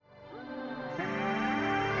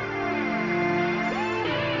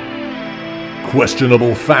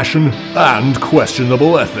questionable fashion, and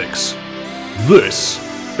questionable ethics. This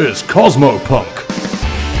is Cosmopunk.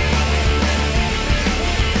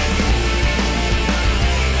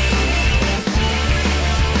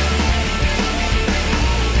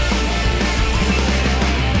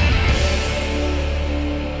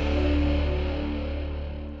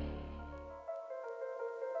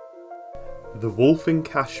 The Wolf in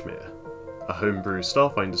Cashmere, a homebrew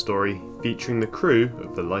Starfinder story featuring the crew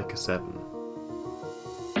of the Leica 7.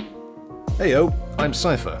 Heyo, I'm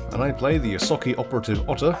Cypher, and I play the Yosoki operative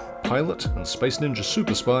Otter, pilot, and space ninja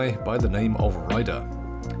super spy by the name of Ryder.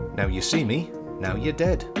 Now you see me, now you're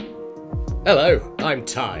dead. Hello, I'm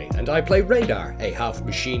Ty, and I play Radar, a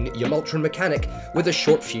half-machine Yamultron mechanic with a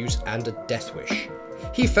short fuse and a death wish.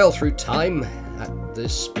 He fell through time at the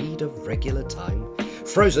speed of regular time,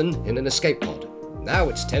 frozen in an escape pod. Now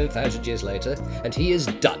it's 10,000 years later, and he is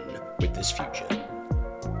done with this future.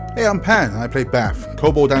 Hey, I'm Pan, and I play Bath,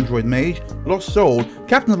 Kobold Android Mage, Lost Soul,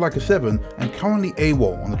 Captain of Leica 7, and currently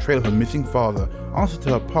AWOL on the trail of her missing father, answer to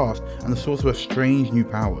her past, and the source of her strange new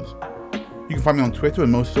powers. You can find me on Twitter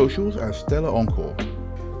and most socials as Stellar Encore.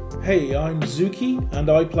 Hey, I'm Zuki, and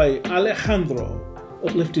I play Alejandro,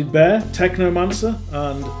 uplifted bear, technomancer,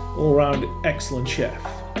 and all-round excellent chef.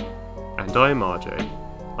 And I'm RJ.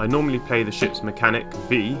 I normally play the ship's mechanic,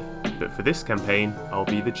 V, but for this campaign, I'll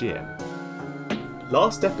be the GM.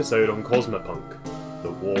 Last episode on Cosmopunk,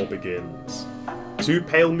 the war begins. Two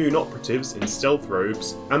Pale Moon operatives in stealth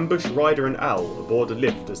robes ambush Ryder and Al aboard a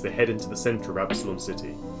lift as they head into the centre of Absalom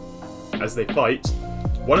City. As they fight,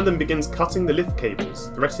 one of them begins cutting the lift cables,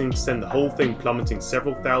 threatening to send the whole thing plummeting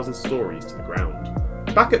several thousand stories to the ground.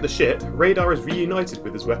 Back at the ship, Radar is reunited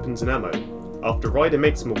with his weapons and ammo. After Ryder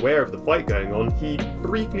makes him aware of the fight going on, he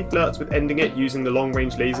briefly flirts with ending it using the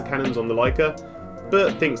long-range laser cannons on the Leica,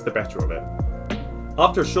 but thinks the better of it.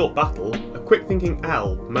 After a short battle, a quick-thinking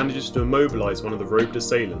Al manages to immobilise one of the robed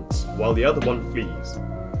assailants, while the other one flees.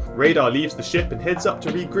 Radar leaves the ship and heads up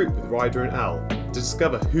to regroup with Ryder and Al, to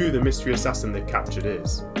discover who the mystery assassin they've captured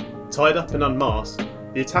is. Tied up and unmasked,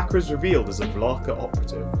 the attacker is revealed as a Vlaka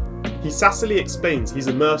operative. He sassily explains he's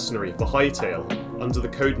a mercenary for Hightail, under the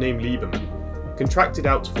codename Lieberman, contracted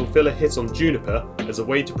out to fulfill a hit on Juniper as a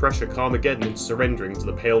way to pressure Carmageddon into surrendering to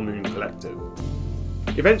the Pale Moon Collective.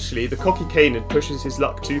 Eventually, the cocky Canid pushes his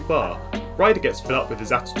luck too far. Ryder gets fed up with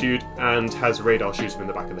his attitude and has Radar shoot him in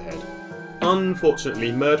the back of the head.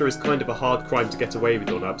 Unfortunately, murder is kind of a hard crime to get away with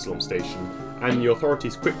on Absalom Station, and the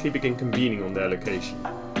authorities quickly begin convening on their location.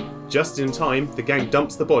 Just in time, the gang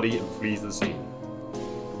dumps the body and flees the scene.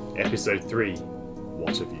 Episode 3.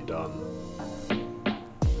 What have you done?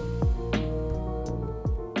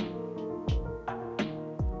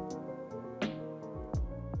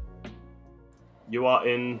 You are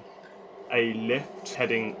in a lift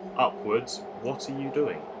heading upwards. What are you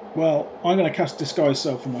doing? Well, I'm going to cast Disguise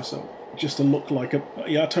Self for myself, just to look like a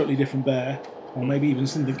totally different bear, or maybe even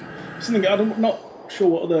something. I'm not sure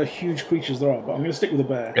what other huge creatures there are, but I'm going to stick with a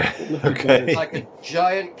bear. Okay. Like a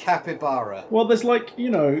giant capybara. Well, there's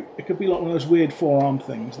it could be like one of those weird four-armed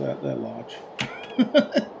things. They're large.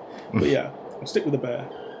 But yeah, I'll stick with a bear.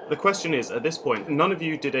 The question is, at this point, none of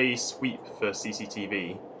you did a sweep for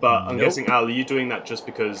CCTV, but I'm Nope. guessing, Al, are you doing that just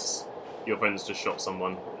because your friends just shot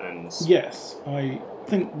someone and... Yes, I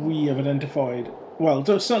think we have identified... Well,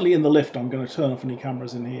 certainly in the lift, I'm going to turn off any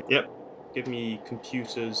cameras in here. Yep. Give me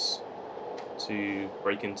computers to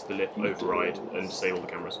break into the lift, override, and disable the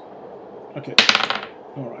cameras. Okay.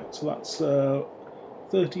 Alright, so that's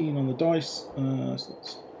 13 on the dice, so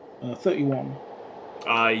that's 31.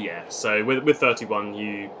 Yeah. So with 31,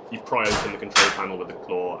 you pry open the control panel with a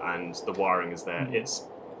claw, and the wiring is there. It's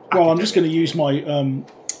Well, I'm just going to use my...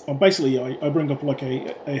 basically, I bring up like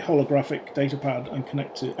a holographic data pad and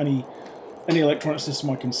connect to any electronic system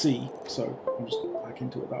I can see, so I'll just hack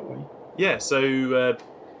into it that way. Yeah, so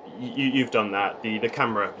you've done that. The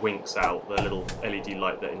camera winks out, the little LED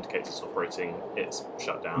light that indicates it's operating, it's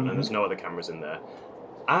shut down, and there's no other cameras in there.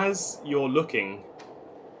 As you're looking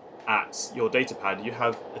at your data pad, you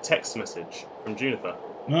have a text message from Juniper.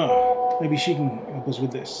 Maybe she can help us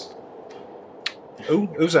with this. Oh,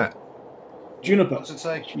 who's that? Juniper. What's it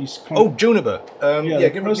say? She's Juniper.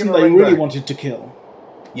 the give person her a they ring really back. wanted to kill.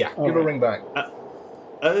 Yeah, All give her a right. ring back.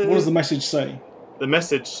 What does the message say? The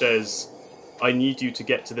message says, I need you to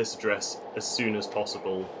get to this address as soon as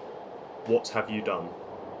possible. What have you done?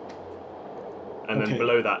 And then Okay.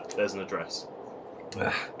 below that, there's an address.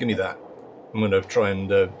 Give me that. I'm going to try and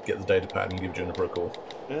get the data pad and give Juniper a call.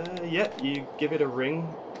 Yeah, you give it a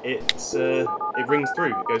ring. It rings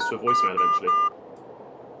through. It goes to a voicemail eventually.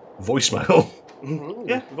 Voicemail?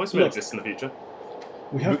 Yeah, voicemail exists in the future.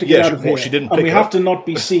 We have to get out of here, she didn't and pick we it have up. to not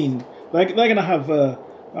be seen. They're going to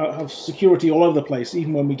have security all over the place,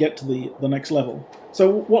 even when we get to the next level. So,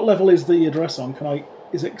 what level is the address on?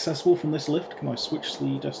 Is it accessible from this lift? Can I switch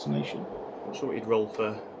the destination? I'm not sure what you'd roll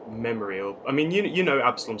for memory. I mean, you know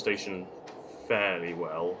Absalom Station fairly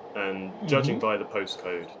well, and judging by the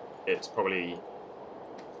postcode, it's probably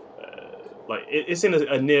it's in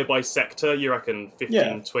a nearby sector. You reckon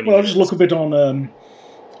 15, 20 Well, I'll minutes? just look a bit on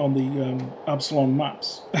the Absalom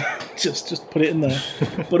maps. just put it in there.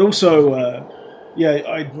 But also,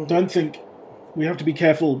 I don't think we have to be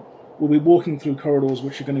careful. We'll be walking through corridors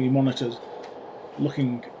which are going to be monitored,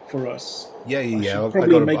 looking for us. Yeah. I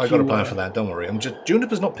got a plan for that. Don't worry.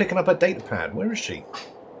 Juniper's not picking up her data pad. Where is she?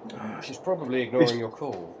 She's probably ignoring your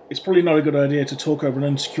call. It's probably not a good idea to talk over an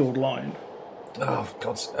unsecured line. Oh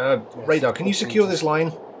God! Radar, can you secure this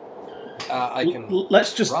line? I can.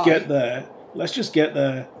 Let's just try. get there. Let's just get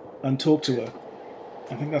there and talk to her.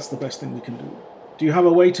 I think that's the best thing we can do. Do you have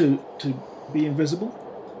a way to be invisible?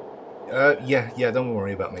 Yeah. Don't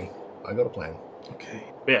worry about me. I got a plan. Okay.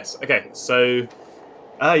 Yes. Okay. So,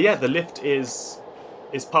 the lift is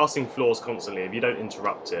passing floors constantly. If you don't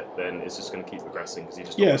interrupt it, then it's just going to keep progressing because you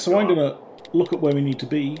just. Yeah. So I'm going to look at where we need to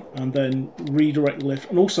be and then redirect the lift.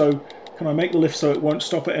 And also, can I make the lift so it won't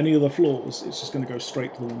stop at any other floors? It's just going to go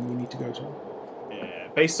straight to the one we need to go to. Yeah.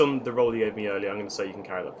 Based on the role you gave me earlier, I'm going to say you can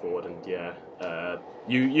carry that forward. And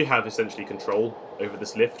you have essentially control over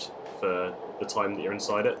this lift for the time that you're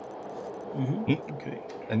inside it. Mm-hmm. Okay.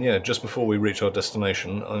 And yeah, just before we reach our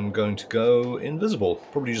destination, I'm going to go invisible.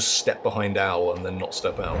 Probably just step behind Owl and then not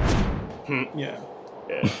step out. Yeah.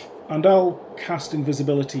 Yeah. And I'll cast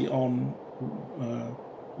invisibility on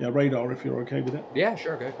Radar if you're okay with it. Yeah,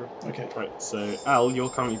 sure, go for it. Okay. Right. So Al, you're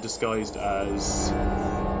currently disguised as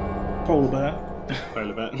Polar bear.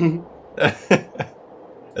 Polar Bear.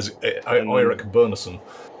 As Eirik Burnison.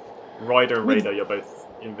 Ryder and Radar, you're both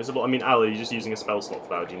invisible. I mean, Al, are you just using a spell slot for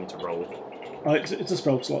that? Or do you need to roll? It's a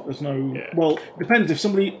spell slot. There's no. Yeah. Well, depends. If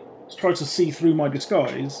somebody tries to see through my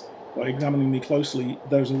disguise by examining me closely,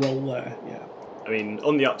 there's a roll there. Yeah. I mean,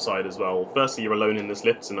 on the upside as well. Firstly, you're alone in this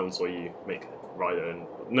lift, so no one saw you make Ryder, and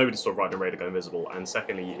nobody saw Ryder and Radar go invisible. And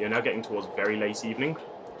secondly, you're now getting towards very late evening.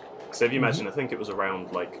 So if you imagine, I think it was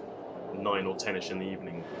around like 9 or 10ish in the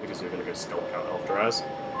evening because we were going to go skulk out after hours.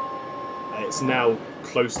 It's now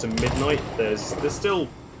close to midnight. There's still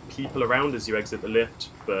people around as you exit the lift,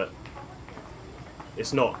 but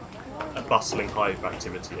it's not a bustling hive of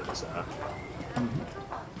activity at this hour.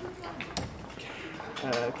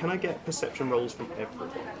 Can I get perception rolls from everyone?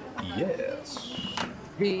 Yes.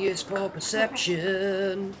 T is for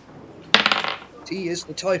perception. T is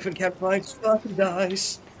the Typhon can't find his fucking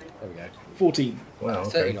dice. There we go. 14. Wow.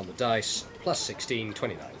 13 Okay. on the dice, plus 16,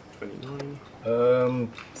 29. 29.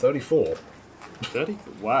 34. 30?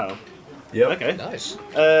 Wow. Yep. Okay. Nice.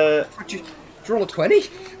 Uh, Did you roll a 20?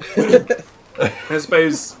 I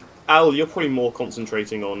suppose, Al, you're probably more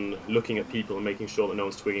concentrating on looking at people and making sure that no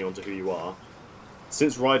one's twigging onto who you are.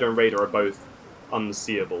 Since Ryder and Radar are both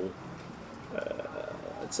unseeable,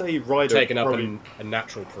 I'd say Ryder Taking up probably... a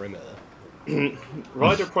natural perimeter.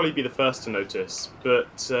 Ryder would probably be the first to notice,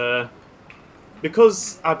 but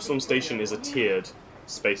because Absalom Station is a tiered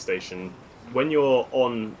space station, when you're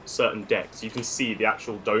on certain decks, you can see the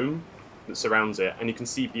actual dome that surrounds it, and you can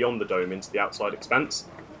see beyond the dome into the outside expanse.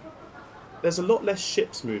 There's a lot less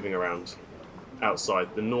ships moving around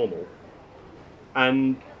outside than normal.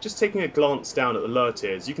 And just taking a glance down at the lower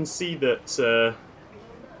tiers, you can see that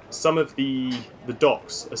some of the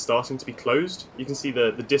docks are starting to be closed. You can see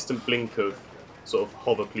the distant blink of sort of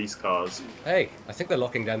hover police cars. Hey, I think they're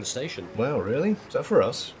locking down the station. Wow, really? Is that for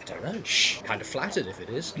us? I don't know. Shh. Kind of flattered if it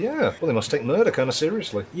is. Yeah, well, they must take murder kind of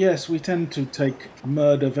seriously. Yes, we tend to take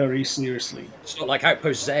murder very seriously. It's not like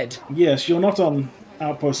Outpost Z. Yes, you're not on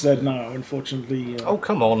Outpost Z now, unfortunately. Oh,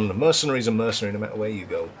 come on. A mercenary's a mercenary no matter where you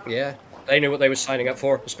go. Yeah. They knew what they were signing up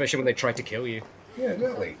for, especially when they tried to kill you. Yeah,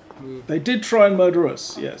 exactly. They did try and murder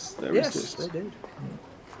us, yes. There is Yes, this. they did.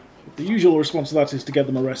 The usual response to that is to get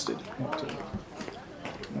them arrested, not to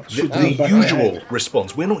shoot them The back. usual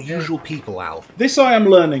response. We're not usual people, Al. This I am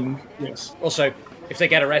learning, yes. Also, if they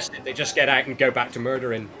get arrested, they just get out and go back to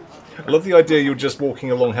murdering. I love the idea you're just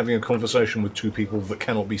walking along having a conversation with two people that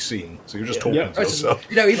cannot be seen. So you're just talking Yeah. to yourself.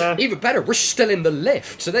 You know, even better, we're still in the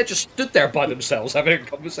lift, so they're just stood there by themselves having a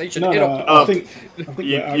conversation. No, in no, a- I think we're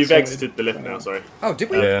You've outside. exited the lift now, sorry. Oh, did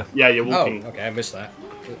we? Yeah. Yeah, you're Oh, walking. okay, I missed that.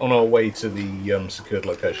 On our way to the secured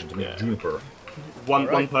location to meet Yeah. Juniper. One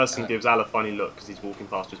Right. person gives Al a funny look because he's walking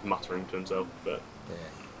past just muttering to himself, but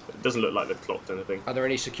It doesn't look like they've clocked anything. Are there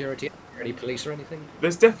any security, any police or anything?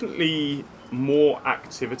 There's definitely more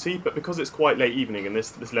activity, but because it's quite late evening and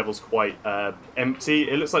this level's quite empty,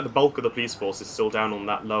 it looks like the bulk of the police force is still down on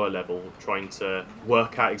that lower level trying to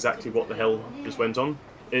work out exactly what the hell just went on.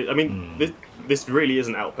 This really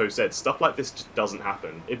isn't Outpost Ed. Stuff like this just doesn't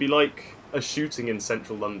happen. It'd be like a shooting in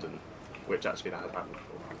central London, which actually that has happened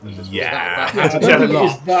before. Yeah.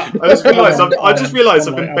 I just realised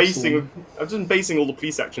I've been Absalom. basing all the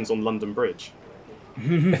police actions on London Bridge.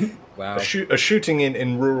 Wow. A shooting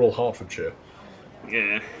in rural Hertfordshire.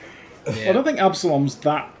 Yeah. I don't think Absalom's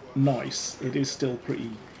that nice. It is still pretty.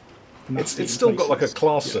 nasty It's in still got like a places.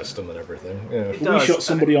 class system and everything. Yeah. We does. shot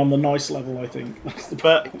somebody on the nice level, I think. That's the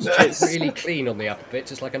But It's really clean on the upper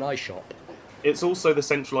bits. It's like an eye shop. it's also the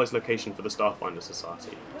centralised location for the Starfinder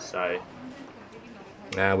Society. So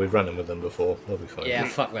Nah, we've run in with them before. They'll be fine. Yeah,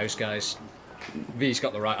 fuck those guys. V's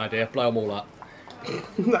got the right idea. Blow them all up.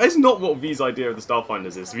 that is not what V's idea of the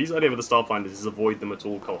Starfinders is. V's idea of the Starfinders is avoid them at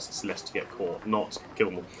all costs, lest you get caught, not kill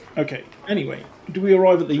them all. Okay. Anyway, do we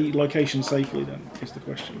arrive at the location safely then? Is the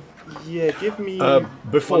question. Yeah, give me.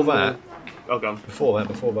 Before one that, more- Oh, go on.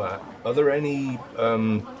 Before that, are there any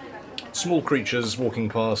small creatures walking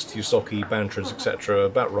past Yusoki, Bantras, etc.,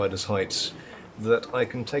 about Rider's heights that I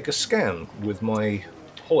can take a scan with my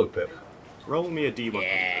holopip? Roll me a D1.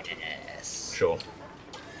 Yes. Sure.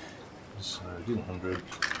 So, D100.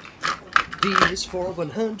 D is for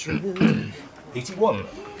 100. 81.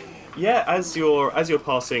 Yeah, as you're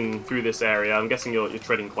passing through this area, I'm guessing you're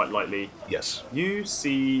treading quite lightly. Yes. You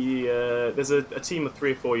see, there's a team of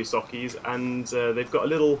 3 or 4 Yusokis, and they've got a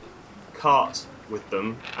little cart with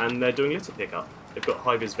them, and they're doing litter pickup. They've got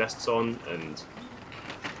high-vis vests on, and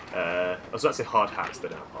I was about to say hard hats. They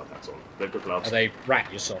don't have hard hats on. They've got gloves. Are they rat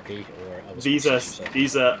Yusoki or other These species are Yusoki?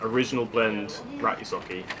 these are original blend rat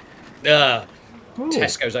Yusoki.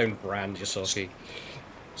 Tesco's own brand Yusoki.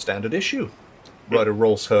 Standard issue. Ryder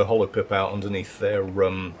rolls her holopip out underneath their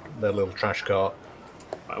little trash cart.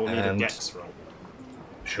 I will need a And- dex roll.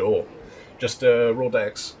 Sure. Just raw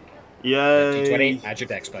dex. Yeah. D20, add your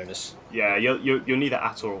dex bonus. Yeah, you're neither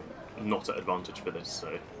at or not at advantage for this.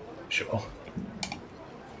 So Sure.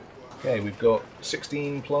 Okay, we've got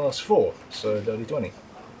 16 plus 4, so dirty 20.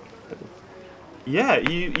 yeah,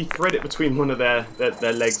 you thread it between one of their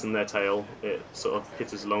legs and their tail. It sort of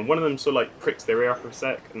hitters along. One of them sort of like pricks their ear up a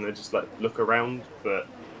sec, and they just like look around, but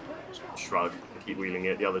shrug and keep wheeling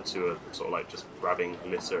it. The other two are sort of like just grabbing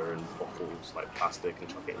litter and bottles, like plastic, and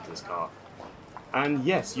chuck it into this cart. And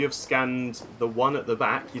yes, you have scanned the one at the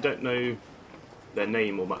back. You don't know their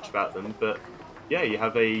name or much about them, but yeah, you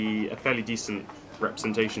have a fairly decent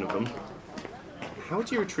representation of them. How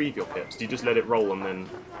do you retrieve your pips? Do you just let it roll and then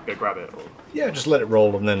go grab it? Or? Yeah, just let it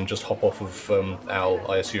roll and then just hop off of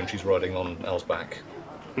Al. I assume she's riding on Al's back.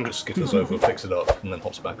 Just skitters over, picks it up, and then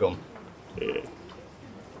hops back on. Yeah.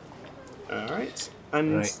 Alright.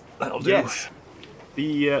 And Right, that'll do. yes,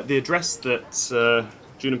 the address that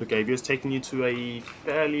Juniper gave you has taken you to a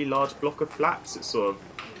fairly large block of flats. It's sort of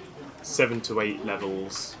 7 to 8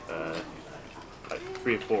 levels, like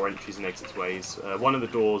 3 or 4 entries and exit ways. One of the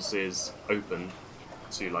doors is open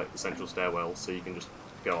to like the central stairwell, so you can just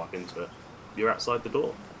go up into it. You're outside the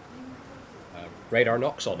door. Radar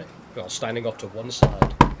knocks on it, while standing off to one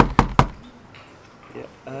side.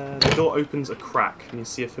 Yeah. The door opens a crack, and you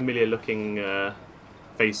see a familiar-looking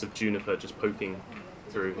face of Juniper just poking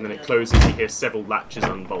through, and then it closes. You hear several latches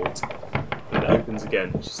unbolt, and it opens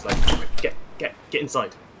again. It's just like, get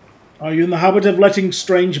inside. Are you in the habit of letting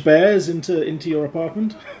strange bears into your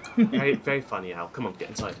apartment? Very, very funny, Al. Come on, get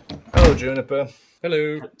inside. Hello, Juniper.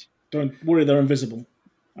 Hello. Don't worry, they're invisible.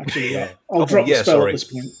 Actually, I'll drop yeah, the spell sorry. at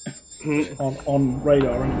this point on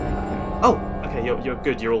radar anyway. Oh, okay. You're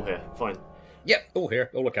good. You're all here. Fine. Yep, all here,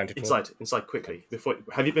 all accounted for. Inside quickly. Before,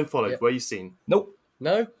 have you been followed? Yep. Were you seen? Nope.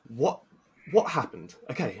 No? What happened?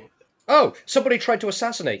 Okay. Oh, somebody tried to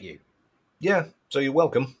assassinate you. Yeah, so you're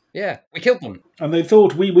welcome. Yeah, we killed them. And they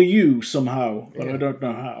thought we were you somehow, but I don't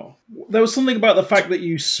know how. There was something about the fact that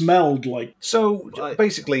you smelled like... So,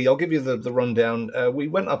 basically, I'll give you the rundown. We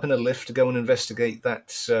went up in a lift to go and investigate that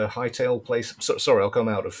hightail place. Sorry, I'll come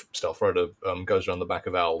out of Stealth Rider, goes around the back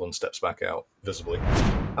of Owl and steps back out, visibly.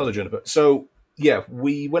 Hello, Juniper. So, yeah,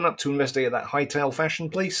 we went up to investigate that hightail fashion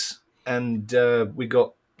place, and we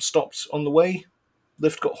got stopped on the way.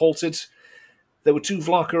 Lift got halted. There were 2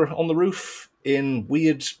 Vlaker on the roof in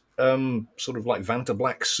weird, sort of like Vanta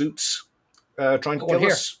Black suits, trying to kill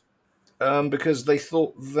us. Because they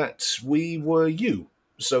thought that we were you.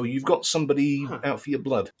 So you've got somebody out for your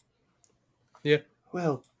blood. Yeah.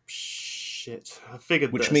 Well, shit. I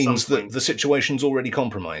figured Which that at means some that point... the situation's already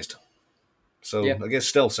compromised. So Yeah. I guess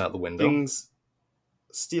stealth's out the window.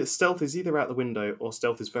 Stealth is either out the window or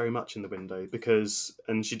stealth is very much in the window because,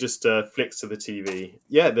 and she just flicks to the TV.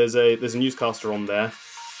 Yeah, there's a newscaster on there.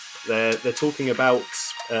 They're talking about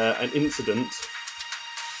an incident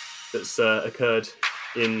that's occurred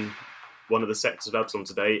in one of the sectors of Absalom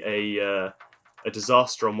today. A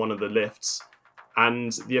disaster on one of the lifts,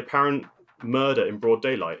 and the apparent murder in broad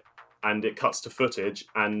daylight. And it cuts to footage,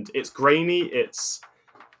 and it's grainy. It's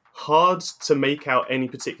hard to make out any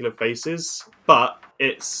particular faces, but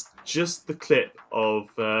it's just the clip of.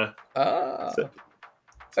 Oh it's-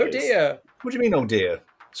 dear. What do you mean, oh dear?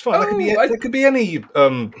 It's fine. Oh, That could be any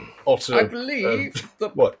otter. I believe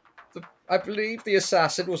What? I believe the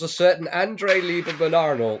assassin was a certain Andre Lieberman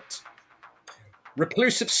Arnold,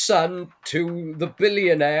 reclusive son to the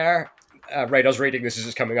billionaire. Radar's reading this as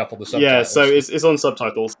it's coming up on the subtitles. Yeah, so it's on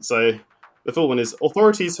subtitles. So the full one is: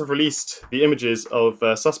 authorities have released the images of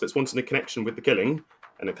suspects wanting a connection with the killing,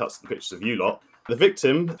 and it cuts to the pictures of you lot. The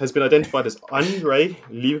victim has been identified as Andre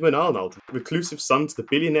Lieberman Arnold, reclusive son to the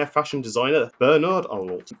billionaire fashion designer Bernard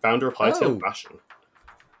Arnold, founder of Hightail Oh. Fashion.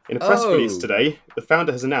 In a press Oh. release today, the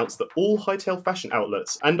founder has announced that all Hightail Fashion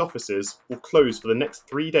outlets and offices will close for the next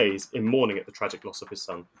 3 days in mourning at the tragic loss of his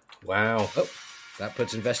son. Wow. Oh, that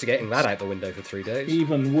puts investigating that out the window for 3 days.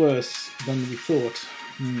 Even worse than we thought.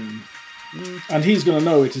 And he's going to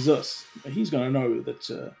know it is us. He's going to know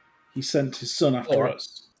that he sent his son after Or-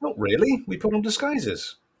 us. Not really. We put on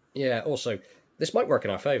disguises. Yeah, also, this might work in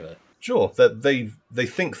our favour. Sure, that they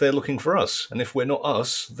think they're looking for us, and if we're not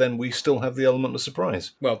us, then we still have the element of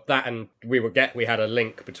surprise. Well, that and we had a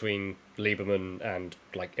link between Lieberman and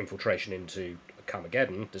like infiltration into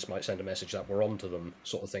Carmageddon. This might send a message that we're onto them,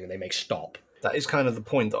 sort of thing, and they may stop. That is kind of the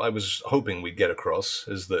point that I was hoping we'd get across,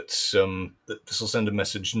 is that that this will send a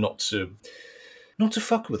message not to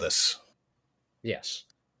fuck with us. Yes.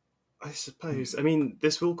 I suppose. I mean,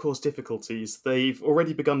 this will cause difficulties. They've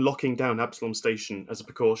already begun locking down Absalom Station as a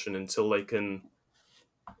precaution until they can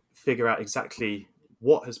figure out exactly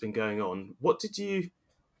what has been going on. What did you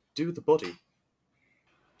do with the body?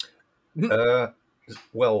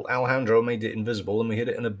 Well, Alejandro made it invisible, and we hid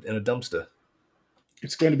it in a dumpster.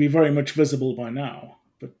 It's going to be very much visible by now.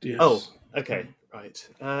 But yes. Oh, okay, right.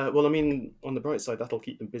 Well, I mean, on the bright side, that'll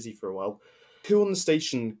keep them busy for a while. Who on the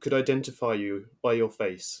station could identify you by your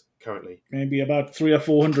face currently? Maybe about 300 or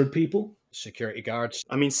 400 people. Security guards.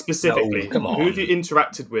 I mean, specifically, No, come on. who have you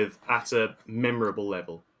interacted with at a memorable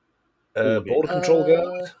level? Border control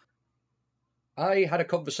guard. I had a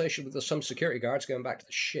conversation with some security guards going back to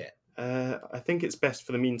the shit. I think it's best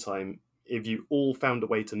for the meantime if you all found a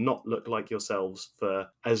way to not look like yourselves for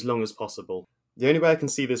as long as possible. The only way I can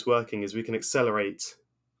see this working is we can accelerate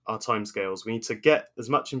our timescales. We need to get as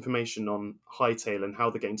much information on Hightail and how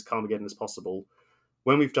they're getting to Carmageddon as possible.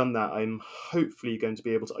 When we've done that, I'm hopefully going to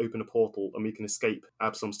be able to open a portal and we can escape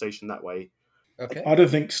Absalom Station that way. Okay. I don't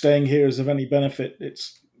think staying here is of any benefit.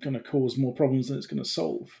 It's going to cause more problems than it's going to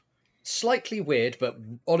solve. Slightly weird, but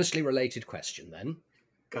honestly related question then.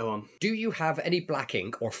 Go on. Do you have any black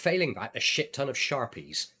ink or, failing that, a shit ton of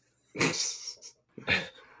Sharpies?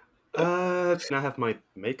 Can I have my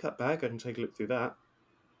makeup bag? I can take a look through that.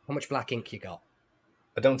 How much black ink you got?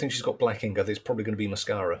 I don't think she's got black ink. I think it's probably going to be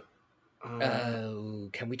mascara. Oh,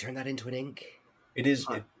 can we turn that into an ink? It is.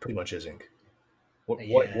 It pretty much is ink. What do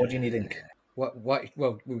you need ink? What?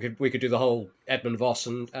 Well, we could do the whole Edmund Voss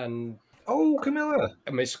and Oh, Camilla.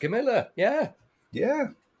 Miss Camilla. Yeah. Yeah,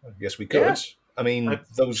 I guess we could. Yeah. I mean,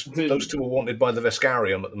 those two are wanted by the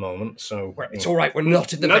Vescarium at the moment, so... It's all right. We're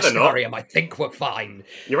not in the No, they're not. Vescarium. I think we're fine.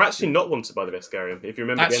 You're actually not wanted by the Vescarium, if you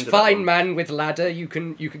remember the That's end of that fine, one. man. With ladder, you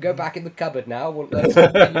can go back in the cupboard now. Well, let's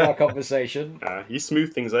continue our conversation. You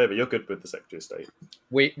smooth things over. You're good with the Secretary of State.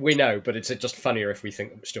 We know, but it's just funnier if we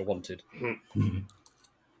think that we're still wanted.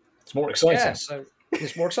 It's more exciting. Yeah, so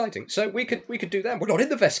it's more exciting. So we could do that. We're not in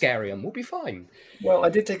the Vescarium. We'll be fine. Well, I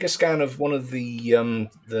did take a scan of one of the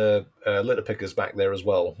litter pickers back there as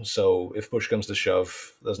well, so if push comes to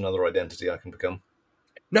shove, there's another identity I can become.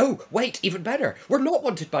 No, wait, even better. We're not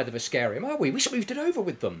wanted by the Vescarium, are we? We smoothed it over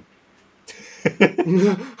with them.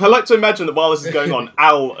 I like to imagine that while this is going on,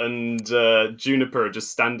 Al and Juniper are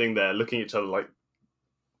just standing there looking at each other like,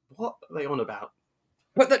 what are they on about?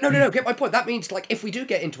 But no, get my point. That means, like, if we do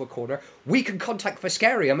get into a corner, we can contact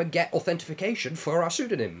Vescarium and get authentication for our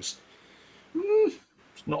pseudonyms.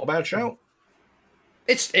 It's not a bad shout.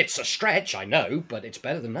 It's a stretch, I know, but it's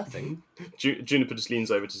better than nothing. Juniper just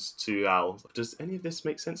leans over to Al. Does any of this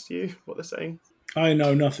make sense to you, what they're saying? I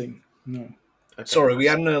know nothing. No. Okay. Sorry, we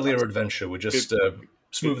had an earlier adventure. We're just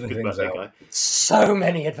smoothing Good things birthday out. guy. So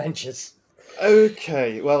many adventures.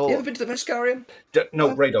 Okay, well, You ever been to the Vescarium?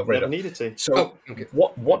 No, radar. never needed to. So, Oh, okay.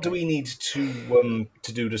 what do we need to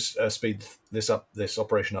do to speed this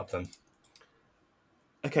operation up then?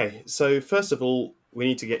 Okay, so first of all, we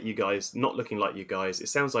need to get you guys not looking like you guys. It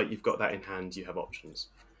sounds like you've got that in hand. You have options.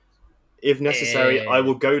 If necessary, I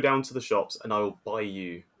will go down to the shops and I will buy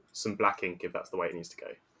you some black ink if that's the way it needs to go.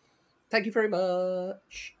 Thank you very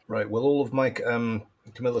much. Right. Well, all of my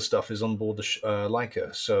Camilla stuff is on board the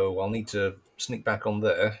Leica, so I'll need to sneak back on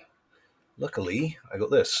there. Luckily, I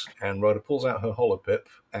got this, and Rhoda pulls out her holopip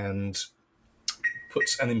and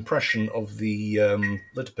puts an impression of the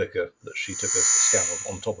litter picker that she took a scan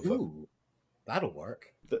of on top of her. Ooh, that'll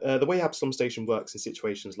work. The way Absalom Station works in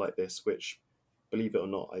situations like this, which, believe it or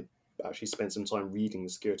not, I actually spent some time reading the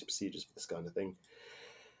security procedures for this kind of thing.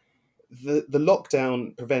 The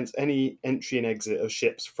lockdown prevents any entry and exit of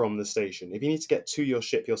ships from the station. If you need to get to your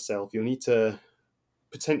ship yourself, you'll need to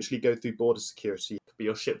potentially go through border security, but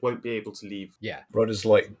your ship won't be able to leave. Yeah. Rhoda's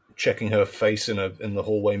like checking her face in the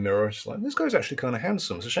hallway mirror. She's like, "This guy's actually kind of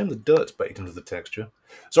handsome. It's a shame the dirt's baked into the texture."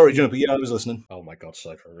 Sorry, Juniper. Yeah, I was listening. Oh my God,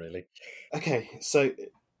 Cypher, really? Okay, so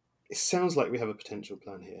it sounds like we have a potential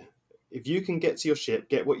plan here. If you can get to your ship,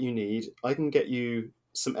 get what you need, I can get you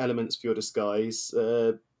some elements for your disguise.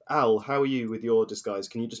 Al, how are you with your disguise?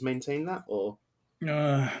 Can you just maintain that, or?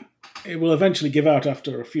 It will eventually give out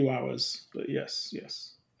after a few hours, but yes.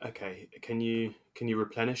 Okay, can you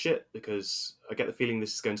replenish it? Because I get the feeling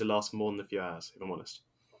this is going to last more than a few hours, if I'm honest.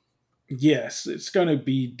 Yes, it's going to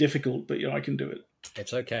be difficult, but I can do it.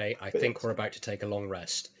 It's okay. I think we're about to take a long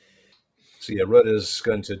rest. So yeah, Rhoda's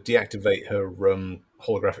going to deactivate her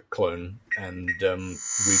holographic clone and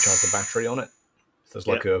recharge the battery on it. There's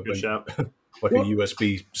like good shout. like a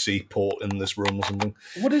USB-C port in this room or something.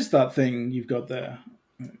 What is that thing you've got there?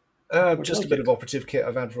 Just a bit of operative kit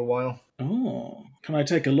I've had for a while. Oh, can I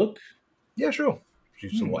take a look? Yeah, sure.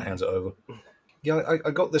 She somewhat hands it over. Yeah,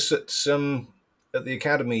 I got this at the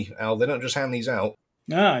academy, Al. They don't just hand these out.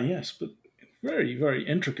 Ah, yes, but very, very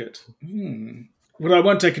intricate. But I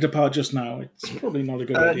won't take it apart just now. It's probably not a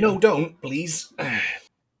good idea. No, don't, please.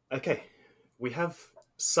 Okay, we have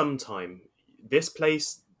some time. This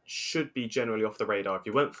place should be generally off the radar. If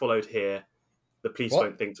you weren't followed here, the police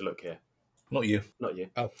won't think to look here. Not you. Not you.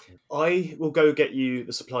 Oh. I will go get you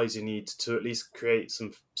the supplies you need to at least create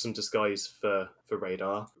some disguise for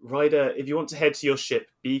radar. Ryder, if you want to head to your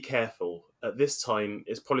ship, be careful. At this time,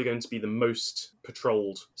 it's probably going to be the most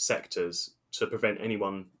patrolled sectors to prevent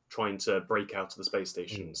anyone trying to break out of the space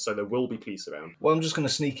station. So there will be police around. Well, I'm just going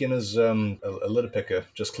to sneak in as a litter picker,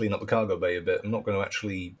 just clean up the cargo bay a bit. I'm not going to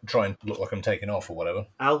actually try and look like I'm taking off or whatever.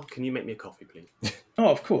 Al, can you make me a coffee, please? Oh,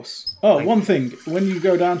 of course. Oh, one thing. When you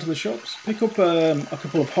go down to the shops, pick up a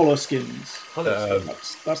couple of hollow skins.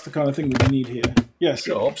 That's the kind of thing that we need here. Yes.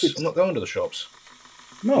 Shops? I'm not going to the shops.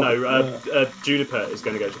 No, Juniper is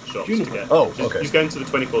going to go to the shops. Juniper. To get, okay. He's going to the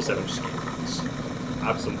 24/7 skins.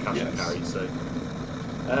 Absolute cash and carry, so...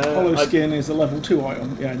 Hollow skin is a level 2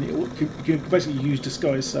 item. Yeah, and you can basically use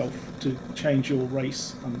disguise self to change your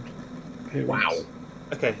race and appearance. Wow.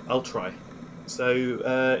 Okay, I'll try.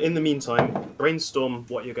 So, in the meantime, brainstorm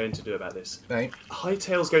what you're going to do about this. Right.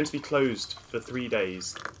 Hightail's going to be closed for 3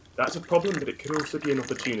 days. That's a problem, but it can also be an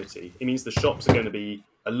opportunity. It means the shops are going to be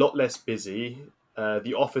a lot less busy.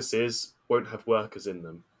 The offices won't have workers in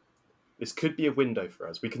them. This could be a window for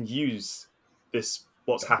us. We can use this,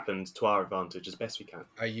 what's happened, to our advantage as best we can.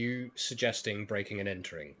 Are you suggesting breaking and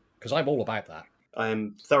entering? Because I'm all about that. I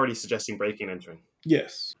am thoroughly suggesting breaking and entering.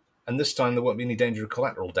 Yes. And this time there won't be any danger of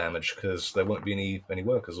collateral damage because there won't be any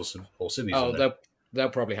workers or civvies in there. They'll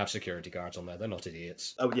probably have security guards on there. They're not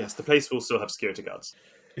idiots. Oh yes, the place will still have security guards.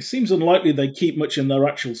 It seems unlikely they keep much in their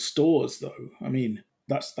actual stores, though. I mean,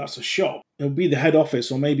 that's a shop. It'll be the head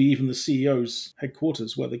office or maybe even the CEO's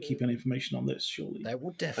headquarters where they keep any information on this, surely. There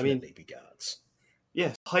will definitely be guards.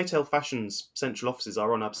 Yes, Hightail Fashion's central offices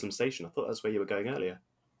are on Absalom Station. I thought that's where you were going earlier.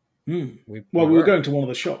 We were going to one of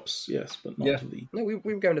the shops, yes, but not to the... No, we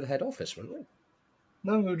were going to the head office, weren't we?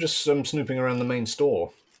 No, we were just snooping around the main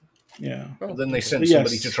store. Yeah. Well, then they sent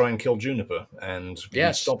somebody to try and kill Juniper, and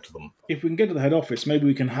we stopped them. If we can get to the head office, maybe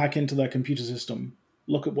we can hack into their computer system,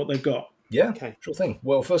 look at what they've got. Yeah, okay. Sure thing.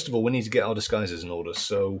 Well, first of all, we need to get our disguises in order.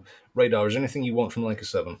 So, Radar, is there anything you want from Leica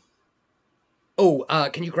 7? Oh,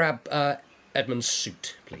 can you grab Edmund's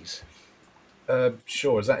suit, please?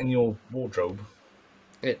 Sure. Is that in your wardrobe?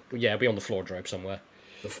 It'll be on the floor drobe somewhere.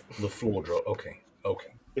 The floor drobe. Okay.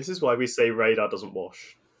 This is why we say Radar doesn't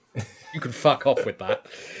wash. You can fuck off with that.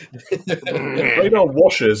 Radar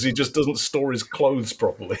washes, he just doesn't store his clothes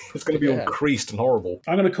properly. It's going to be all creased and horrible.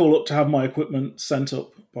 I'm going to call up to have my equipment sent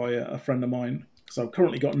up by a friend of mine. because I've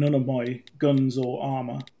currently got none of my guns or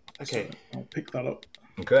armor. Okay. So I'll pick that up.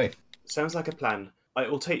 Okay. Sounds like a plan.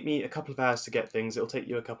 It will take me a couple of hours to get things. It'll take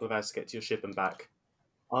you a couple of hours to get to your ship and back.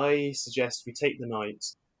 I suggest we take the night,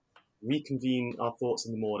 reconvene our thoughts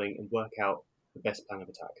in the morning, and work out the best plan of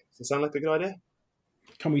attack. Does that sound like a good idea?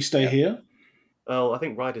 Can we stay here? Well, I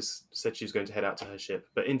think Ryder's said she was going to head out to her ship,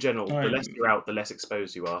 but in general, the less you're out, the less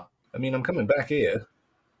exposed you are. I mean, I'm coming back here.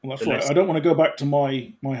 Well, that's right. I don't want to go back to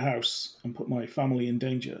my house and put my family in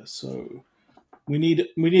danger. So we need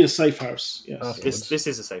a safe house. Yes. This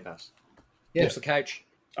is a safe house. Yeah. Here's the couch.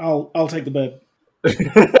 I'll take the bed.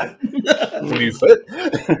 Will you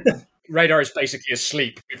fit? Radar is basically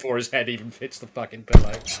asleep before his head even fits the fucking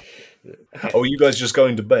pillow. Oh, you guys just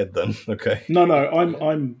going to bed then? Okay. No,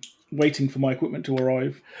 I'm waiting for my equipment to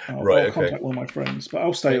arrive. I'll contact one of my friends, but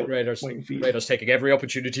I'll stay up waiting for you. Radar's taking every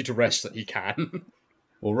opportunity to rest that he can.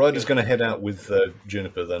 Well, Ryder's going to head out with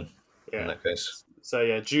Juniper then, in that case. So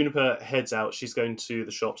yeah, Juniper heads out. She's going to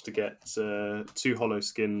the shops to get 2 hollow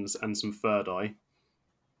skins and some fur dye.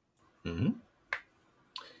 Mm-hmm.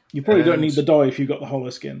 You probably don't need the dye if you've got the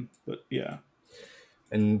hollow skin, but yeah.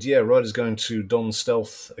 And yeah, Ryder's going to don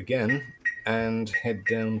stealth again and head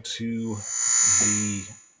down to the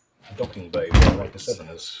docking bay where Riker 7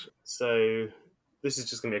 is. So this is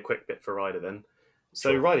just going to be a quick bit for Ryder then.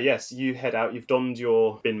 So Ryder, yes, you head out. You've donned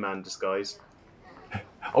your bin man disguise.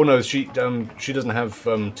 Oh no, she doesn't have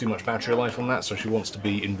too much battery life on that, so she wants to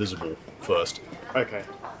be invisible first. Okay.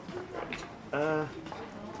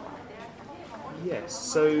 Yes,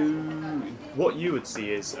 so what you would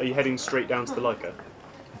see is, are you heading straight down to the Leica?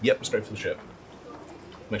 Yep, straight for the ship.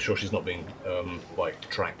 Make sure she's not being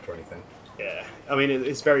tracked or anything. Yeah, I mean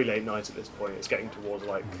it's very late night at this point. It's getting towards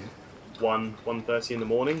 1:30 in the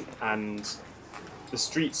morning, and the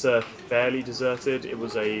streets are fairly deserted. It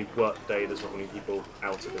was a work day. There's not many people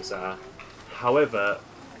out at this hour. However,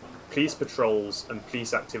 police patrols and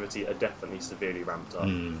police activity are definitely severely ramped up.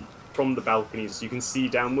 From the balconies, you can see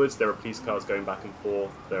downwards. There are police cars going back and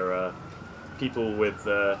forth. There are people with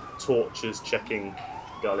torches checking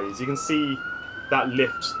gullies. You can see that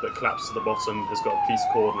lift that collapsed to the bottom has got a police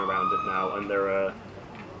cordon around it now, and there are...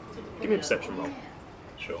 Give me a perception roll.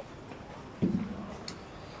 Sure.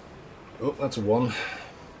 Oh, that's a 1.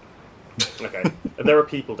 Okay. There are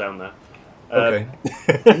people down there. Okay.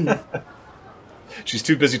 She's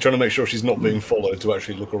too busy trying to make sure she's not being followed to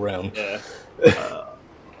actually look around. Yeah.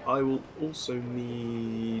 I will also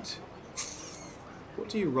need... What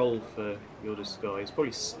do you roll for your disguise?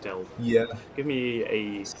 Probably stealth. Yeah. Give me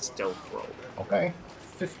a stealth roll. Okay.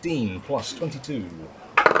 15 plus 22.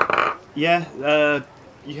 Yeah,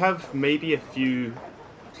 you have maybe a few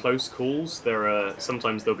close calls.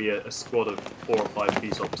 Sometimes there'll be a squad of 4 or 5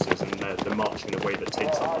 police officers, and they're marching in a way that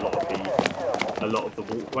takes up a lot of the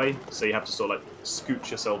walkway. So you have to sort of scooch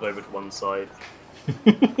yourself over to one side.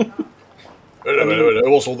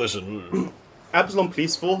 What's all this? Absalom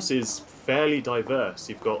Police Force is fairly diverse.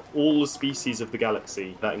 You've got all the species of the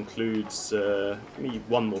galaxy. That includes... give me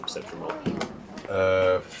one more perception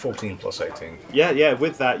roll. 14 plus 18. Yeah,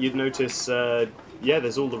 with that, you'd notice...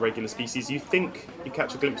 there's all the regular species. You think you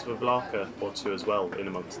catch a glimpse of a Blarka or 2 as well in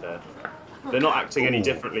amongst there. They're not acting any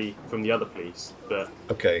differently from the other police, but...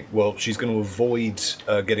 Okay, well, she's going to avoid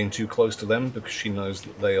getting too close to them because she knows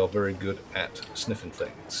that they are very good at sniffing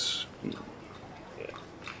things.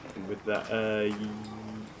 With that,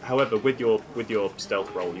 however, with your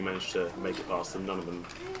stealth roll, you managed to make it past them. None of them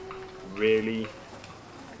really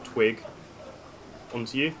twig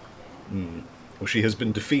onto you. Well, she has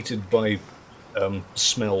been defeated by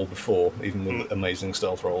smell before, even with amazing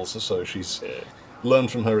stealth rolls, so she's learned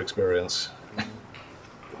from her experience.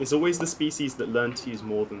 There's always the species that learn to use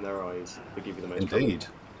more than their eyes that give you the most trouble. Indeed.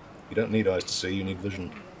 You don't need eyes to see, you need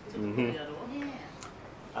vision.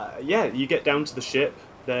 You get down to the ship.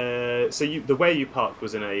 The way you parked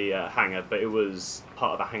was in a hangar, but it was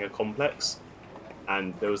part of a hangar complex,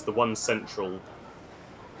 and there was the one central,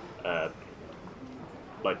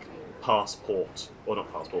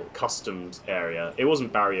 customs area. It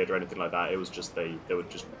wasn't barriered or anything like that. It was just they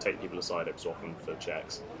would just take people aside every so often for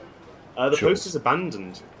checks. The post is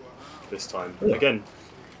abandoned this time again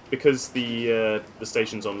because the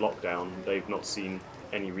station's on lockdown. They've not seen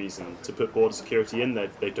any reason to put border security in.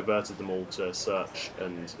 They've diverted them all to search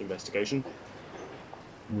and investigation.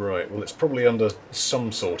 Right, well, it's probably under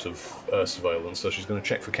some sort of surveillance, so she's going to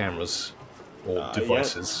check for cameras or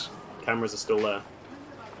devices. Yeah. Cameras are still there.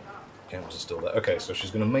 Cameras are still there. Okay, so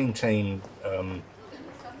she's going to maintain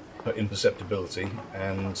her imperceptibility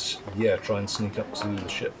and, try and sneak up to the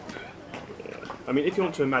ship. Yeah. I mean, if you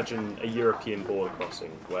want to imagine a European border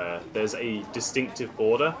crossing where there's a distinctive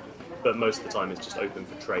border, but most of the time it's just open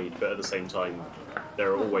for trade. But at the same time,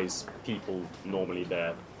 there are always people normally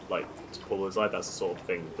there, like to pull aside. That's the sort of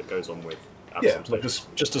thing that goes on with Yeah, Absalom like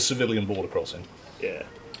Station. just a civilian border crossing. Yeah,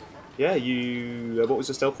 yeah. You. What was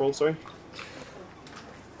your stealth roll? Sorry.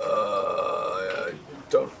 I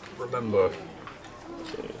don't remember.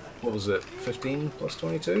 What was it? 15 plus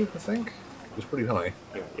 22, I think? It was pretty high.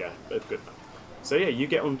 Yeah, good enough. So yeah, you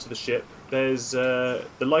get onto the ship. There's the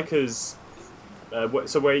Leica's.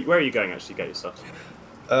 So where are you going actually to get your stuff?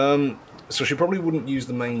 So she probably wouldn't use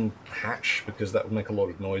the main hatch because that would make a lot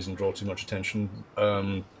of noise and draw too much attention.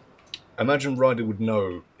 I imagine Ryder would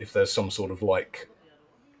know if there's some sort of like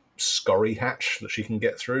scurry hatch that she can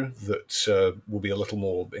get through that will be a little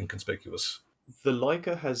more inconspicuous. The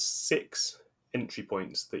Leica has 6 entry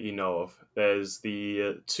points that you know of. There's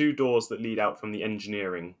the 2 doors that lead out from the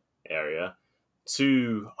engineering area,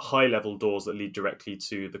 2 high-level doors that lead directly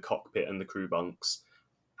to the cockpit and the crew bunks,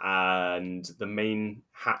 and the main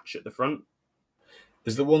hatch at the front.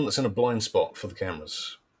 Is the one that's in a blind spot for the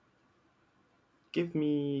cameras? Give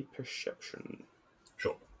me perception.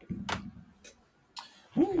 Sure.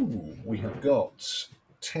 Ooh, we have got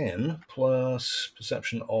 10 plus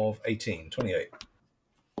perception of 18, 28.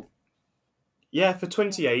 Yeah, for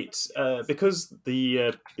 28, because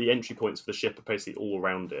the entry points for the ship are basically all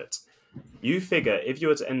around it, you figure if you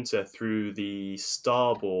were to enter through the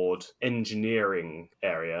starboard engineering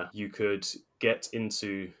area, you could get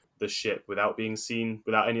into the ship without being seen,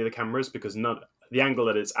 without any of the cameras, because the angle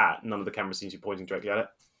that it's at, none of the cameras seem to be pointing directly at it.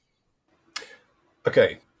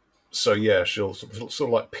 Okay, so yeah, she'll sort of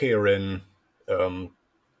like peer in,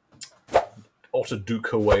 Otter Duke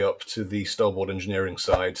her way up to the starboard engineering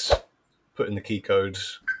side, put in the key code,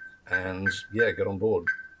 and yeah, get on board.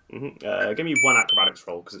 Mm-hmm. Give me 1 acrobatics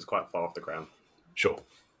roll, because it's quite far off the ground. Sure.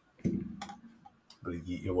 Gotta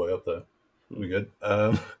yeet your way up there. We good?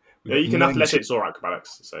 Yeah, you can athletics or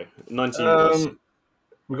acrobatics, so 19 plus.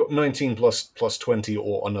 We've got 19 plus 20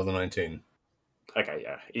 or another 19. Okay,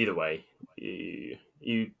 yeah. Either way, you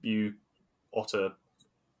otter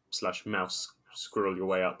 / mouse squirrel your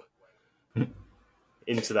way up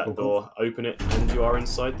into that door, open it, and you are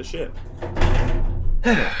inside the ship.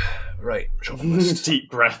 Right, short list. Deep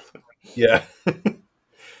breath. Yeah.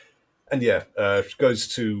 And yeah, she goes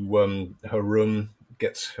to her room,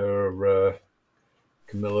 gets her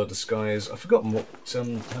Camilla disguise. I've forgotten what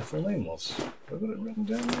her full name was. Have I got it written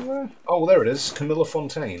down anywhere? Oh, there it is. Camilla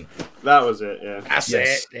Fontaine. That was it, yeah. That's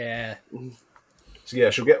Yes. it, yeah. So yeah,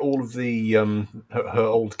 she'll get all of the her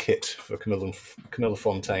old kit for Camilla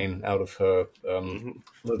Fontaine out of her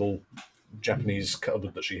little Japanese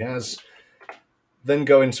cupboard that she has. Then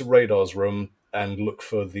go into Radar's room and look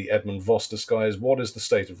for the Edmund Voss disguise. What is the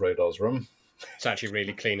state of Radar's room? It's actually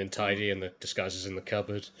really clean and tidy, and the disguise is in the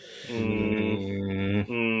cupboard.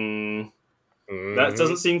 That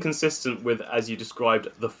doesn't seem consistent with, as you described,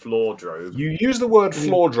 the floor drobe. You used the word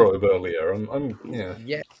floor drobe earlier. Yeah.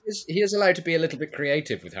 Yeah, he is allowed to be a little bit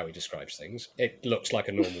creative with how he describes things. It looks like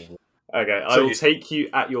a normal room. Okay, I will take you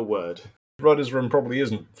at your word. Ryder's room probably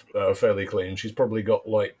isn't fairly clean. She's probably got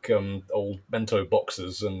like old bento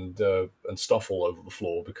boxes and stuff all over the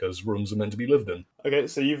floor because rooms are meant to be lived in. Okay,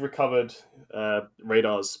 so you've recovered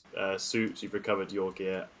Radar's suit, you've recovered your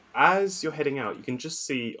gear. As you're heading out, you can just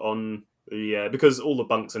see on the because all the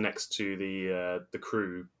bunks are next to the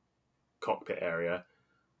crew cockpit area.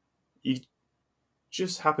 You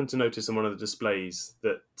just happen to notice on one of the displays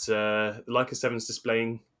that the Leica 7's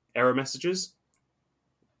displaying error messages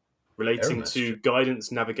relating to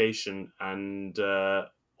guidance, navigation, and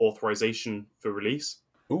authorization for release.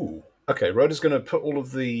 Ooh. Okay, Ryder's going to put all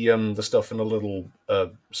of the stuff in a little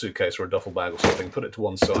suitcase or a duffel bag or something, put it to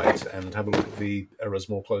one side, and have a look at the errors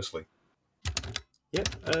more closely. Yep.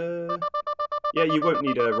 Yeah, you won't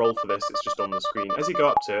need a roll for this. It's just on the screen. As you go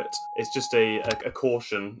up to it, it's just a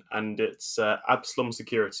caution, and it's Absalom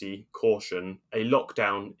security caution. A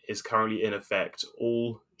lockdown is currently in effect.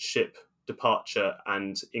 All ship departure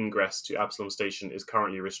and ingress to Absalom Station is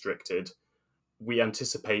currently restricted. We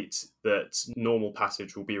anticipate that normal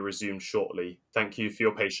passage will be resumed shortly. Thank you for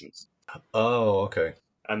your patience. Oh, okay.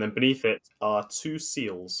 And then beneath it are 2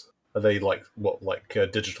 seals. Are they like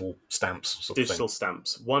digital stamps? Digital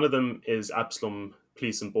stamps. One of them is Absalom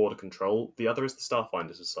Police and Border Control. The other is the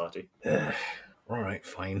Starfinder Society. All right,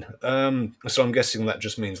 fine. So I'm guessing that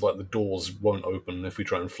just means like the doors won't open if we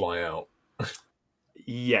try and fly out.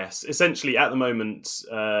 Yes, essentially at the moment,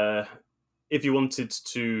 if you wanted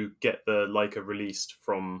to get the Leica released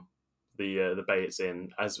from the bay it's in,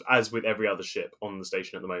 as with every other ship on the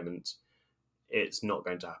station at the moment, it's not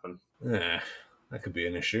going to happen. Yeah, that could be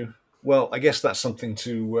an issue. Well, I guess that's something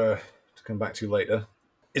to come back to later.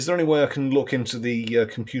 Is there any way I can look into the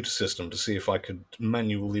computer system to see if I could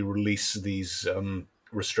manually release these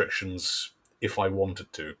restrictions if I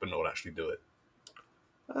wanted to, but not actually do it?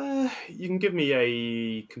 You can give me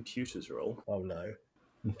a computers roll. Oh no.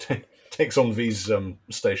 Takes on V's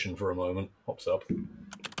station for a moment, hops up.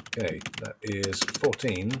 Okay, that is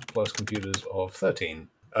 14 plus computers of 13.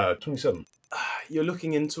 27. You're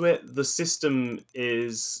looking into it. The system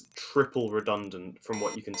is triple redundant from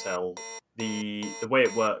what you can tell. The way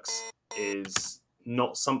it works is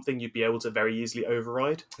not something you'd be able to very easily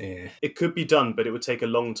override. Yeah. It could be done, but it would take a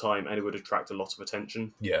long time and it would attract a lot of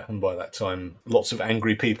attention. Yeah, and by that time, lots of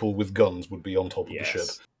angry people with guns would be on top of the ship.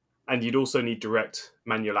 And you'd also need direct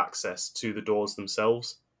manual access to the doors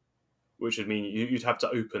themselves, which would mean you'd have to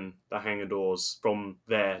open the hangar doors from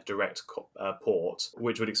their direct port,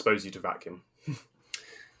 which would expose you to vacuum.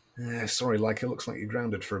 Sorry, like, it looks like you're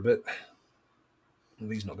grounded for a bit.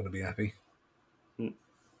 V's not going to be happy. Mm.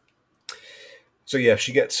 So yeah,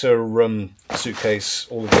 she gets her suitcase,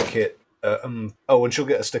 all of the kit. And she'll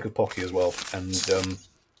get a stick of Pocky as well, and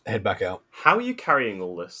head back out. How are you carrying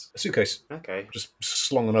all this? A suitcase. Okay. Just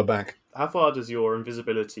slung on her back. How far does your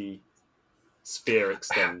invisibility sphere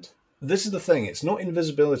extend? This is the thing, it's not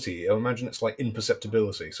invisibility. I imagine it's like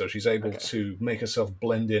imperceptibility, so she's able to make herself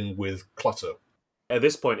blend in with clutter. At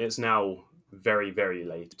this point, it's now very, very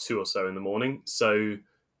late, 2 or so in the morning, so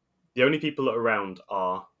the only people around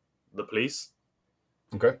are the police.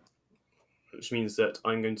 Okay. Which means that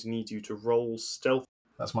I'm going to need you to roll stealth.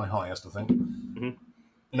 That's my highest, I think. Mm-hmm.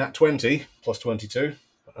 Nat 20 plus 22.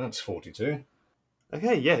 That's 42.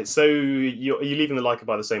 Okay, yeah. So are you leaving the Leica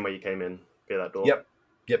by the same way you came in via that door? Yep.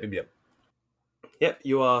 Yep,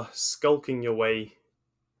 you are skulking your way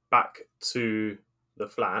back to the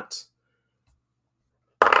flat.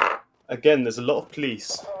 Again, there's a lot of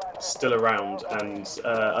police still around, and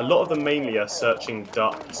a lot of them mainly are searching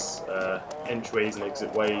ducts, entryways and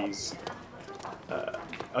exit ways.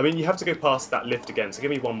 I mean, you have to go past that lift again, so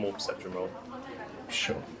give me one more perception roll.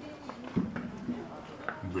 Sure. You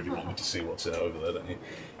really want me to see what's over there, don't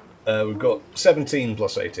you? We've got 17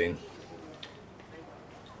 plus 18.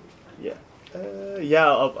 Yeah.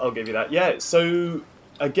 I'll give you that. Yeah, so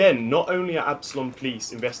again, not only are Absalom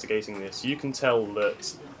police investigating this, you can tell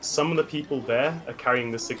that some of the people there are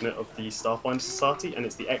carrying the signet of the Starfinder Society, and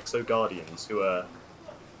it's the Exo Guardians, who are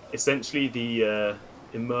essentially the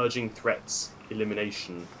emerging threats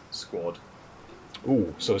elimination squad.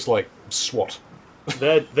 Ooh, so it's like SWAT.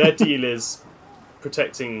 Their deal is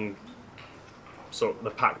protecting sort of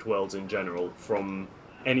the Pact worlds in general from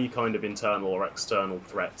any kind of internal or external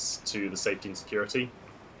threats to the safety and security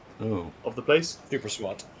of the place. Super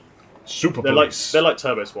SWAT. Super They're police. like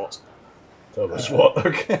Turbo SWAT. Turbo SWAT,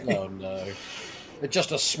 okay. Oh no. They're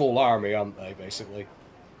just a small army, aren't they, basically?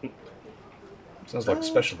 Sounds like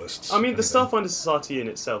specialists. I mean, the Starfinder Society in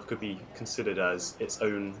itself could be considered as its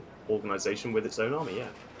own organisation with its own army, yeah.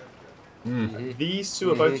 Mm. These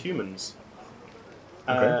two are both humans.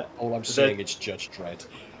 Okay. All I'm seeing is Judge Dredd.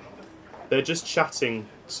 They're just chatting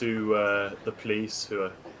to the police who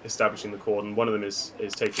are establishing the cordon. One of them is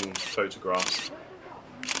taking photographs.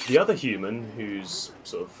 The other human, who's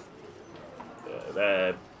sort of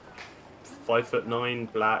they're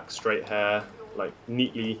 5'9", black, straight hair, like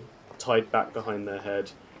neatly tied back behind their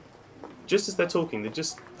head. Just as they're talking, they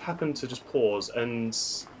just happen to just pause, and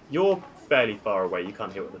you're fairly far away. You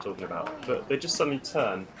can't hear what they're talking about, but they just suddenly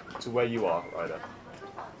turn to where you are, Ryder,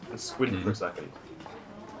 and squint for a second.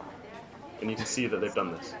 And you can see that they've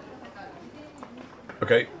done this.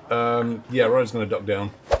 Okay, yeah, Ryder's going to duck down.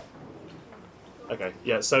 Okay,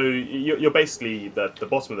 yeah, so you're basically, the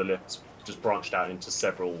bottom of the lift's just branched out into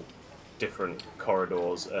several different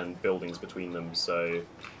corridors and buildings between them, so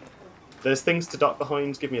there's things to duck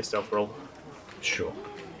behind. Give me a stealth roll. Sure.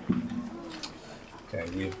 Okay,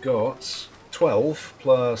 we've got 12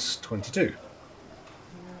 plus 22.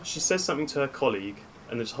 She says something to her colleague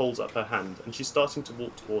and then just holds up her hand, and she's starting to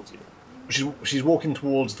walk towards you. She's walking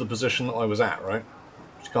towards the position that I was at, right?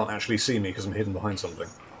 She can't actually see me because I'm hidden behind something.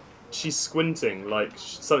 She's squinting, like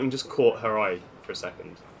something just caught her eye for a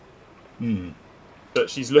second.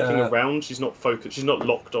 But she's looking around, she's not focused, she's not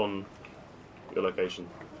locked on your location.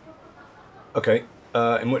 Okay,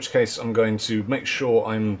 in which case I'm going to make sure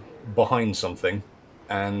I'm behind something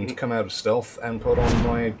and come out of stealth and put on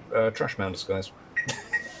my trash man disguise.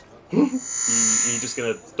 You're just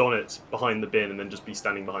going to don it behind the bin and then just be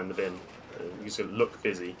standing behind the bin. You're just going to look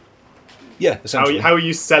busy. Yeah, essentially. How are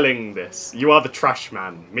you selling this? You are the trash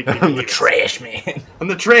man. I'm the trash man. I'm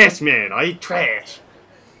the trash man. I eat trash.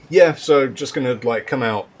 Yeah, so just going to like come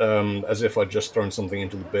out as if I'd just thrown something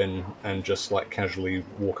into the bin and just like casually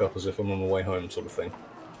walk up as if I'm on my way home sort of thing.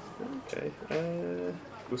 Okay.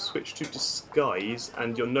 We'll switch to disguise,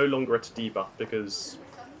 and you're no longer at a debuff because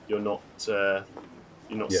you're not Yes,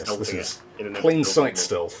 this stealthing is it in an plain stealth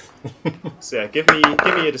sight anymore. stealth. So yeah, give me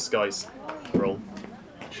a disguise roll.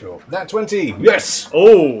 Sure. Nat 20. Yes.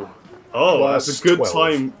 Oh, Plus that's a good 12.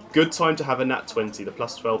 time. Good time to have a nat 20. The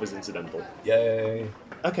plus 12 is incidental. Yay.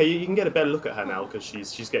 Okay, you can get a better look at her now because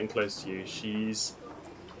she's getting close to you. She's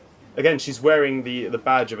wearing the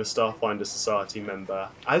badge of a Starfinder Society member.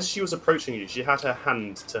 As she was approaching you, she had her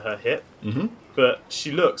hand to her hip, but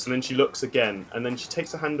she looks and then she looks again, and then she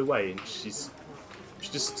takes her hand away and she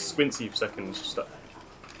just squints at you for a second. She's like,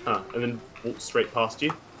 and then walks straight past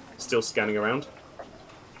you, still scanning around.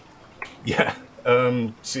 Yeah.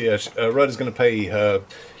 So yeah, Ryder's going to pay her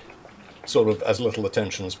sort of as little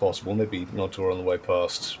attention as possible. Maybe nod to her on the way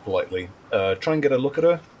past politely. Try and get a look at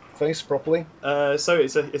her face properly. So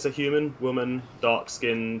it's a human woman, dark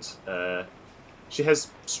skinned. She has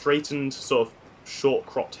straightened, sort of short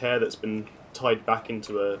cropped hair that's been tied back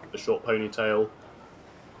into a short ponytail.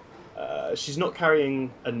 She's not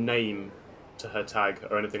carrying a name to her tag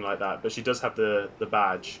or anything like that, but she does have the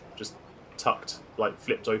badge just tucked, like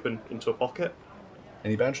flipped open into a pocket.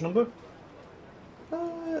 Any badge number?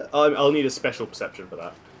 I'll need a special perception for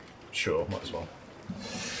that. Sure, might as well.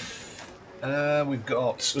 We've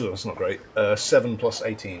got... Oh, that's not great. 7 plus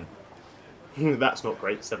 18. That's not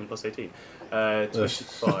great. 7 plus 18.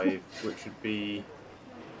 25, which would be...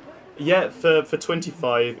 Yeah, for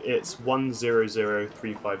 25, it's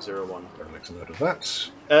 1003501. Better make some note of that.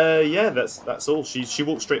 Yeah, that's all. She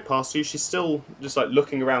walked straight past you. She's still just like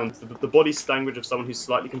looking around. The body language of someone who's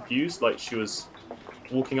slightly confused, like she was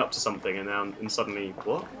walking up to something and suddenly,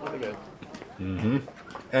 what? Where'd they go?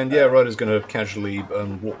 And yeah, Ryder's going to casually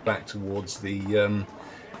walk back towards the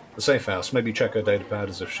safe house. Maybe check her data pad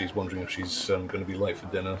as if she's wondering if she's going to be late for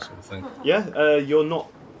dinner, sort of thing. Yeah, you're not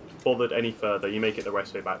bothered any further. You make it the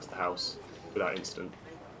rest way back to the house without incident.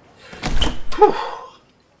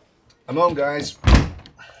 I'm on, guys.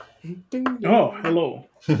 Oh, hello.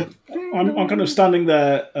 I'm kind of standing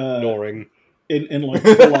there Ignoring. in like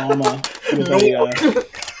full armour with a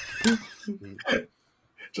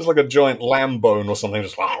Just like a giant lamb bone or something.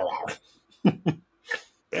 Just Yeah,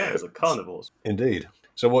 it's a carnivores. Indeed.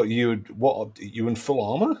 So what you in full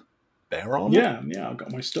armor? Bear armor? yeah, I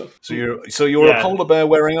got my stuff. So you're a polar bear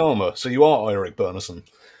wearing armor. So you are Eirik Bernison.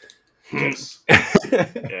 Yes.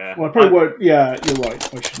 Yeah. Well, I probably won't. Yeah, you're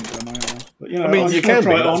right. I shouldn't wear my armor. But you know, I mean, I'm you just gonna can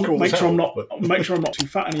try be, it that's on. cool Make as sure I'm hell, not. but- Make sure I'm not too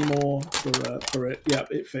fat anymore for it. Yeah,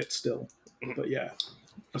 it fits still. But yeah,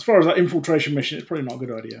 as far as that infiltration mission, it's probably not a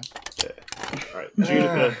good idea. Right.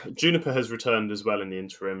 Juniper has returned as well in the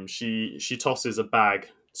interim. She tosses a bag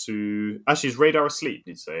to. Actually, is Radar asleep?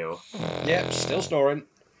 Did you say? Or Yep, still snoring.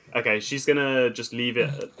 okay, she's gonna just leave it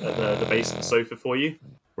at the base of the sofa for you.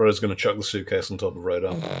 Ryder's going to chuck the suitcase on top of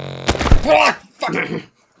Radar. Ah, fuck!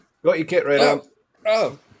 Got your kit, Radar.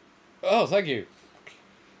 Oh, thank you.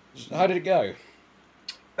 How did it go?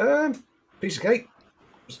 Piece of cake.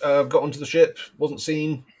 Got onto the ship. Wasn't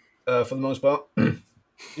seen for the most part.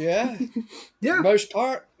 Yeah? Yeah. Most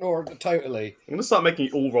part, or totally? I'm gonna start making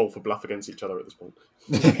you all roll for bluff against each other at this point.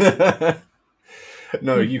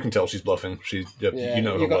 No, you can tell she's bluffing. You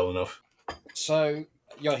know her well enough. So,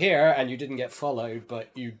 you're here and you didn't get followed, but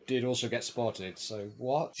you did also get spotted, so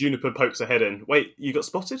what? Juniper pokes her head in. Wait, you got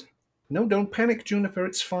spotted? No, don't panic, Juniper.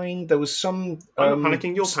 It's fine. There was some... I'm not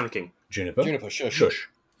panicking. You're panicking. Juniper, shush. shush.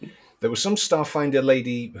 There was some Starfinder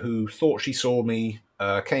lady who thought she saw me,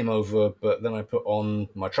 came over, but then I put on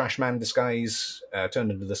my trash man disguise,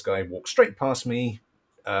 turned into this guy, walked straight past me,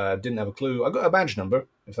 didn't have a clue. I got a badge number,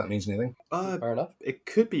 if that means anything. Fair enough. It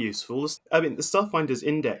could be useful. I mean, the Starfinders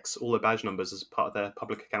index all their badge numbers as part of their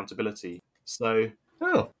public accountability. So,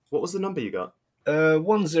 Oh, what was the number you got?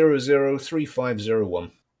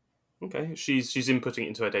 1003501. Okay, she's inputting it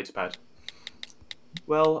into her datapad.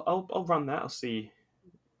 Well, I'll run that. I'll see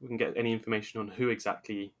if we can get any information on who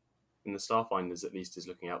exactly in the Starfinders at least is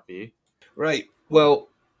looking out for you. Right, well,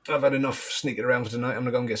 I've had enough sneaking around for tonight. I'm going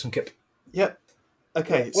to go and get some kit. Yep.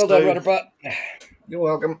 Okay, Well done, Rudderbutt. You're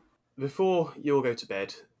welcome. before you all go to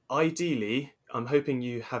bed, ideally, I'm hoping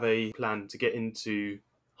you have a plan to get into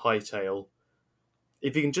Hightail.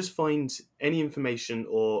 If you can just find any information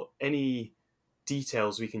or any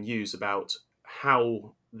details we can use about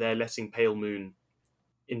how they're letting Pale Moon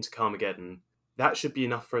into Carmageddon, that should be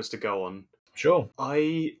enough for us to go on. Sure.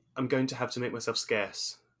 I am going to have to make myself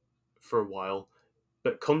scarce for a while,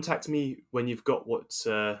 but contact me when you've got what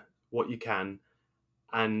you can,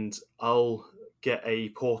 and I'll get a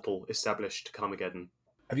portal established to Carmageddon.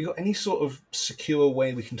 Have you got any sort of secure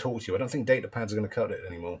way we can talk to you? I don't think data pads are going to cut it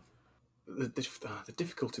anymore. the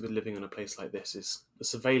difficulty with living on a place like this is the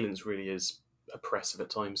surveillance really is oppressive at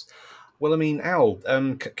times. Well, I mean, Al,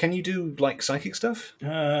 can you do like psychic stuff?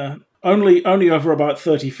 Only over about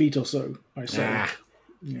 30 feet or so, I say. Ah,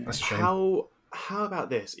 that's a shame. How about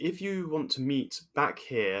this? If you want to meet back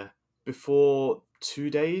here before 2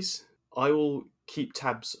 days, I will keep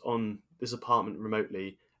tabs on this apartment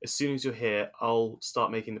remotely. As soon as you're here, I'll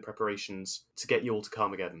start making the preparations to get you all to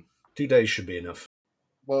Carmageddon. 2 days should be enough.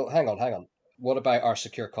 Well, hang on. What about our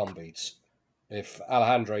secure comm beads? If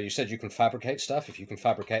Alejandro, you said you can fabricate stuff. If you can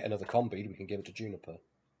fabricate another comm bead, we can give it to Juniper.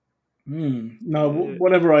 No,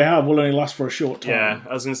 whatever I have will only last for a short time. Yeah,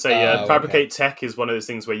 I was going to say, fabricate tech is one of those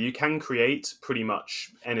things where you can create pretty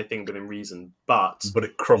much anything within reason, but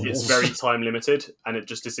it crumbles. It's very time limited, and it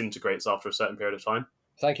just disintegrates after a certain period of time.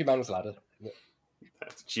 Thank you, man with ladder.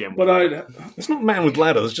 GM. But it's not man with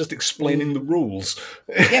ladder. It's just explaining the rules.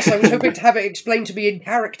 Yes, I was hoping to have it explained to me in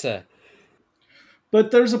character. But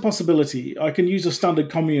there's a possibility. I can use a standard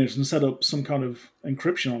comm unit and set up some kind of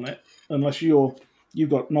encryption on it, unless you've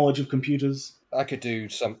got knowledge of computers. I could do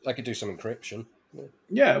some encryption.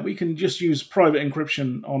 Yeah, we can just use private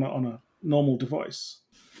encryption on a normal device.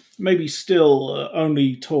 Maybe still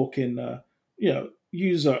only talk in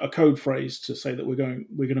use a code phrase to say that we're going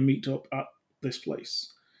to meet up at this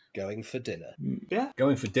place. Going for dinner. Yeah.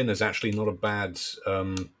 Going for dinner is actually not a bad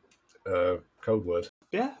code word.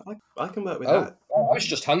 Yeah, I can work with that. Oh, I was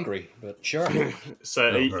just hungry, but sure.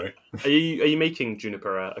 So, Right. are you making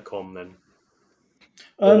Juniper a comm then?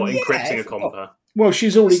 Or encrypting a comm with her? Well,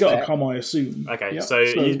 she's already got a comm, I assume. Okay, Yeah, so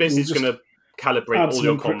he's basically just going to calibrate all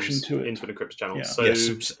your comms into an encrypted channel. Yeah. So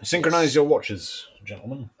Yes, synchronize your watches,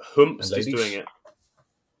 gentlemen. Humpst and is ladies. doing it.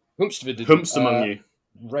 Humpst among you.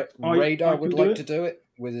 Radar I would can do like it. to do it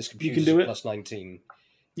with his You computer can do it. plus 19.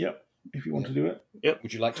 Yep, if you want to do it.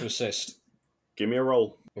 Would you like to assist? Give me a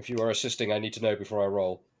roll. If you are assisting, I need to know before I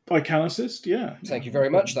roll. I can assist, yeah. Thank you very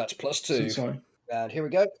much. That's plus 2. Sorry. And here we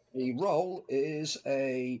go. The roll is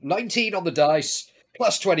a 19 on the dice,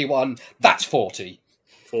 plus 21. That's 40.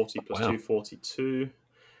 40 plus Wow. 2, 42.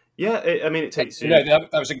 Yeah, it takes you... No, that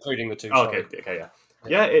was including the 2. Oh, sorry. okay, yeah.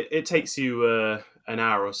 Yeah, it takes you an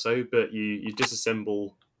hour or so, but you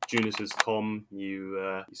disassemble Juniper's comm,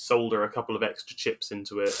 you solder a couple of extra chips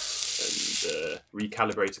into it, and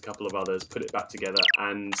recalibrate a couple of others, put it back together,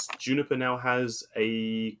 and Juniper now has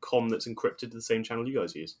a comm that's encrypted to the same channel you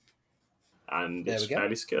guys use. And it's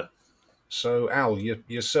fairly secure. So, Al,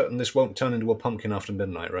 you're certain this won't turn into a pumpkin after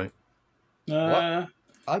midnight, right? What?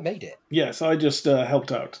 I made it. Yes, I just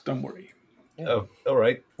helped out. Don't worry. Yeah. Oh, all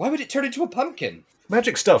right. Why would it turn into a pumpkin?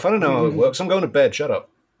 Magic stuff. I don't know how it works. I'm going to bed. Shut up.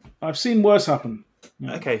 I've seen worse happen.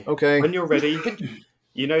 Okay. When you're ready,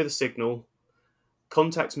 you know the signal.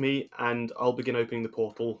 Contact me, and I'll begin opening the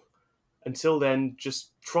portal. Until then, just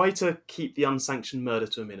try to keep the unsanctioned murder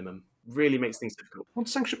to a minimum. Really makes things difficult.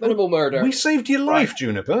 Unsanctioned Minimal murder. We saved your life,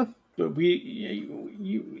 Juniper. But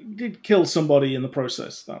you did kill somebody in the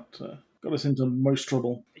process. That got us into most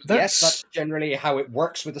trouble. Yes, that's generally how it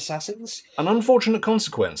works with assassins. An unfortunate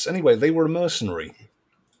consequence. Anyway, they were a mercenary.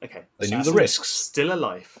 Okay. They knew the risks. Still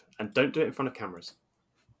alive, and don't do it in front of cameras.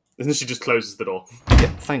 And then she just closes the door. Yeah,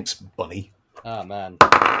 thanks, Bunny. Ah, man.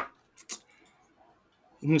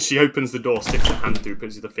 And she opens the door, sticks her hand through,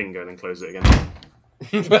 puts it with the finger, and then closes it again.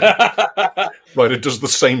 Right, it does the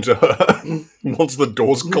same to her once the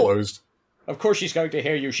door's closed. Of course she's going to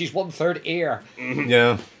hear you. She's 1/3 ear.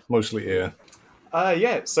 Yeah, mostly ear.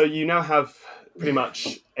 So you now have pretty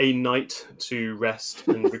much a night to rest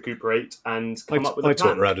and recuperate and come up with a I plan.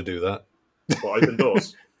 taught her how to do that. What, open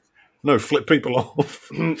doors? No, flip people off.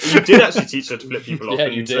 You did actually teach her to flip people off. Yeah,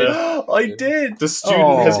 you did. I did! The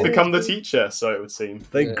student has become the teacher, so it would seem.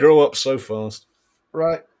 They grow up so fast.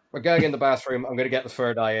 Right. We're going in the bathroom. I'm going to get the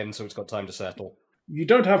third eye in so it's got time to settle. You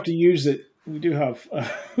don't have to use it. We do have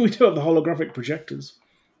the holographic projectors.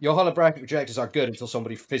 Your holographic projectors are good until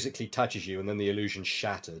somebody physically touches you and then the illusion's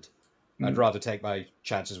shattered. I'd rather take my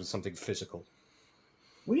chances with something physical.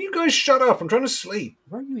 Will you guys shut up? I'm trying to sleep.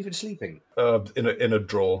 Where are you even sleeping? In a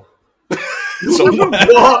drawer. Somewhere.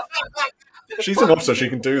 What? She's an officer, she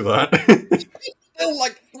can do that. Still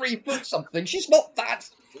like 3 foot something. She's not that.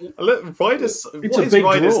 Look, Ryder's, It's what a is big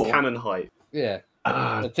Ryder's draw. cannon height? Yeah.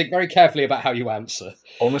 Think very carefully about how you answer.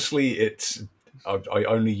 Honestly, it's... I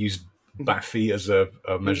only use Baffy as a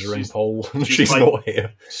measuring pole. she's She's not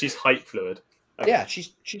here. She's height fluid. Okay. Yeah,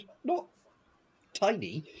 she's not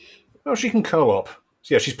tiny. Oh, she can curl up.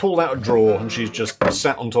 So yeah, she's pulled out a drawer and she's just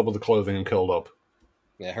sat on top of the clothing and curled up.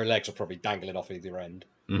 Yeah, her legs are probably dangling off either end.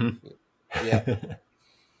 Mm-hmm. Yeah.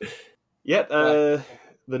 Yep, the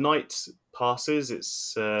night passes.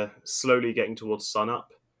 It's slowly getting towards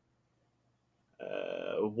sunup.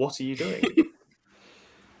 What are you doing?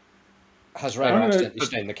 Has Radar I'm gonna- accidentally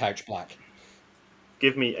stained the couch black?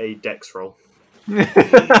 Give me a dex roll. You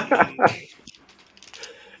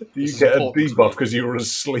This is get a important to debuff me. because you were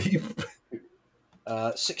asleep.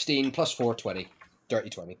 16 plus 4, 20. Dirty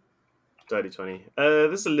 20. Dirty 20.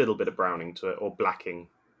 There's a little bit of browning to it, or blacking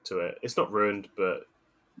to it. It's not ruined, but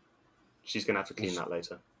she's going to have to clean that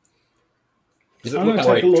later. Does it I'm look going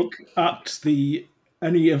to take like a look at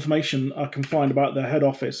any information I can find about their head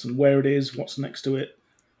office and where it is, what's next to it,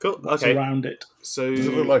 Cool. what's Okay. around it. So Does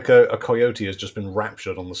it look like a coyote has just been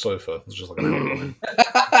raptured on the sofa? It's just like an outline.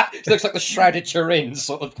 It looks like the Shrouded Turin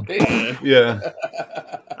sort of thing. Yeah.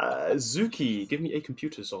 Zuki, give me a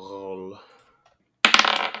computer's roll.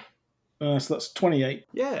 So that's 28.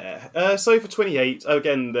 Yeah. So for 28,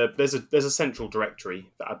 again, there's a central directory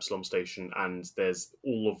for Absalom Station, and there's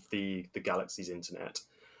all of the galaxy's internet.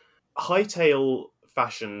 Hightail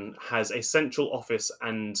Fashion has a central office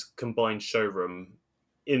and combined showroom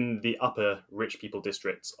in the upper rich people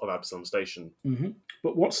district of Absalom Station. Hmm.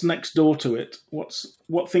 But what's next door to it?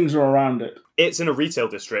 What things are around it? It's in a retail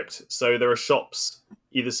district, so there are shops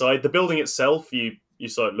either side. The building itself, you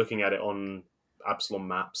start looking at it on Absalom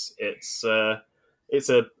maps. It's a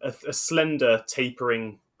slender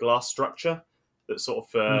tapering glass structure that sort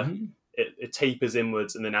of Hmm. it tapers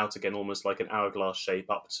inwards and then out again, almost like an hourglass shape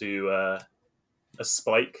up to a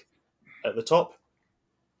spike at the top,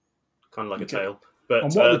 kind of like Okay. a tail. But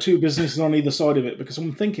And what are the two businesses on either side of it? Because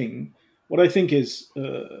what I think is,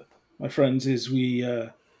 my friends, is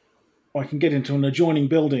I can get into an adjoining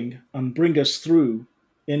building and bring us through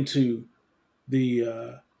into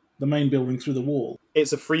the main building through the wall.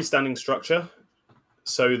 it's a freestanding structure.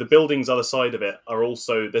 So the buildings other side of it are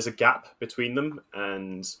also, there's a gap between them,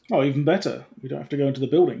 and Oh, even better. We don't have to go into the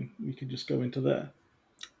building. We can just go into there.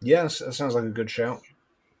 Yes, that sounds like a good shout.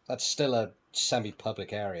 That's still a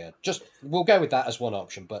semi-public area. We'll go with that as one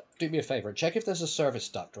option, but do me a favour and check if there's a service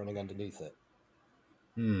duct running underneath it.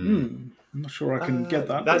 I'm not sure I can get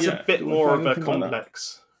that. That's but yeah, a bit do I more find of a anything like that?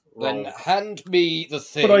 complex Then role. hand me the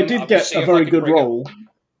thing. But I did will get see a if I very can good bring it- roll.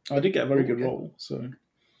 I did get a very good Okay. roll. So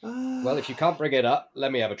Well, if you can't bring it up,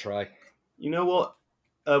 let me have a try. You know what?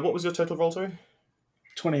 What was your total roll, sorry?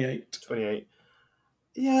 28. 28.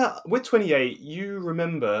 Yeah, with 28, you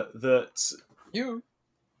remember that You.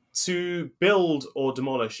 to build or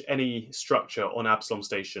demolish any structure on Absalom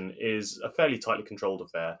Station is a fairly tightly controlled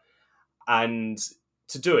affair. And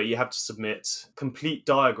to do it, you have to submit complete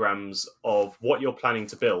diagrams of what you're planning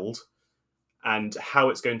to build and how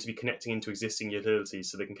it's going to be connecting into existing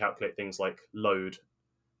utilities so they can calculate things like load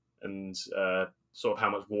and sort of how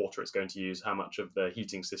much water it's going to use, how much of the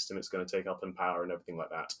heating system it's going to take up and power and everything like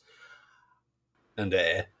that. And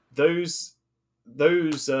air. Those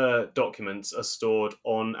documents are stored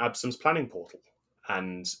on Absalom's planning portal,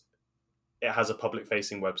 and it has a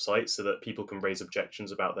public-facing website so that people can raise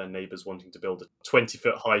objections about their neighbours wanting to build a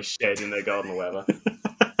 20-foot high shed in their garden or whatever.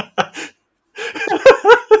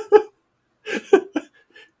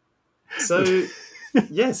 So,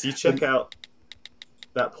 yes, you check out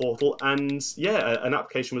that portal, and an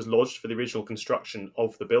application was lodged for the original construction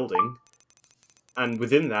of the building. And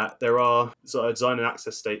within that, there are sort of design and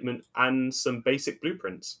access statement and some basic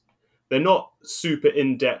blueprints. They're not super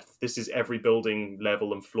in-depth. This is every building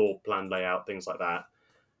level and floor plan layout, things like that.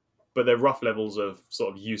 But they're rough levels of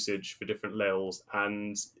sort of usage for different levels.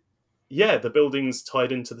 And yeah, the building's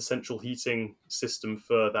tied into the central heating system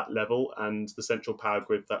for that level and the central power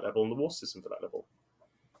grid for that level and the water system for that level.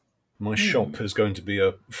 My shop is going to be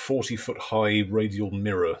a 40-foot high radial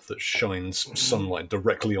mirror that shines sunlight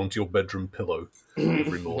directly onto your bedroom pillow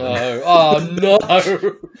every morning. No. Oh, no!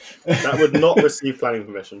 That would not receive planning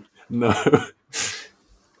permission. No.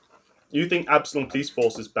 You think Absalom Police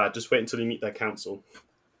Force is bad, just wait until you meet their council.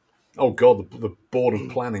 Oh god, the Board of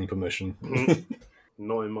Planning permission.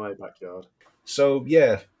 Not in my backyard. So,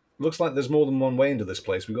 yeah, looks like there's more than one way into this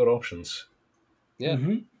place. We've got options. Yeah.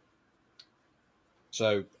 Mm-hmm.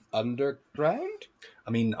 So, underground?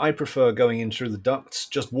 I mean, I prefer going in through the ducts.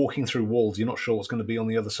 Just walking through walls, you're not sure what's going to be on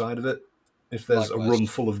the other side of it. If there's Likewise. a room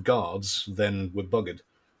full of guards, then we're buggered.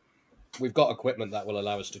 We've got equipment that will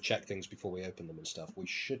allow us to check things before we open them and stuff. We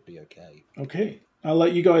should be okay. Okay. I'll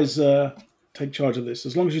let you guys take charge of this,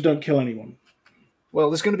 as long as you don't kill anyone. Well,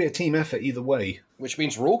 there's going to be a team effort either way. Which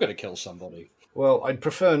means we're all going to kill somebody. Well, I'd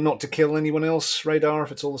prefer not to kill anyone else, Radar,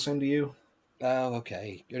 if it's all the same to you. Oh,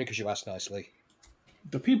 okay. Only because you asked nicely.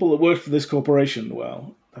 The people that work for this corporation,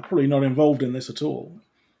 well, they're probably not involved in this at all.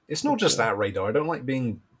 It's not just that, Radar. I don't like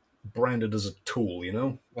being branded as a tool, you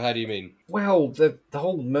know? Well, how do you mean? Well, the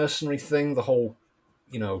whole mercenary thing, the whole,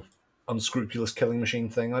 unscrupulous killing machine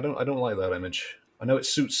thing. I don't like that image. I know it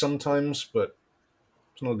suits sometimes, but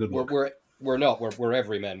it's not a good look. We're not. We're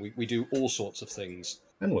everymen. We do all sorts of things.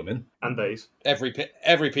 And women. And these. Every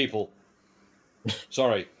people.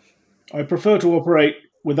 Sorry. I prefer to operate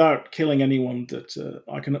without killing anyone that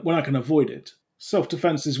when I can avoid it.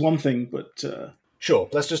 Self-defense is one thing, but Sure,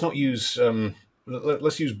 let's just not use.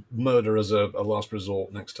 Let's use murder as a last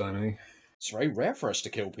resort next time, eh? It's very rare for us to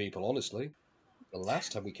kill people, honestly. The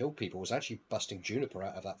last time we killed people was actually busting Juniper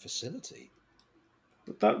out of that facility.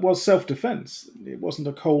 but that was self-defense. It wasn't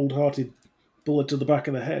a cold-hearted bullet to the back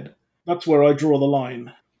of the head. That's where I draw the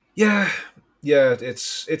line. Yeah,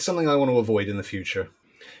 it's something I want to avoid in the future.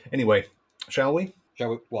 Anyway, shall we? Shall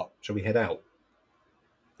we? What? Shall we head out?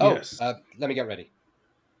 Oh, Yes. let me get ready.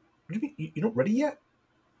 What do you mean? You're not ready yet?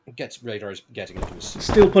 Radar's getting into his...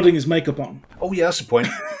 Still putting his makeup on. Oh yeah, that's the point.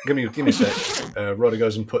 give me a sec. Rhoda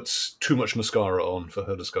goes and puts too much mascara on for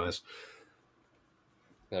her disguise.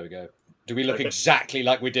 There we go. Do we look exactly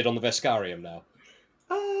like we did on the Vescarium now?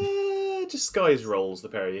 Disguise rolls, the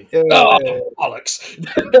pair of you. Yeah. Oh, bollocks!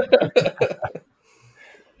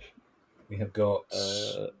 We have got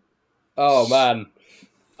Oh, man.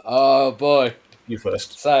 Oh, boy. you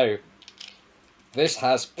first. So, this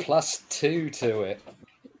has +2 to it.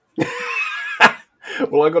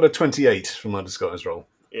 Well, I got a 28 from my disguise roll.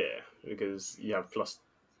 Yeah, because you have plus.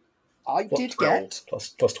 I did 12. get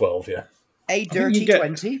Plus 12, yeah. a think you dirty get-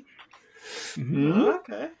 20.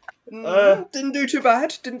 Okay. Didn't do too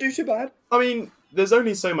bad. I mean, there's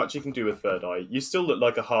only so much you can do with third eye. You still look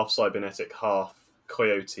like a half cybernetic, half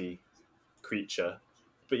coyote creature,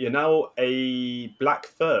 but you're now a black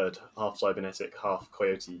third, half cybernetic, half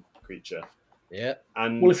coyote creature. Yeah.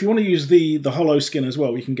 And Well, if you want to use the hollow skin as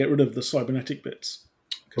well, you can get rid of the cybernetic bits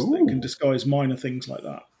because they can disguise minor things like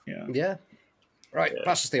that. Yeah. Yeah. Right, Yeah.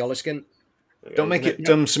 passes the Oliskin. Don't make it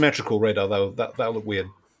symmetrical, Radar, though. That'll look weird.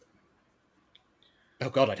 Oh,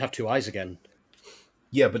 God, I'd have 2 eyes again.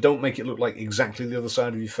 Yeah, but don't make it look like exactly the other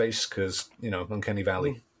side of your face, because, Uncanny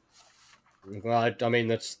Valley. Well, I mean,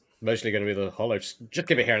 that's mostly going to be the hollow. Just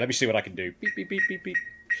give it here. Let me see what I can do. Beep, beep, beep, beep, beep.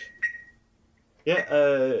 yeah,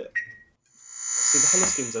 see the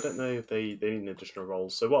holoskins. I don't know if they need additional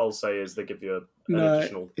rolls. So what I'll say is they give you an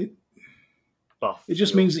additional buff. It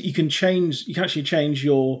just means that you can actually change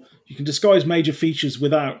you can disguise major features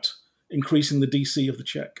without increasing the DC of the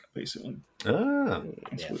check, basically. Ah.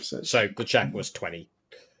 That's what it says. So the check was 20.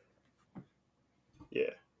 Yeah.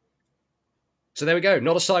 So there we go.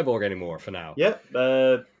 Not a cyborg anymore for now. Yeah.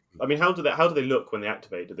 I mean, how do they look when they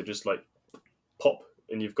activate? Do they just like pop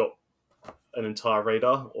and you've got an entire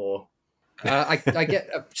radar, or? I get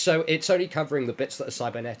so it's only covering the bits that are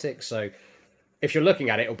cybernetic. So if you're looking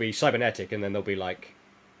at it, it'll be cybernetic, and then there'll be like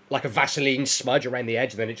a Vaseline smudge around the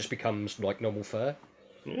edge, and then it just becomes like normal fur.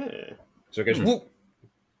 Yeah. So it goes whoop,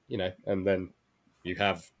 and then you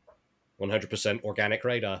have 100% organic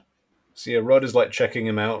radar. So yeah, Rod is like checking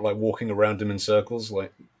him out, like walking around him in circles,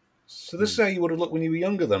 like. So this is how you would have looked when you were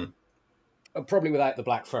younger, then. Probably without the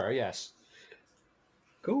black fur, yes.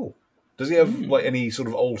 Cool. Does he have like any sort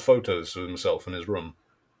of old photos of himself in his room?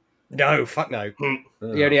 No, fuck no.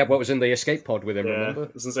 He only had what was in the escape pod with him. Yeah. Remember? I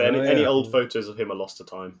was gonna say any old photos of him are lost to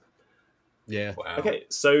time. Yeah. Wow. Okay,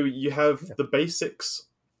 so you have the basics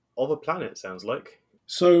of a planet. Sounds like.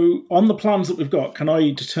 So on the plans that we've got, can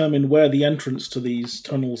I determine where the entrance to these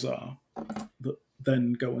tunnels are that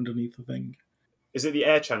then go underneath the thing? Is it the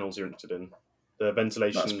air channels you're interested in? The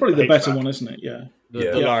ventilation. That's probably the better HVAC? one, isn't it? Yeah. The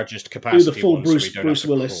Yeah. largest Do capacity. the full one, so we Bruce don't have to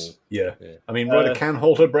Willis. crawl. Yeah. Yeah. I mean, Ryder can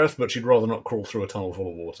hold her breath, but she'd rather not crawl through a tunnel full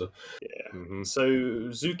of water. Yeah. Mhm. So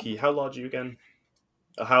Zuki, how large are you again?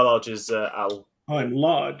 How large is Al? I'm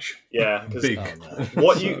large. Yeah, because Big. Oh, no.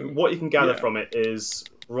 what you can gather Yeah. from it is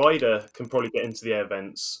Ryder can probably get into the air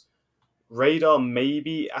vents. Radar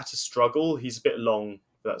maybe at a struggle. He's a bit long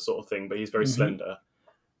for that sort of thing, but he's very Mhm. slender.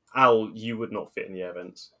 Al, you would not fit in the air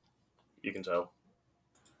vents. You can tell.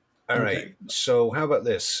 All right. Okay. So how about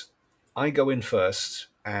this? I go in first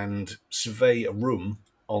and survey a room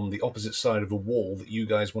on the opposite side of a wall that you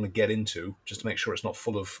guys want to get into, just to make sure it's not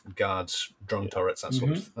full of guards, drone turrets, that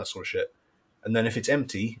sort of shit. And then if it's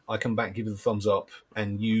empty, I come back, give you the thumbs up,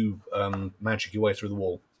 and you magic your way through the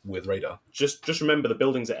wall with radar. Just remember the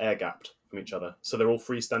buildings are air gapped from each other, so they're all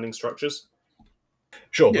freestanding structures.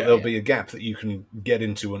 Sure, but Yeah, there'll yeah. be a gap that you can get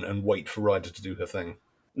into and wait for Ryder to do her thing.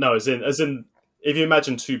 No, as in, if you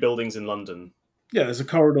imagine two buildings in London. Yeah, there's a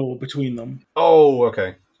corridor between them. Oh,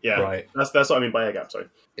 okay. Yeah, Right. That's what I mean by air gap. Sorry.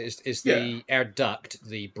 Is the air duct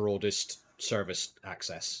the broadest service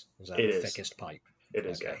access? Is that It the is. thickest pipe? It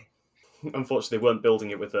is. Okay. Yeah. Unfortunately, they weren't building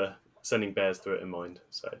it with a sending bears through it in mind.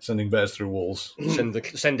 So Sending bears through walls.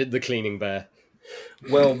 Send in the cleaning bear.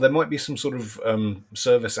 Well, there might be some sort of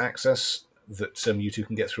service access that you two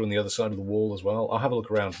can get through on the other side of the wall as well. I'll have a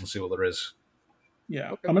look around and see what there is.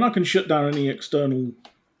 Yeah. Okay. I mean, I can shut down any external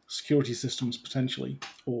security systems potentially,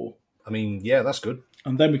 I mean, yeah, that's good.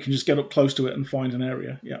 and then we can just get up close to it and find an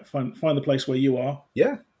area. Yeah, find the place where you are.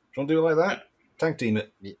 Yeah, do you want to do it like that? Tag team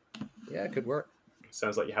it. Yeah, it could work.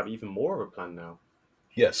 sounds like you have even more of a plan now.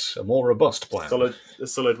 Yes, a more robust plan. A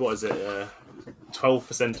solid. What is it?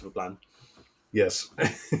 12% of a plan. Yes.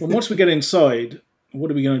 Well, once we get inside,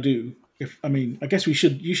 what are we going to do? I guess you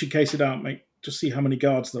should case it out, mate. Just see how many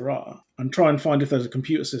guards there are, and try and find if there's a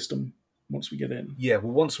computer system once we get in. Yeah,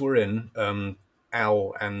 well, once we're in,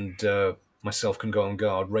 Al and myself can go on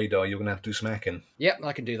guard. Radar, you're going to have to do some hacking. Yep,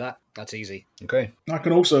 I can do that. That's easy. Okay. I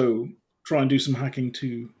can also try and do some hacking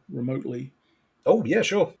too remotely. Oh, yeah,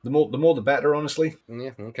 sure. The more the better, honestly.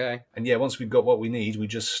 Yeah, okay. And yeah, once we've got what we need, we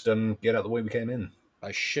just get out the way we came in.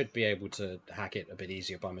 I should be able to hack it a bit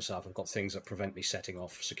easier by myself. I've got things that prevent me setting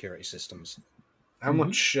off security systems. How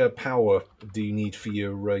much power do you need for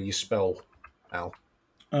your spell, Al?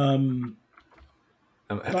 I'm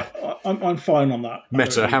fine on that.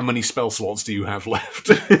 Meta, how many spell slots do you have left?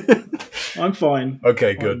 I'm fine.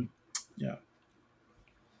 Okay, good. Yeah.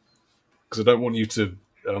 Because I don't want you to,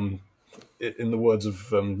 in the words of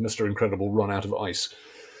Mr. Incredible, run out of ice.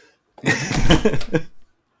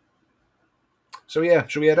 So yeah,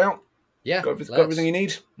 shall we head out? Yeah, Got everything you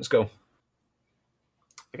need? Let's go.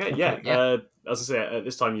 Okay, yeah. Yeah. As I say, at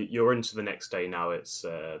this time you're into the next day now. It's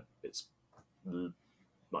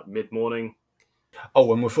like mid-morning.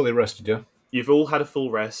 Oh, and we're fully rested, yeah? You've all had a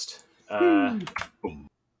full rest.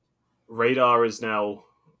 Radar is now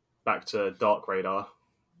back to dark radar,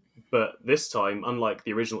 but this time, unlike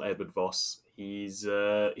the original Edward Voss, he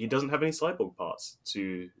doesn't have any cyborg parts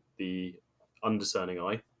to the undiscerning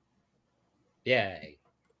eye. Yay.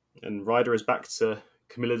 And Ryder is back to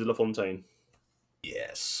Camilla de la Fontaine.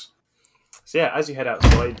 Yes. So yeah, as you head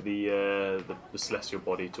outside, the celestial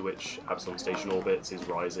body to which Absalom Station orbits is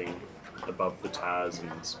rising above the towers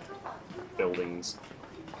and buildings.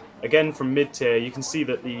 Again, from mid-tier, you can see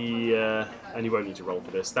that and you won't need to roll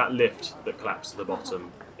for this, that lift that collapsed to the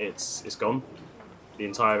bottom, it's gone. The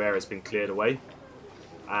entire area has been cleared away,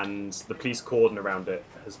 and the police cordon around it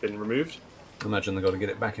has been removed. I imagine they've got to get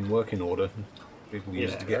it back in working order. People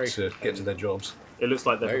use it to get to their jobs. It looks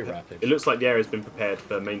like Very rapid. It looks like the area has been prepared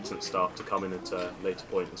for maintenance staff to come in at a later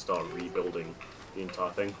point and start rebuilding the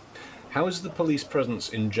entire thing. How is the police presence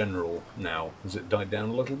in general now? Has it died down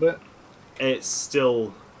a little bit? It's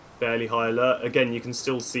still fairly high alert. Again, you can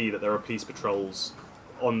still see that there are police patrols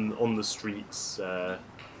on the streets. They're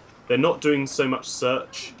not doing so much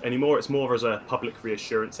search anymore. It's more as a public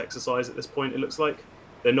reassurance exercise at this point, it looks like.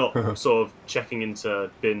 They're not sort of checking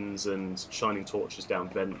into bins and shining torches down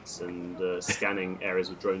vents and scanning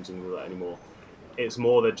areas with drones and all that anymore. It's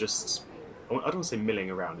more they're just, I don't want to say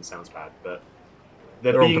milling around, it sounds bad, but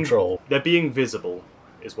They're on patrol. They're being visible,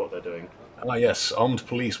 is what they're doing. Ah, yes, armed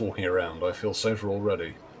police walking around. I feel safer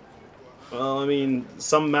already. Well, I mean,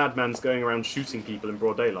 some madman's going around shooting people in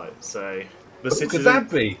broad daylight, so Who could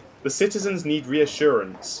that be? The citizens need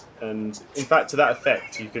reassurance, and in fact, to that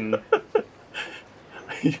effect, you can.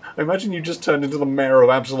 I imagine you just turned into the mayor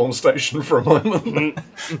of Absalom Station for a moment.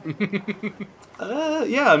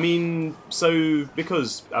 Yeah, I mean, so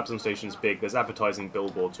because Absalom Station's big, there's advertising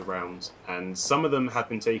billboards around, and some of them have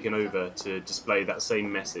been taken over to display that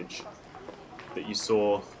same message that you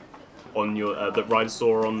saw on your that Ryder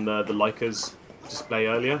saw on the Leica's display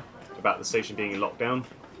earlier about the station being in lockdown.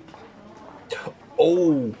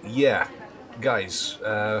 Oh, yeah. Guys,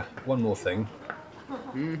 one more thing.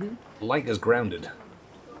 Leica's grounded.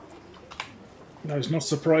 No, it's not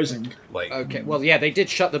surprising. Okay, well, yeah, they did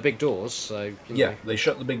shut the big doors, so... Yeah, they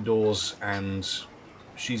shut the big doors, and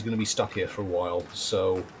she's going to be stuck here for a while,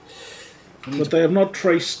 so... But they have not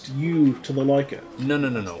traced you to the Leica.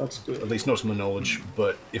 No. That's good. At least not to my knowledge,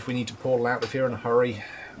 but if we need to portal out of here in a hurry,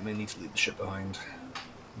 I may need to leave the ship behind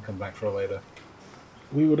and come back for her later.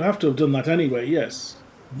 We would have to have done that anyway, yes.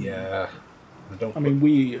 Yeah. I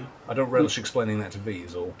don't relish explaining that to V,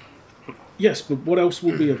 is all. Yes, but what else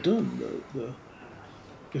would we have done?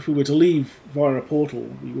 If we were to leave via a portal,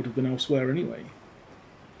 we would have been elsewhere anyway.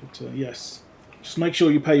 But yes, just make sure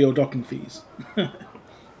you pay your docking fees.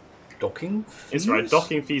 Docking fees? It's right.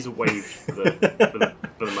 Docking fees are waived for the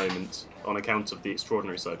moment on account of the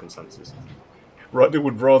extraordinary circumstances. Ryder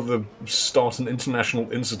would rather start an international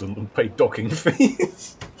incident than pay docking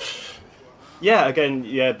fees. Yeah, again,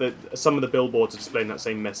 some of the billboards are displaying that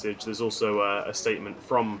same message. There's also a statement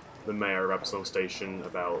from the mayor of Absalom Station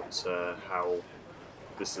about how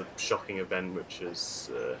this is a shocking event which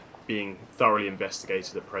is being thoroughly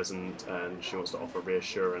investigated at present, and she wants to offer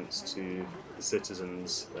reassurance to the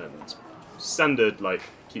citizens and standard, like,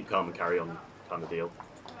 keep calm and carry on kind of deal.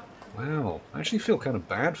 Wow, I actually feel kind of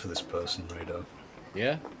bad for this person, Radar.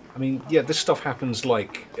 Yeah? I mean, yeah, this stuff happens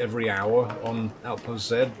like every hour on Outpost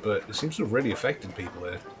Z, but it seems to have really affected people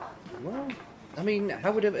here. Well, I mean,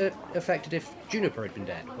 how would it have affected if Juniper had been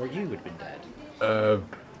dead, or you had been dead?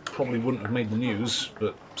 Probably wouldn't have made the news,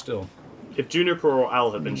 but still. If Juniper or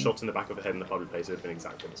Al had been shot in the back of the head in the public place, it would have been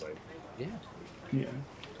exactly the same. Yeah. Yeah.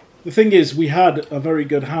 The thing is, we had a very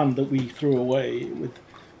good hand that we threw away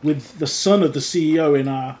with the son of the CEO in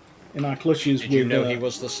our clutches. Did you with, know he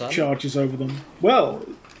was the son? Charges over them. Well,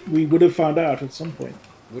 we would have found out at some point.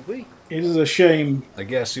 Would we? It is a shame. I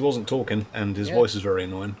guess he wasn't talking, and his voice is very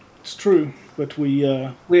annoying. It's true, but we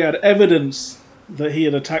had evidence that he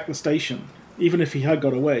had attacked the station. Even if he had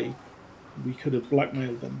got away, we could have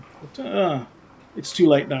blackmailed them. But it's too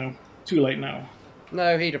late now. Too late now.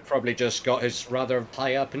 No, he'd have probably just got his rather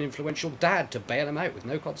high up and influential dad to bail him out with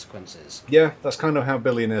no consequences. Yeah, that's kind of how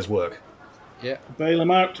billionaires work. Yeah. Bail him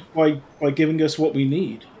out by giving us what we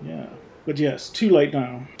need. Yeah. But yes, too late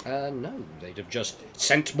now. No, they'd have just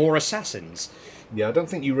sent more assassins. Yeah, I don't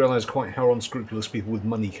think you realise quite how unscrupulous people with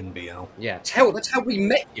money can be, Al. Yeah, that's how we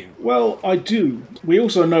met you. Well, I do. We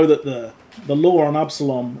also know that the law on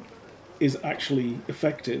Absalom is actually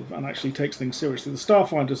effective and actually takes things seriously. The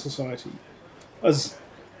Starfinder Society, as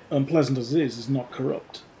unpleasant as it is not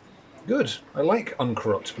corrupt. Good. I like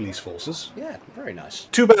uncorrupt police forces. Yeah, very nice.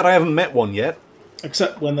 Too bad I haven't met one yet.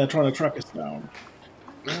 Except when they're trying to track us down.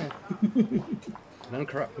 Yeah. An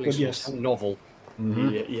uncorrupt police yes. force. Novel.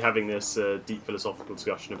 Mm-hmm. You're having this deep philosophical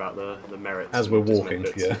discussion about the merits. As we're walking,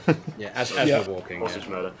 yeah. Yeah, as we're walking. Hostage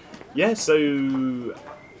murder. Yeah, so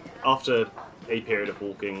after a period of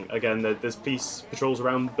walking, again, there's police patrols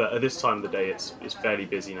around, but at this time of the day, it's fairly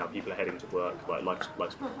busy now. People are heading to work, like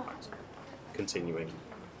life's continuing.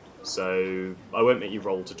 So I won't make you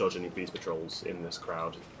roll to dodge any police patrols in this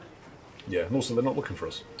crowd. Yeah, and also they're not looking for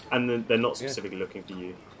us. And they're not specifically looking for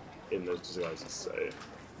you in those disguises. So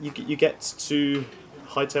you get to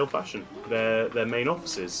Hightail Fashion, their main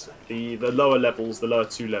offices. The lower levels, the lower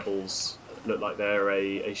two levels, look like they're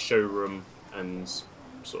a showroom and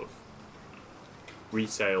sort of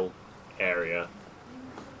retail area.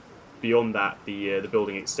 Beyond that, the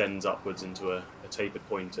building extends upwards into a tapered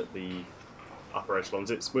point at the upper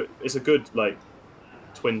echelons. It's a good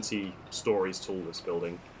 20 stories tall, this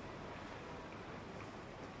building.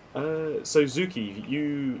 So Zuki,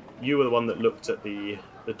 you were the one that looked at the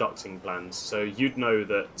ducting plans. So you'd know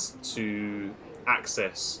that to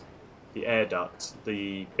access the air duct,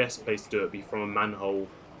 the best place to do it would be from a manhole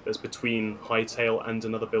that's between Hightail and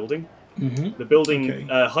another building. Mm-hmm. The building, okay.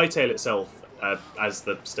 Hightail itself, as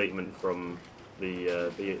the statement from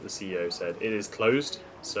the CEO said, it is closed.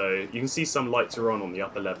 So you can see some lights are on the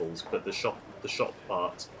upper levels, but the shop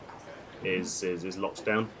part is locked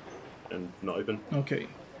down and not open. Okay.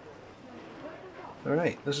 All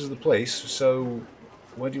right, this is the place. So,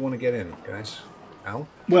 where do you want to get in, guys? Al?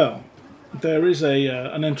 Well, there is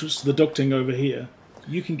an entrance to the ducting over here.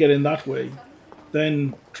 You can get in that way.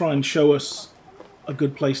 Then try and show us a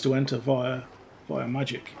good place to enter via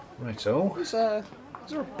magic. Right, so? Is there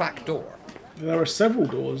a back door? There are several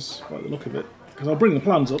doors, by the look of it. Because I'll bring the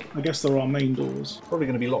plans up. I guess there are main doors. Probably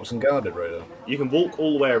going to be locked and guarded, Radar. You can walk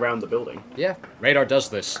all the way around the building. Yeah, Radar does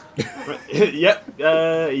this. Yep.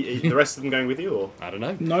 The rest of them going with you, or? I don't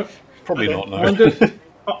know. No. Probably not, no. I'm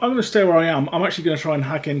going to stay where I am. I'm actually going to try and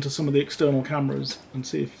hack into some of the external cameras and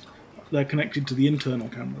see if they're connected to the internal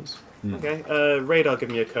cameras. Okay. Radar, give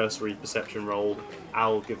me a cursory perception roll.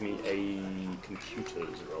 Al, give me a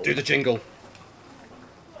computer's roll. Do the jingle.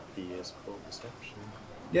 Yes, for perception.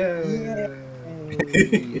 Yeah.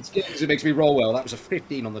 It's good because it makes me roll well. That was a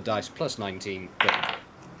 15 on the dice, plus 19.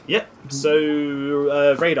 Yep.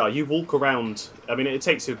 So, Radar, you walk around. I mean, it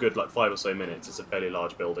takes you a good 5 or so minutes. It's a fairly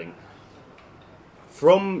large building.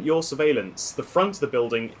 From your surveillance, the front of the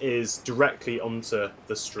building is directly onto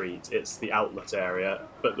the street. It's the outlet area,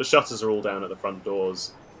 but the shutters are all down at the front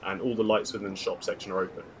doors, and all the lights within the shop section are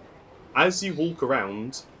open. As you walk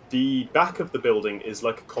around, the back of the building is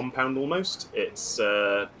like a compound almost. It's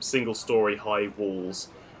single-story high walls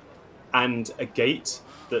and a gate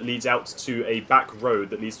that leads out to a back road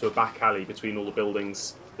that leads to a back alley between all the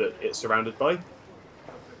buildings that it's surrounded by.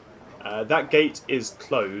 That gate is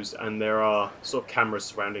closed and there are sort of cameras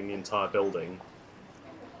surrounding the entire building.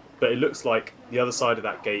 But it looks like the other side of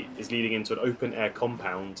that gate is leading into an open-air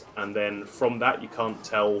compound, and then from that you can't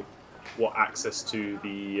tell what access to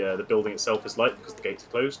the building itself is like because the gates are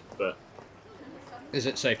closed, but Is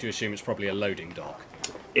it safe to assume it's probably a loading dock?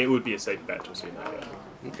 it would be a safe bet to assume that,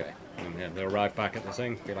 yeah. Okay. And yeah, they'll arrive back at the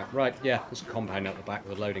thing, be like, right, yeah, there's a compound out the back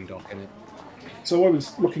with a loading dock in it. So I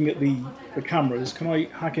was looking at the cameras. Can I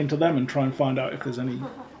hack into them and try and find out if there's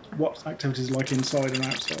what activities like inside and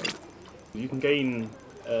outside? You can gain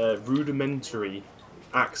rudimentary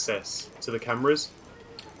access to the cameras.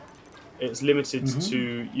 It's limited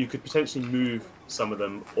to, you could potentially move some of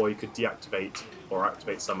them, or you could deactivate or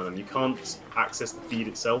activate some of them. You can't access the feed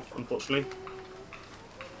itself, unfortunately.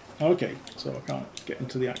 Okay, so I can't get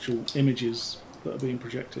into the actual images that are being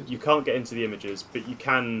projected. You can't get into the images, but you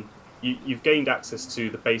can. You've gained access to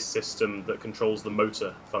the base system that controls the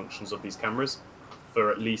motor functions of these cameras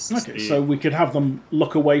for at least. Okay, so we could have them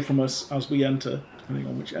look away from us as we enter, depending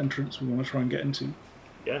on which entrance we want to try and get into.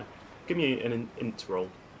 Yeah. Give me an int roll.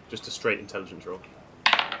 Just a straight intelligence roll.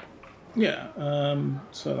 Yeah,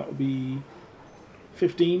 so that would be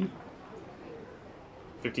 15.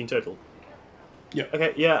 15 total? Yeah.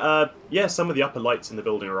 Okay, yeah, some of the upper lights in the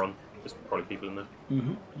building are on. There's probably people in there.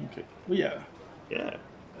 Okay, well, yeah. Yeah.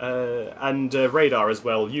 And radar as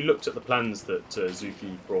well. You looked at the plans that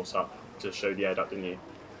Zuki brought up to show the air duct, didn't you?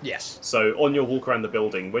 Yes. So on your walk around the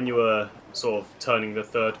building, when you were sort of turning the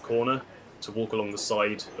third corner to walk along the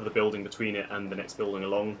side of the building between it and the next building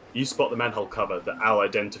along, you spot the manhole cover that Al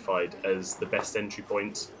identified as the best entry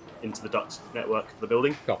point into the duct network for the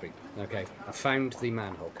building. Copy. Okay, I found the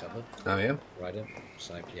manhole cover. Oh, yeah? Right in.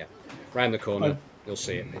 So, yeah. Round the corner, you'll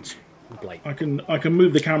see it. It's blatant. I can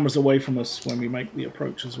move the cameras away from us when we make the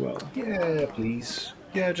approach as well. Yeah, please.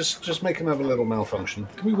 Yeah, just make him have a little malfunction.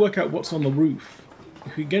 Can we work out what's on the roof?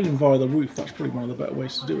 If we get in via the roof, that's probably one of the better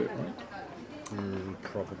ways to do it, right?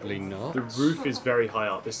 Probably not. The roof is very high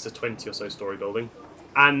up. This is a 20 or so story building,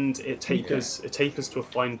 and it tapers to a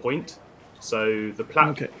fine point. So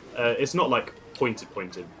the it's not like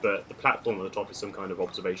pointed, but the platform at the top is some kind of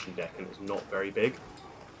observation deck, and it's not very big.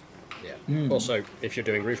 Yeah. Also, if you're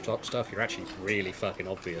doing rooftop stuff, you're actually really fucking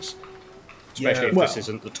obvious. Especially if this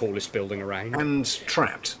isn't the tallest building around. And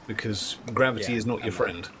trapped, because gravity is not your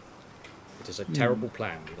friend. It is a terrible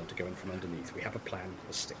plan. We want to go in from underneath. We have a plan.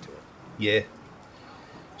 Let's stick to it. Yeah.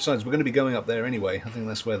 Besides, we're going to be going up there anyway. I think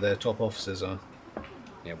that's where their top offices are.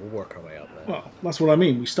 Yeah, we'll work our way up there. Well, that's what I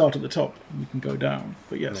mean. We start at the top and we can go down.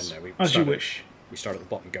 But yes, as you wish. We start at the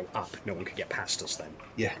bottom and go up. No one can get past us then.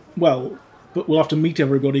 Yeah. Well, but we'll have to meet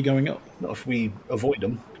everybody going up. Not if we avoid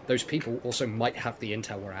them. Those people also might have the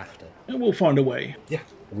intel we're after. And we'll find a way. Yeah.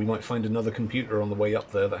 We might find another computer on the way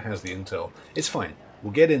up there that has the intel. It's fine.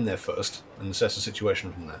 We'll get in there first and assess the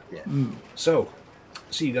situation from there. Yeah. So,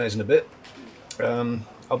 see you guys in a bit.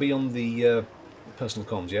 I'll be on the personal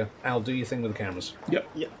comms, yeah? Al, do your thing with the cameras. Yep.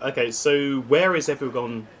 Yeah. Okay, so where is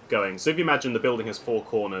everyone going? So if you imagine the building has four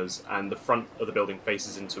corners and the front of the building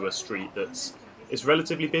faces into a street it's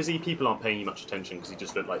relatively busy. People aren't paying you much attention because you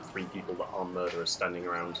just look like three people that are murderers standing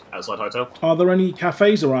around outside hotel. Are there any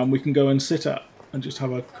cafes around we can go and sit at and just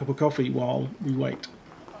have a cup of coffee while we wait?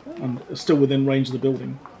 And still within range of the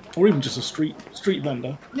building? Or even just a street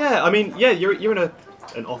vendor? Yeah, I mean, yeah, you're in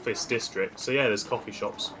an office district, so yeah, there's coffee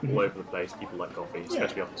shops all over the place. People like coffee,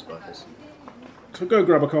 especially office workers. So go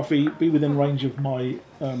grab a coffee, be within range of my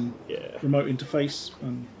remote interface,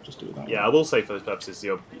 and just do it that way. Yeah, I will say for those purposes,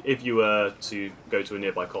 if you were to go to a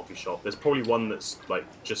nearby coffee shop, there's probably one that's like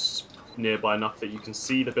just nearby enough that you can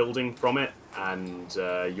see the building from it, and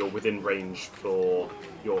you're within range for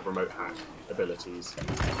your remote hack abilities.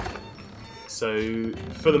 So,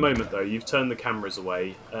 for the moment though, you've turned the cameras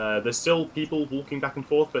away. There's still people walking back and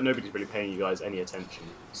forth, but nobody's really paying you guys any attention.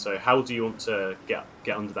 So how do you want to get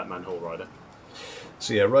under that manhole, Ryder?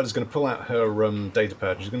 So yeah, Ryder's going to pull out her data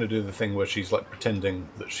pad. She's going to do the thing where she's like pretending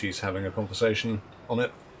that she's having a conversation on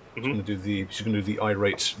it. She's going to do the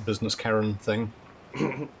irate business Karen thing.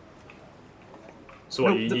 So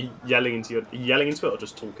what, are you yelling into it or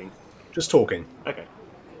just talking? Just talking. Okay.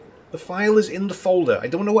 The file is in the folder. I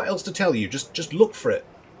don't know what else to tell you. Just look for it.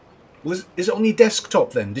 Well, is it on your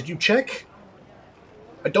desktop then? Did you check?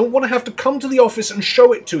 I don't want to have to come to the office and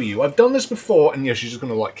show it to you. I've done this before. And yeah, she's just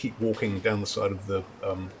going to like keep walking down the side of the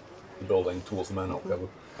building towards the manhole cover.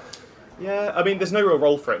 Yeah, I mean, there's no real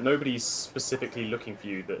role for it. Nobody's specifically looking for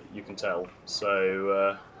you that you can tell.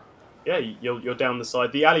 So, yeah, you're down the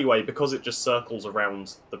side. The alleyway, because it just circles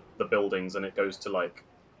around the buildings and it goes to like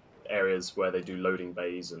areas where they do loading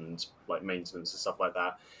bays and like maintenance and stuff like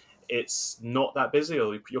that, it's not that busy,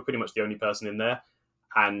 or you're pretty much the only person in there.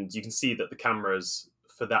 And you can see that the cameras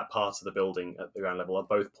for that part of the building at the ground level are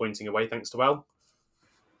both pointing away, thanks to Al.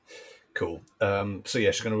 Cool. So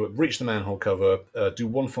yeah, she's going to reach the manhole cover, do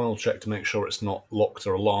one final check to make sure it's not locked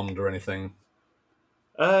or alarmed or anything.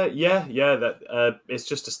 That it's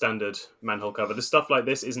just a standard manhole cover. The stuff like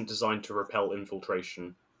this isn't designed to repel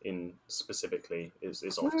infiltration in specifically is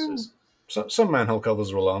officers. Some manhole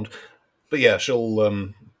covers are alarmed, but yeah,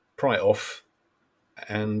 she'll pry it off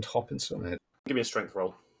and hop inside Give me a strength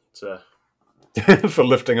roll to for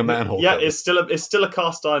lifting a manhole cover. Yeah, it's still a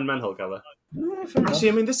cast iron manhole cover. Fair Actually,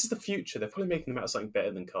 I enough. mean, this is the future. They're probably making them out of something better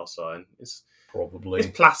than cast iron. It's Probably.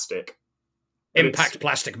 plastic. And Impact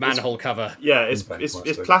plastic manhole cover. Yeah, Impact it's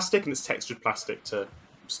plastic. plastic and it's textured plastic to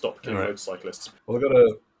stop killing Alright. motorcyclists. Well,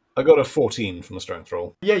 I got a 14 from the strength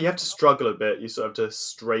roll. Yeah, you have to struggle a bit. You sort of have to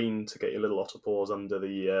strain to get your little otter paws under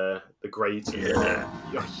the grate.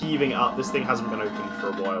 You're heaving it up. This thing hasn't been opened for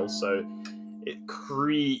a while, so it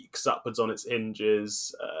creaks upwards on its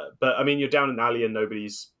hinges. But I mean, you're down an alley and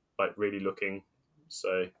nobody's like really looking.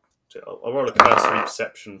 So I'll roll a cursory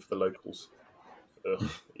perception for the locals. Ugh.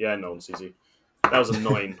 Yeah, no one sees you. That was a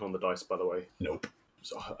 9 on the dice, by the way. Nope.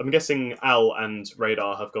 So I'm guessing Al and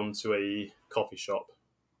Radar have gone to a coffee shop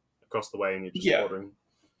across the way, and you're just ordering.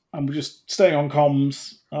 I'm just staying on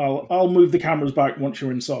comms. I'll move the cameras back once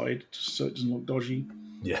you're inside, just so it doesn't look dodgy.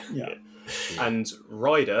 Yeah. And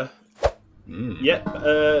Ryder,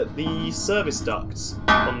 the service ducts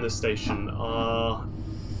on this station are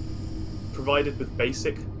provided with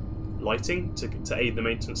basic lighting to aid the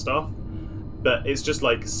maintenance staff, but it's just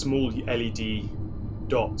like small LED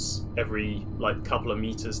dots every like couple of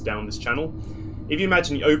meters down this channel. If you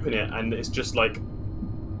imagine you open it and it's just like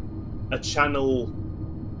a channel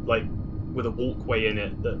like with a walkway in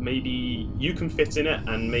it that maybe you can fit in it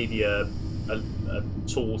and maybe a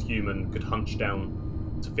tall human could hunch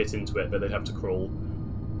down to fit into it, but they'd have to crawl.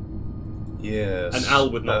 Yes. And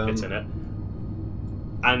Al would not fit in it.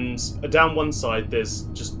 And down one side, there's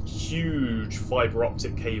just huge fibre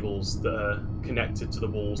optic cables that are connected to the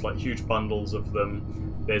walls, like huge bundles of them.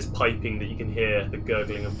 There's piping that you can hear the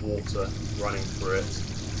gurgling of water running through it.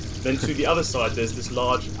 Then to the other side, there's this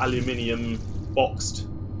large aluminium boxed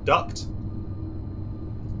duct.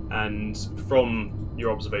 And from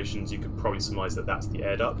your observations, you could probably surmise that that's the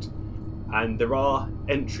air duct. And there are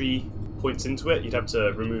entry points into it. You'd have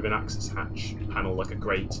to remove an access hatch panel like a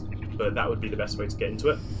grate, but that would be the best way to get into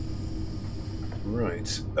it.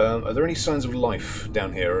 Right. Are there any signs of life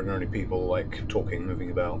down here? Are there any people like talking,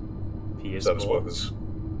 moving about? P is Service for workers.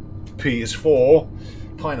 P is for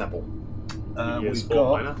pineapple. P is We've for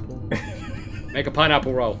got. pineapple. Make a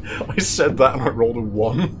pineapple roll. I said that and I rolled a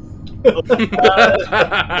 1.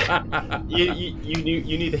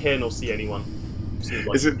 You neither hear nor see anyone. Seems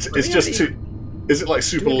like- Is it? It's just too. Is it like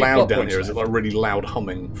super Do we have any loud plot down points here? Is it like really loud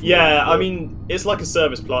humming? Yeah, I mean it's like a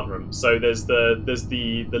service plant room. So there's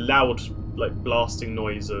the loud like blasting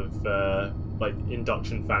noise of like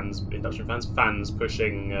induction fans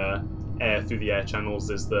pushing air through the air channels.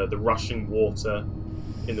 There's the rushing water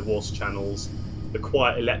in the water channels, the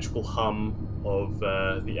quiet electrical hum of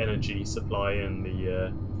the energy supply, and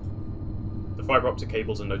the fibre optic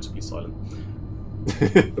cables are notably silent.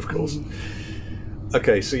 Of course.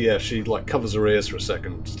 Okay, so yeah, she like covers her ears for a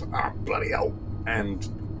second, just like, bloody hell, and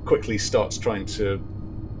quickly starts trying to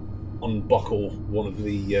unbuckle one of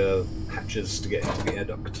the hatches to get into the air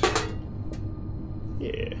duct.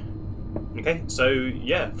 Yeah. Okay, so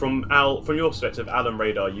yeah, from your perspective, Al and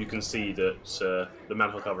Radar, you can see that the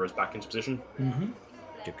manhole cover is back into position. Mm-hmm.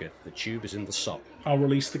 Good. The tube is in the sock. I'll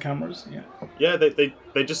release the cameras. Yeah. Yeah,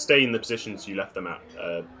 they just stay in the positions you left them at.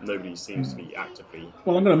 Nobody seems to be actively.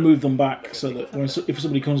 Well, I'm going to move them back so that if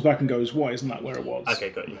somebody comes back and goes, "Why isn't that where it was?"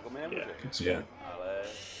 Okay, got you. Yeah. Yeah.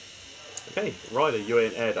 Okay, Ryder, you're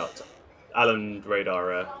in air duct. Al and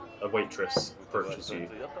Radar, a waitress approaches you.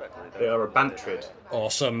 They are a bantrid.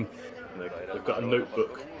 Awesome. And they've got a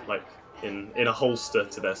notebook like in a holster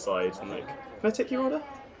to their side. And like, can I take your order?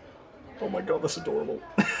 Oh my god, that's adorable.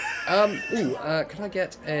 Can I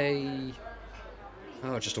get a...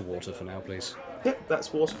 Oh, just a water for now, please. Yep,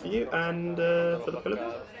 that's water for you, and for the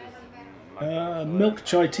pillar. Milk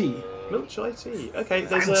chai tea. Milk chai tea. Okay,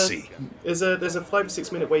 Fancy. there's a 5 or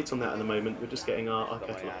 6 minute wait on that at the moment. We're just getting our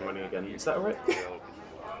kettle up and running again. Is that alright?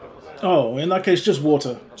 Oh, in that case, just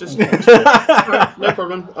water. Just alright, no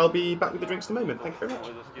problem. I'll be back with the drinks in a moment. Thank you very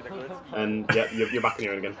much. And yeah, you're back on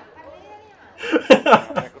your own again.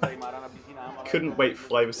 Couldn't wait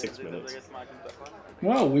 5 or 6 minutes.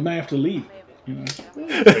 Well, we may have to leave. You know,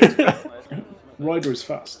 Ryder is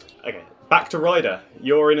fast. Okay, back to Ryder.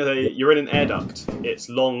 You're in an air duct. It's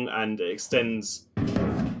long and it extends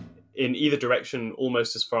in either direction,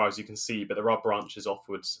 almost as far as you can see, but there are branches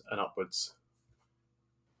offwards and upwards.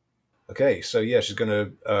 Okay, so yeah, she's going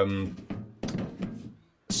to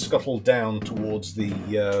scuttle down towards the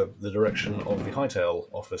direction of the Hightail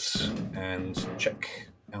office and check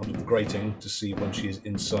out of the grating to see when she is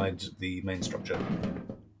inside the main structure.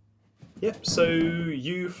 Yep, so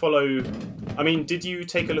you follow... I mean, did you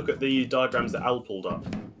take a look at the diagrams that Al pulled up?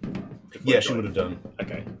 Yeah, she would have done.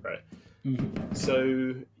 Okay, right.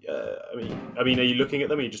 So, I mean, are you looking at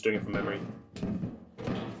them, or are you just doing it from memory?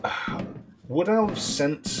 Would Al have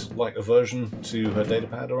sent like a version to her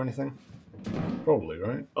datapad or anything? Probably,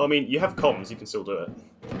 right? I mean, you have comms, you can still do it.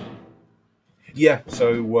 Yeah,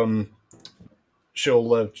 so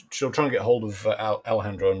she'll try and get hold of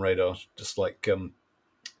Alejandro and Radar, just like,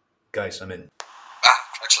 guys, I'm in.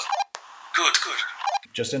 Excellent. Good.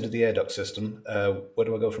 Just entered the air duct system. Where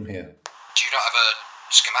do I go from here? Do you not have a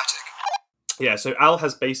schematic? Yeah, so Al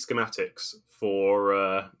has base schematics for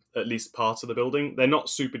at least part of the building. They're not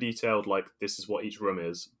super detailed, like this is what each room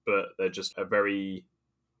is, but they're just a very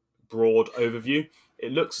broad overview.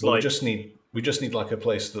 It looks like we just need like a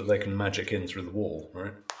place that they can magic in through the wall,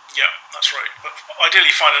 right? Yeah, that's right. But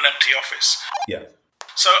ideally, find an empty office. Yeah.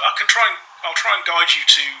 So I'll try and guide you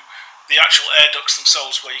to the actual air ducts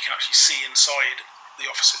themselves, where you can actually see inside the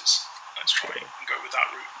offices. Let's try and go with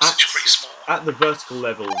that route, since you're pretty small. At the vertical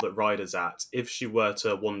level that Ryder's at, if she were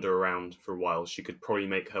to wander around for a while, she could probably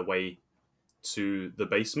make her way to the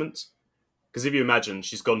basement. Because if you imagine,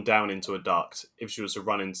 she's gone down into a duct. If she was to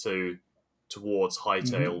run towards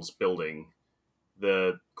Hightail's building,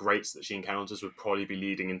 the grates that she encounters would probably be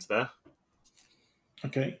leading into there.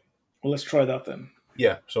 Okay. Well, let's try that then.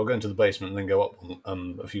 Yeah, so I'll go into the basement and then go up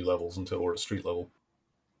a few levels until we're at street level.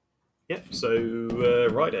 Yep, so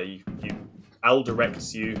Ryder, Al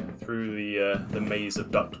directs you through the maze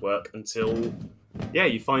of ductwork until,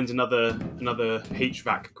 you find another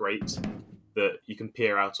HVAC grate that you can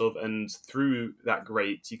peer out of, and through that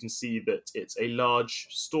grate you can see that it's a large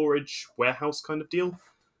storage warehouse kind of deal.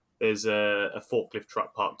 There's a forklift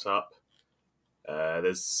truck parked up.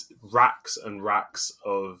 There's racks and racks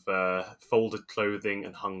of folded clothing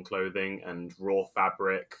and hung clothing and raw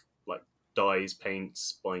fabric, like dyes,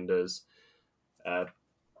 paints, binders.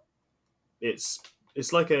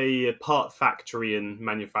 It's like a part factory and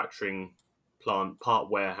manufacturing plant, part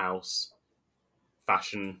warehouse,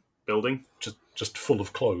 fashion building. Just full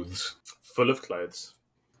of clothes. Full of clothes.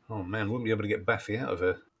 Oh man, wouldn't be able to get Baffy out of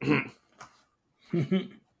here.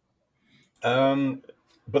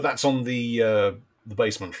 But that's on the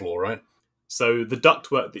basement floor, right? So the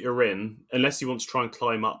ductwork that you're in, unless you want to try and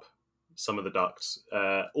climb up some of the ducts,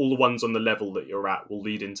 all the ones on the level that you're at will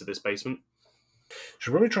lead into this basement.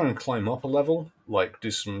 Should we really try and climb up a level, like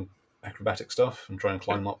do some acrobatic stuff and try and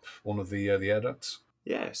climb up one of the air ducts?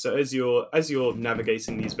 Yeah. So as you're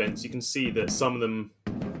navigating these vents, you can see that some of them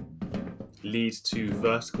lead to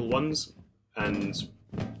vertical ones, and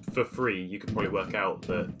for free, you could probably work out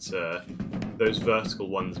that those vertical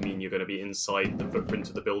ones mean you're going to be inside the footprint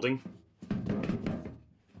of the building.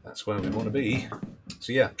 That's where we want to be.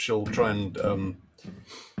 So yeah, she'll try and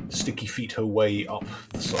sticky feet her way up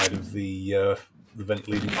the side of the vent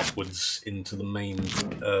leading upwards into the main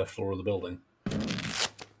floor of the building.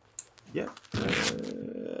 Yeah.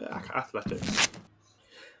 Athletics.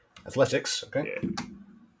 Athletics, okay. Yeah.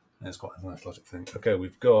 That's quite an athletic thing. Okay,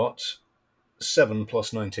 we've got 7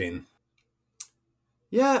 plus 19.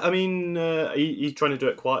 Yeah, I mean, are you trying to do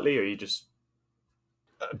it quietly, or are you just...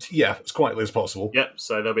 Yeah, as quietly as possible. Yep,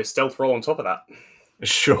 so there'll be a stealth roll on top of that.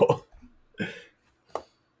 Sure.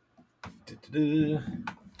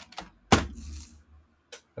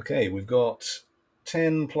 Okay, we've got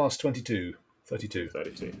 10 plus 22. 32.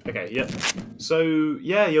 Okay, yep. So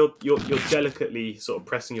yeah, you're delicately sort of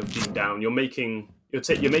pressing your feet down. You're making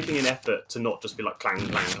an effort to not just be like clang,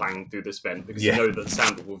 clang, clang through this vent, because you know that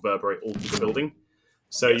sound will reverberate all through the building.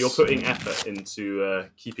 So you're putting effort into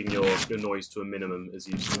keeping your noise to a minimum as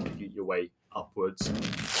you feet your way upwards.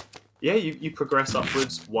 Yeah, you progress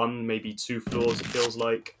upwards, 1, maybe 2 floors it feels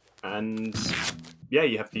like, and yeah,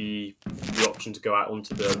 you have the option to go out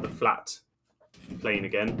onto the flat plane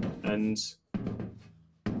again, and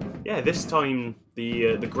yeah, this time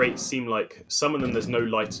the grates seem like some of them there's no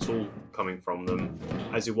light at all coming from them.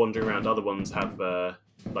 As you're wandering around, other ones have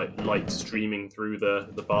like light streaming through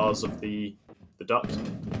the bars of the duct.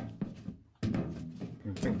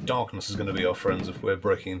 I think darkness is going to be our friends if we're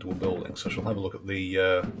breaking into a building, so she'll have a look at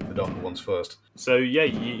the darker ones first. So yeah,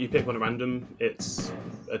 you pick one at random. It's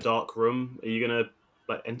a dark room. Are you going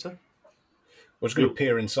to enter? We're just going to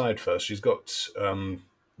peer inside first. She's got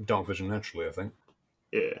dark vision naturally, I think.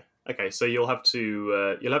 Yeah. Okay, so you'll have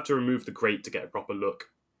to remove the grate to get a proper look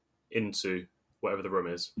into whatever the room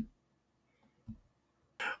is.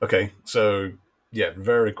 Okay, so yeah,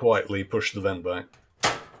 very quietly push the vent back.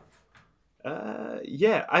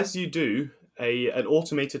 Yeah, as you do, an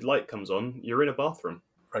automated light comes on. You're in a bathroom.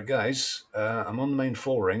 Right, guys, I'm on the main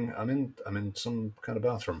flooring. I'm in some kind of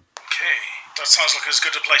bathroom. Okay, that sounds like as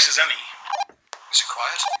good a place as any. Is it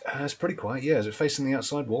quiet? It's pretty quiet. Yeah, is it facing the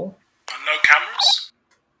outside wall? And no cameras?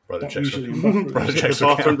 Brother Not checks usually for- in bathrooms. Brother The checks for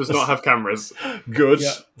bathroom does cameras. not have cameras. Good.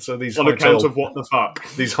 Yeah. So these On account hightail of what the fuck?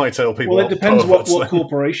 these hightail people. Well, it are depends what perverts then.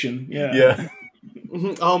 corporation. Yeah. Yeah.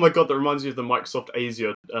 Oh my god, that reminds me of the Microsoft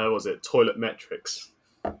Azure, was it toilet metrics?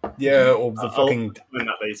 Yeah, or the I'll fucking explain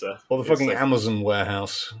that later. or the It's fucking so- Amazon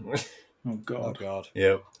warehouse. Oh Oh God. God.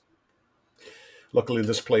 Yeah. Luckily,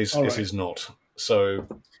 this place All this right. is not. So,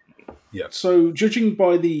 So, judging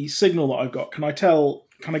by the signal that I've got, can I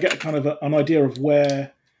get kind of an idea of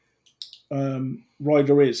where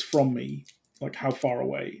Ryder is from me, like how far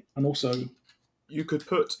away, and also You could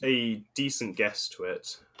put a decent guess to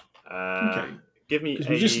it. Okay. Give me because a.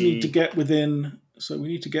 we just need to get within. So we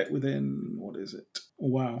need to get within. What is it? Oh,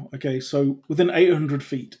 wow. Okay, so within 800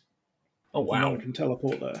 feet. oh And then wow, I can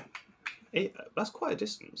teleport there. That's quite a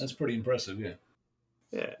distance. that's pretty impressive. Yeah.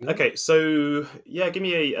 Yeah. Okay. So yeah, give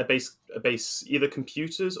me a base either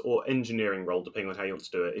computers or engineering roll, depending on how you want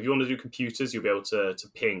to do it. If you want to do computers, you'll be able to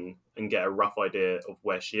ping and get a rough idea of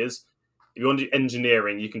where she is. If you want to do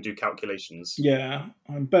engineering, you can do calculations. Yeah,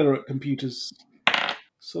 I'm better at computers.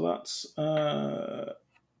 So that's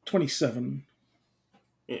 27.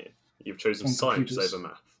 Yeah. You've chosen On science computers. over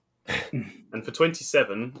math. And for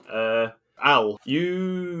 27, Al,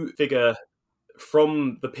 you figure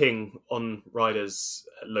from the ping on Ryder's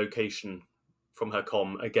location from her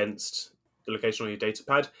comm against the location on your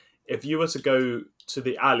datapad, if you were to go to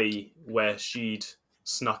the alley where she'd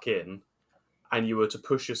snuck in and you were to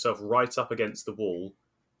push yourself right up against the wall,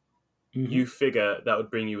 you figure that would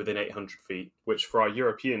bring you within 800 feet, which for our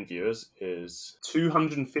European viewers is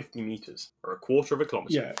 250 meters, or a quarter of a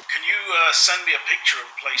kilometer. Yeah. Can you send me a picture of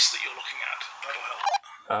the place that you're looking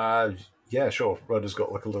at? That'll help. Yeah, sure. Ryder's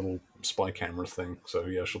got like a little spy camera thing, so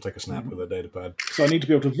yeah, she'll take a snap with her datapad. So I need to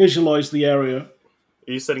be able to visualize the area.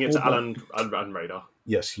 Are you sending it to All Alan and Radar?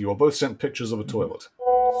 Yes, you are both sent pictures of a toilet.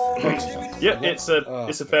 Yeah, it's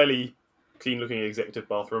a fairly clean-looking executive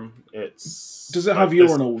bathroom. Does it have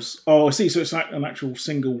urinals? Oh, I see. So it's like an actual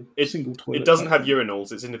single toilet. It doesn't have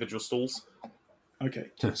urinals. It's individual stalls. Okay.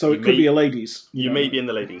 So it You could may- be a ladies. You may be in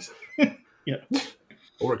the ladies, Yeah.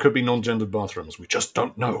 Or it could be non-gendered bathrooms. We just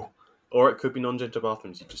don't know. or it could be non-gender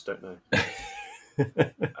bathrooms. You just don't know.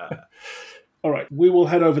 All right. We will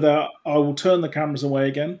head over there. I will turn the cameras away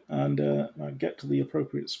again and get to the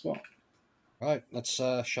appropriate spot. Right, let's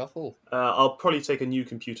shuffle. I'll probably take a new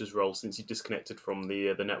computers roll since you disconnected from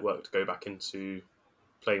the network to go back into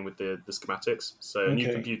playing with the schematics. So a new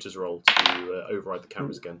Okay. computers roll to override the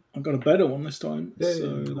cameras again. I've got a better one this time. Yay.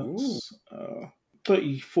 So that's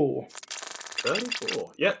 34.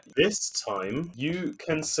 34. Yep. This time you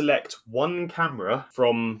can select one camera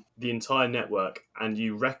from the entire network, and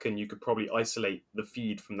you reckon you could probably isolate the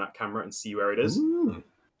feed from that camera and see where it is. Ooh.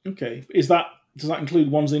 Okay. Does that include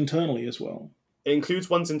ones internally as well? It includes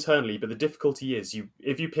ones internally, but the difficulty is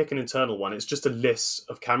if you pick an internal one, it's just a list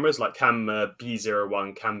of cameras like cam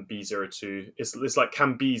B01, cam B02. It's like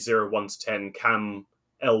cam B01 to 10, cam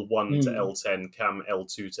L1 to L10, cam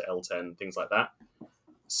L2 to L10, things like that.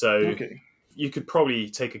 So Okay. you could probably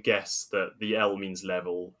take a guess that the L means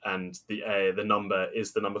level and the number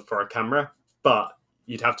is the number for a camera, but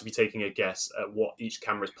you'd have to be taking a guess at what each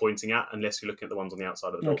camera is pointing at unless you're looking at the ones on the outside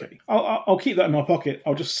of the building. Okay. I'll keep that in my pocket.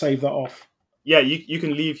 I'll just save that off. Yeah, you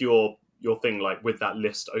can leave your thing like with that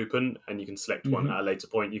list open, and you can select one at a later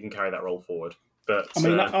point. You can carry that roll forward. But I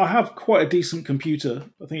mean, I have quite a decent computer.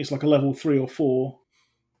 I think it's like a level 3 or 4.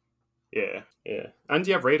 yeah, and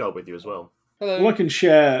you have radar with you as well. Hello. Well, I can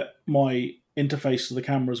share my interface to the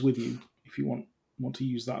cameras with you if you want to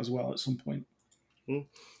use that as well at some point.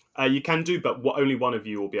 You can do, but only one of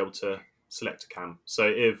you will be able to select a cam.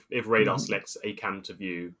 So if radar selects a cam to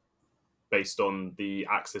view based on the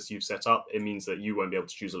access you've set up, it means that you won't be able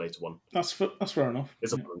to choose a later one. That's fair enough.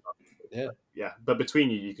 It's yeah. But between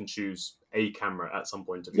you can choose a camera at some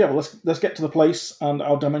point. Yeah, well, let's get to the place and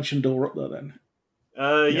our dimension door up there then.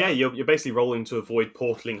 Yeah, you're basically rolling to avoid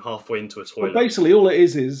portaling halfway into a toilet. But basically, all it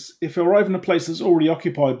is if I arrive in a place that's already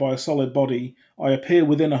occupied by a solid body, I appear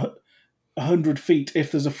within 100 feet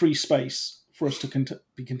if there's a free space for us to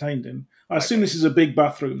be contained in. I assume this is a big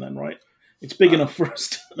bathroom then, right? It's big enough for us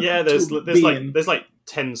to Yeah, there's to be like in. there's like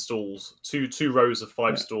 10 stalls, two rows of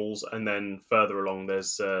 5 stalls, and then further along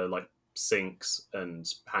there's like sinks and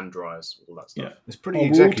hand dryers, all that stuff. Yeah. It's pretty We'll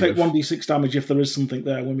executive. take 1d6 damage if there is something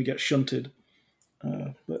there when we get shunted.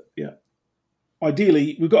 But yeah.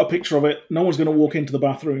 Ideally, we've got a picture of it. No one's going to walk into the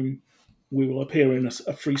bathroom. We will appear in a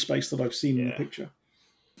free space that I've seen in the picture.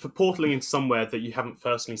 For portaling into somewhere that you haven't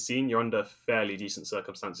personally seen, you're under fairly decent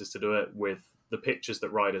circumstances to do it with the pictures that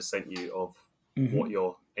Ryder's sent you of what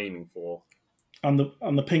you're aiming for. And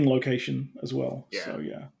the ping location as well. Yeah. So,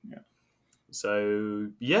 yeah. So,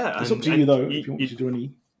 yeah. It's up to you, though, if you want to do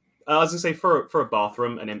any... I was going to say, for a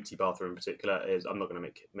bathroom, an empty bathroom in particular, I'm not going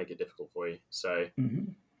to make it difficult for you. So,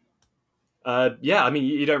 yeah, I mean,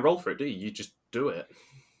 you don't roll for it, do you? You just do it.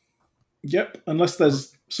 Yep, unless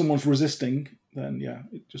there's someone's resisting, then yeah,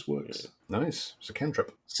 it just works. Nice. It's a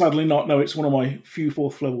cantrip. Sadly not, no, it's one of my few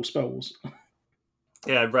 4th level spells.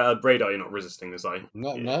 Yeah, Radar, you're not resisting this, are you?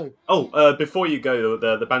 No. Oh, before you go,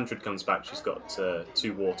 the Bantrid comes back. She's got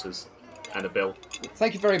 2 waters and a bill.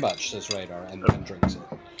 Thank you very much, says Radar, and drinks it.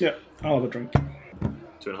 Yeah, I'll have a drink.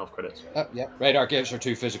 2.5 credits. Yeah, Radar gives her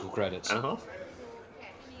 2 physical credits. And a half?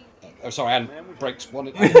 Oh, sorry, and breaks one.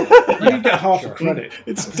 You get half a credit.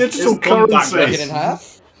 It's digital It's gone back, Break currency. it in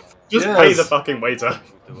half. Just Yes. pay the fucking waiter.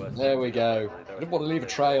 There we go. I didn't want to leave a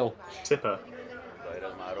trail. Tipper.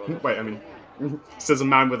 Wait, I mean, says a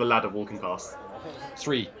man with a ladder walking past.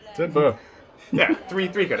 3. Timber. Yeah, three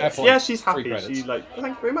credits. point. Yeah, she's 3 happy. credits. She's like,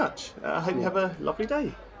 thank you very much. I hope you have a lovely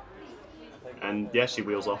day. And yeah, she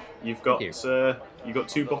wheels off. You've got you got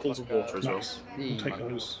 2 bottles of water as well. Nice. We'll take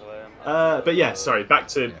those. But yeah, sorry. Back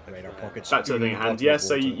to Radar pockets. the thing at hand. Yeah,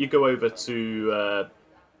 so you go over to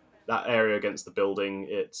that area against the building.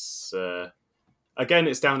 It's again,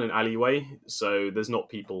 it's down an alleyway, so there's not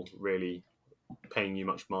people really paying you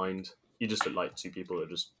much mind. You just look like 2 people that are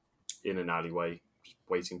just in an alleyway, just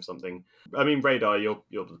waiting for something. I mean, Radar, you're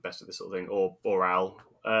the best at this sort of thing, or Al.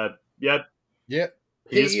 Yeah. Yep.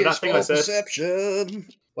 He is for that thing I said. Perception.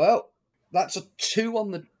 Well, that's a 2 on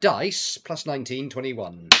the dice, plus 19,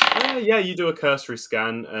 21. Yeah, you do a cursory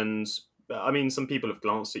scan, and I mean, some people have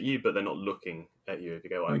glanced at you, but they're not looking at you, if you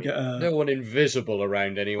get what I mean. No one invisible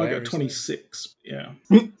around I anywhere. got 26, yeah.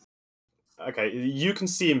 Okay, you can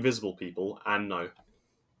see invisible people, and no.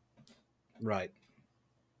 Right.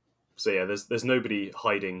 So yeah, there's nobody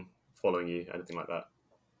hiding, following you, anything like that.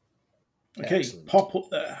 Okay, Excellent. pop up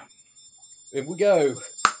there. Here we go.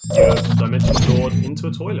 You have dimension stored into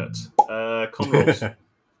a toilet. Con rolls.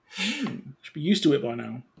 Should be used to it by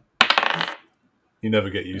now. You never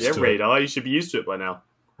get used Yeah, to it. Radar, you should be used to it by now.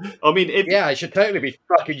 I mean, Yeah, I should totally be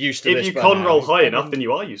fucking used to if this. you by con now. roll high enough, then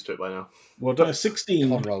you are used to it by now. Well done. 16.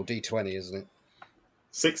 Con roll D20, isn't it?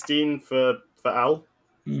 16 for Al.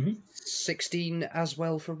 16 as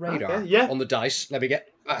well for Radar. Okay, yeah. On the dice. Let me get...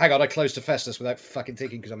 hang on, I closed to Festus without fucking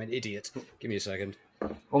thinking because I'm an idiot. Give me a second.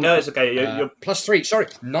 No, it's okay. You're Plus 3, sorry,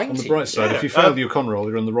 19. On the bright side, if you fail your con roll,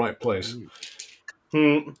 you're in the right place.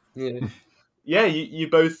 Yeah, you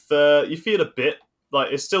both you feel a bit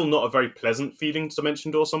like it's still not a very pleasant feeling to Dimension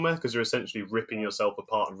Door somewhere because you're essentially ripping yourself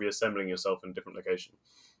apart and reassembling yourself in a different location.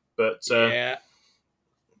 But you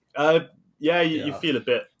feel a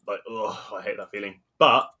bit like, oh, I hate that feeling.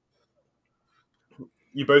 But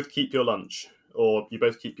you both keep your lunch, or you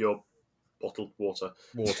both keep your bottled water.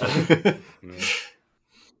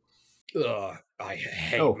 Ugh, I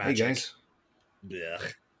hate Oh, magic. hey guys.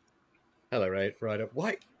 Ugh. Hello, Ryder.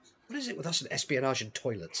 Why? What is it with us and espionage and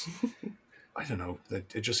toilets? I don't know.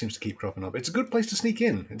 It just seems to keep cropping up. It's a good place to sneak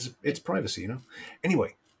in. It's privacy, you know.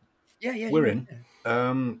 Anyway, we're in.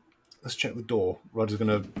 Let's check the door. Ryder's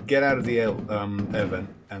going to get out of the air vent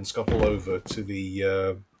and scuttle over to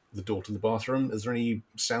the door to the bathroom. Is there any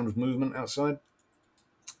sound of movement outside?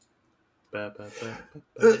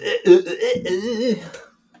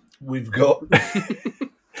 We've got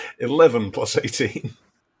 11 plus 18.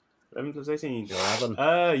 11 plus 18. 11.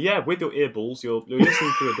 Yeah, with your earballs, you're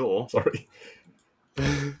listening through a door. Sorry.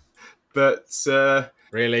 But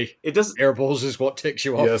Really? it does. Airballs is what ticks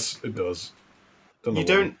you off? Yes, it does. Don't know You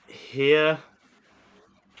why. don't hear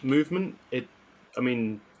movement.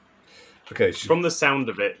 Okay, From the sound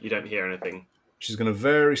of it, you don't hear anything. she's going to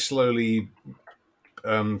very slowly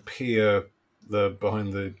peer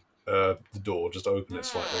behind the door, just open it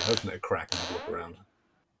slightly, open it a crack, and have a look around.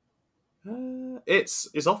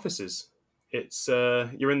 It's offices. It's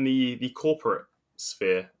you're in the corporate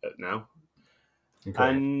sphere now, Okay.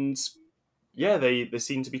 and yeah, they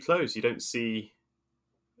seem to be closed. You don't see.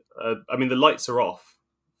 The lights are off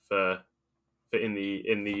for in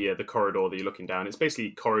the corridor that you're looking down. It's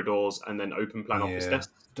basically corridors and then open plan office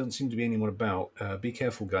desks. Doesn't seem to be anyone about. Be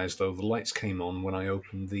careful, guys, though. The lights came on when I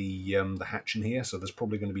opened the hatch in here, so there's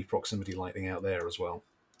probably going to be proximity lighting out there as well.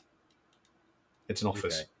 It's an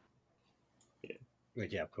office. Okay.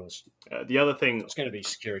 Yeah, of course. The other thing... There's going to be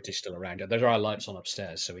security still around. There are lights on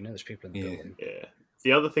upstairs, so we know there's people in the building. Yeah.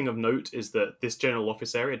 The other thing of note is that this general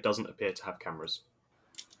office area doesn't appear to have cameras.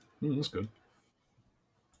 That's good.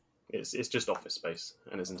 It's just office space,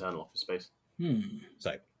 and it's internal office space.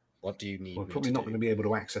 So, what do you need? We're probably not going to be able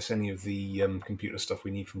to access any of the computer stuff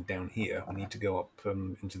we need from down here. We need to go up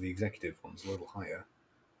into the executive ones a little higher.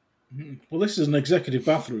 Well, this is an executive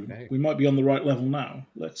bathroom. Okay. We might be on the right level now.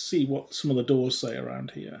 Let's see what some of the doors say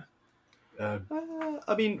around here.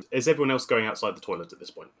 I mean, is everyone else going outside the toilet at this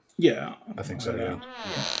point? Yeah. I think so,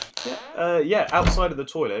 yeah. Outside of the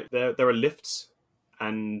toilet, there are lifts,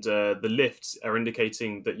 and the lifts are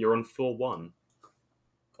indicating that you're on floor 1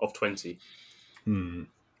 of 20.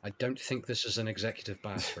 I don't think this is an executive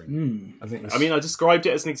bathroom. I mean, I described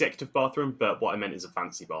it as an executive bathroom, but what I meant is a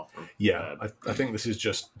fancy bathroom. Yeah, I think this is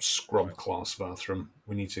just scrub class bathroom.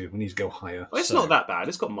 We need to go higher. Well, it's not that bad.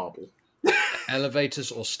 It's got marble.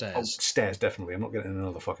 Elevators or stairs? Oh, stairs, definitely. I'm not getting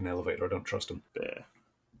another fucking elevator. I don't trust them.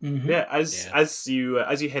 Yeah. As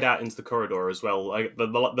you head out into the corridor as well,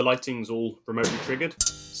 the lighting's all remotely triggered.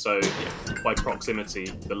 So by proximity,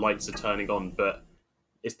 the lights are turning on, but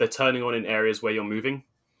they're turning on in areas where you're moving.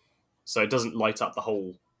 So it doesn't light up the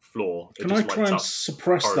whole floor. Can I try and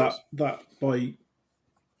suppress that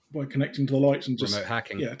by connecting to the lights and just remote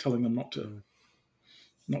hacking? Yeah, telling them not to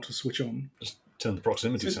switch on. Just turn the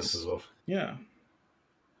proximity sensors off. Yeah.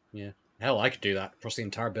 Hell, I could do that across the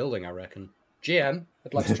entire building, I reckon. GM,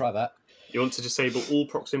 I'd like to try that. You want to disable all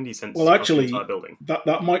proximity sensors Well, across the actually, entire building?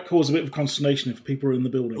 that might cause a bit of consternation if people are in the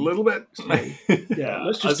building. A little bit. Yeah,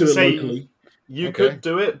 let's just do it locally. You could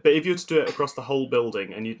do it, but if you were to do it across the whole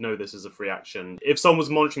building, and you'd know this is a free action, if someone was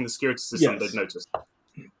monitoring the security system, they'd notice.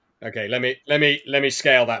 Okay, let me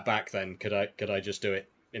scale that back then. Could I just do it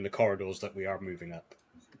in the corridors that we are moving up,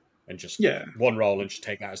 and just one roll and just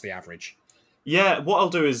take that as the average? Yeah, what I'll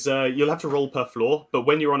do is you'll have to roll per floor, but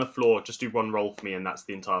when you're on a floor, just do one roll for me, and that's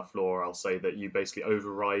the entire floor. I'll say that you basically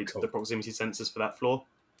override the proximity sensors for that floor,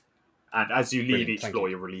 and as you leave each floor,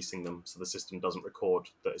 you're releasing them, so the system doesn't record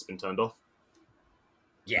that it's been turned off.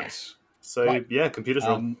 Yes. So, computers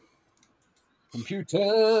roll.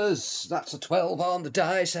 Computers! That's a 12 on the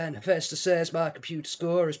dice, and Hephaestus says my computer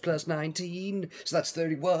score is plus 19, so that's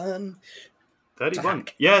 31. 31?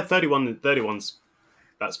 Yeah, 31's...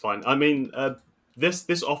 That's fine. I mean,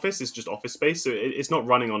 this office is just office space, so it's not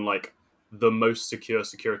running on, like, the most secure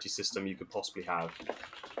security system you could possibly have.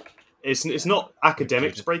 It's not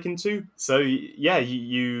academic to break into, so yeah,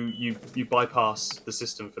 you bypass the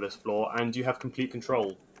system for this floor, and you have complete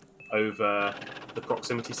control over the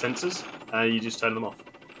proximity sensors, and you just turn them off.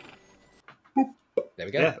 There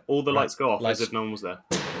we go. Yeah, all the lights go off as if no one was there.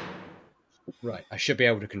 Right, I should be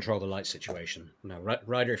able to control the light situation. Now,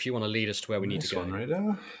 Ryder, if you want to lead us to where we need to go.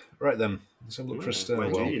 Ryder. Right then, let's have a look for a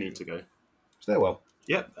stairwell. Where do you need to go? Stairwell.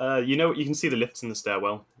 Yep, you can see the lifts in the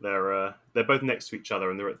stairwell. They're both next to each other,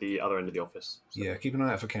 and they're at the other end of the office. So. Yeah, keep an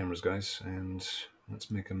eye out for cameras, guys, and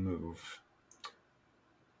let's make a move.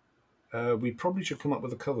 We probably should come up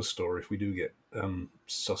with a cover story if we do get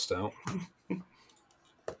sussed out.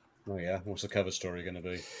 Oh yeah, what's the cover story going to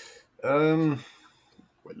be?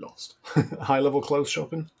 We're lost. High-level clothes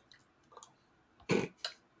shopping?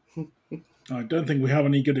 I don't think we have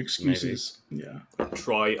any good excuses. Maybe. Yeah.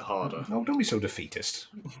 Try harder. Oh, don't be so defeatist.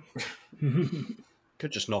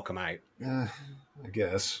 Could just knock them out. I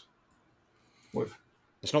guess.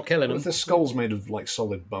 It's not killing them. What if their skulls made of, like,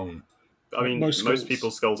 solid bone? I mean, most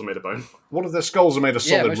people's skulls are made of bone. What if their skulls are made of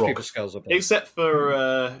solid most rock? people's skulls are bone. Except for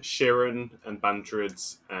Shirin and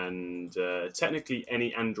Bantarids and technically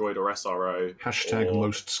any android or SRO. Hashtag or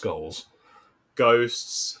most skulls.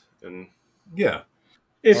 Ghosts and... Yeah.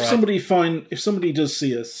 If somebody does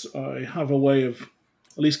see us, I have a way of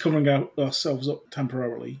at least covering ourselves up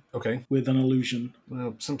temporarily. Okay. With an illusion.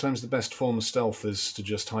 Well, sometimes the best form of stealth is to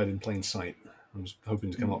just hide in plain sight. I was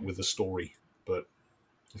hoping to come up with a story, but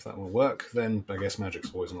if that will work, then I guess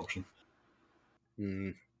magic's always an option.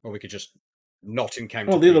 Or we could just not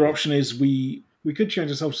encounter. Well, the other option is we could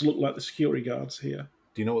change ourselves to look like the security guards here.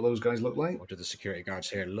 Do you know what those guys look like? What do the security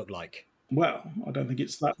guards here look like? Well, I don't think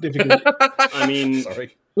it's that difficult. I mean...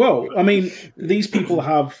 Sorry. Well, I mean, these people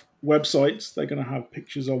have websites. They're going to have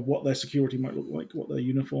pictures of what their security might look like, what their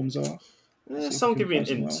uniforms are. Someone give me an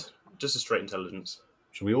int. Just a straight intelligence.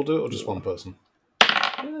 Should we all do it, or just one person?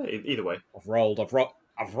 Either way. I've rolled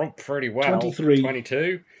pretty well. 23.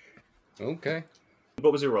 22. Okay.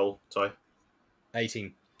 What was your roll, Ty?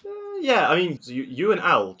 18. Yeah, I mean, you and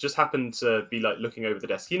Al just happened to be like looking over the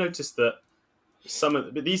desk. You noticed that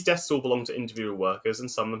these desks all belong to individual workers, and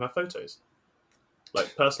some of them have photos,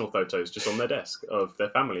 like personal photos, just on their desk of their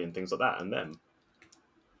family and things like that, and them.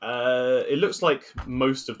 It looks like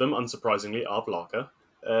most of them, unsurprisingly, are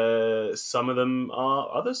Vlaka. Some of them are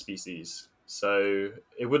other species, so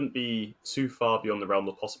it wouldn't be too far beyond the realm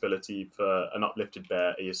of possibility for an uplifted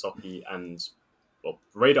bear, a Yosaki, and well,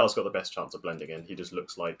 Radar's got the best chance of blending in. He just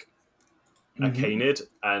looks like a canid,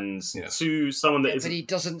 and Yes. to someone that Yeah, isn't. but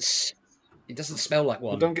he doesn't smell like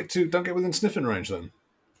one. Well, don't get within sniffing range then.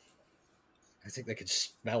 I think they can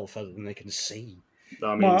smell further than they can see.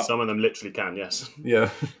 I mean, Well, some of them literally can, yes. Yeah.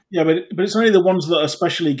 Yeah, but it's only the ones that are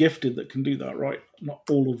specially gifted that can do that, right? Not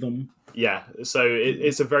all of them. Yeah, so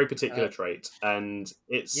it's a very particular trait, and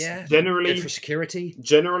it's Yeah, generally good for security.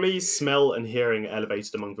 Generally, smell and hearing are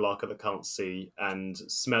elevated among Vlaka that can't see, and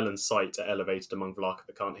smell and sight are elevated among Vlaka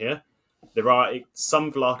that can't hear. There are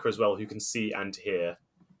some Vlaka as well who can see and hear,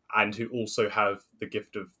 and who also have the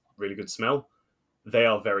gift of really good smell. They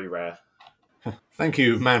are very rare. Thank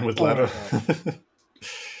you, man with ladder.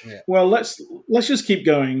 Well, let's just keep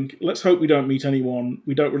going. Let's hope we don't meet anyone.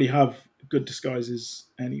 We don't really have good disguises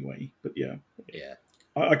anyway. But yeah, Yeah.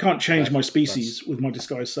 I can't change my species with my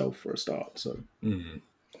disguised self for a start. So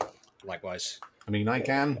Likewise. I mean, I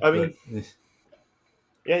can. I mean, but...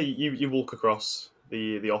 yeah, you walk across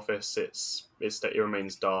the office. It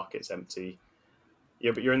remains dark. It's empty.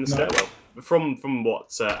 Yeah, but you're in the stairwell. From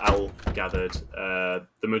what Al gathered,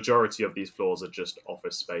 the majority of these floors are just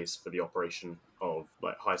office space for the operation of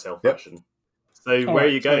like hightail fashion. So where are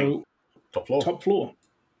you going? Top floor.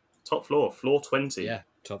 Top floor, floor 20. Yeah,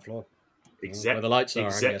 top floor. Where the lights are,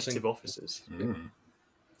 executive offices.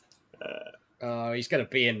 Oh, he's going to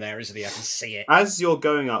be in there, isn't he? I can see it. As you're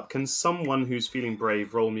going up, can someone who's feeling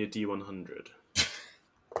brave roll me a D100?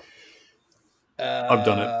 I've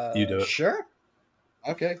done it. You do it. Sure.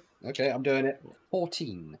 Okay, I'm doing it.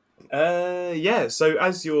 14. Yeah. So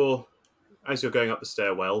as you're going up the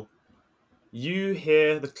stairwell, you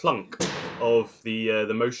hear the clunk of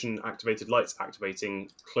the motion activated lights activating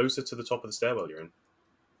closer to the top of the stairwell you're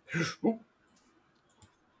in.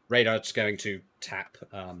 Radar's going to tap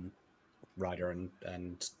Ryder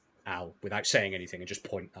and Al without saying anything and just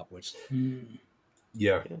point upwards.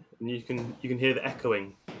 Yeah. And you can hear the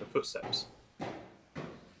echoing of footsteps.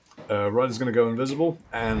 Ryder's going to go invisible,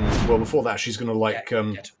 and well, before that, she's going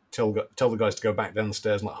to tell the guys to go back down the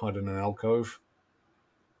stairs and hide in an alcove.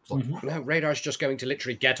 No, Radar's just going to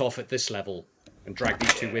literally get off at this level and drag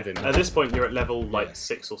these two with him. At this point, you're at level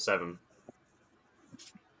 6 or 7.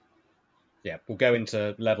 Yeah, we'll go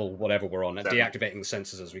into level whatever we're on and 7. deactivating the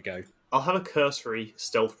sensors as we go. I'll have a cursory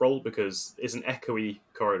stealth roll because it's an echoey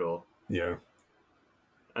corridor. Yeah.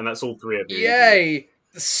 And that's all three of you. Yay!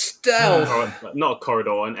 Stealth! Not a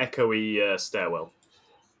corridor, an echoey stairwell.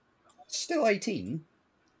 Still 18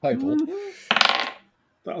 total.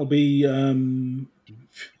 that'll be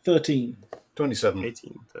 13. 27.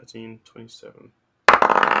 18, 13, 27.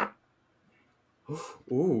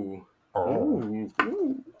 Ooh. Ooh.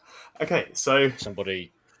 Ooh. Okay, so...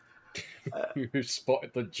 Somebody who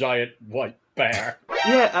spotted the giant white bear.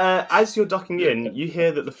 Yeah, as you're ducking in, you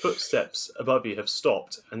hear that the footsteps above you have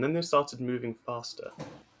stopped, and then they've started moving faster.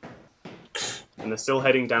 And they're still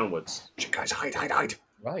heading downwards. Guys, hide.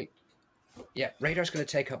 Right. Yeah, Radar's going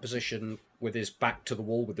to take up position with his back to the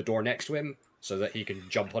wall with the door next to him so that he can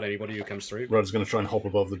jump on anybody who comes through. Ryder's going to try and hop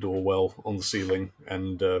above the door well on the ceiling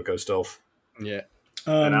and go stealth. Yeah.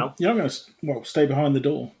 I'm going to stay behind the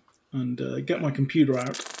door and get my computer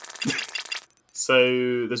out.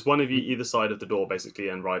 So there's one of you either side of the door, basically,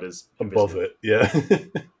 and Ryder's above it. Yeah.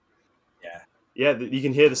 Yeah, you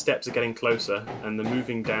can hear the steps are getting closer, and they're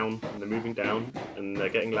moving down, and they're moving down, and they're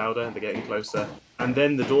getting louder, and they're getting closer. And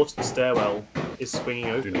then the door to the stairwell is swinging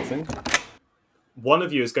open. Do nothing. One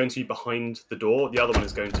of you is going to be behind the door, the other one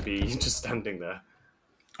is going to be just standing there.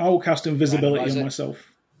 I will cast invisibility on myself.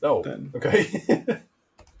 Oh, then. Okay.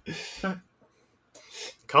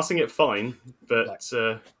 Casting it fine, but...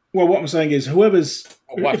 well, what I'm saying is,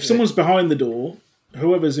 if someone's behind the door,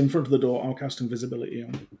 whoever's in front of the door, I'll cast invisibility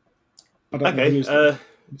on. I don't know who's there.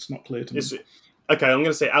 It's not clear to me. Okay, I'm going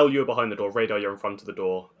to say, Al, you're behind the door. Radar, you're in front of the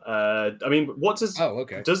door. I mean, what does... Oh,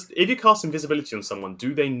 okay. If you cast invisibility on someone,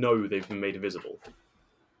 do they know they've been made invisible?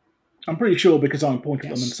 I'm pretty sure because I'm pointing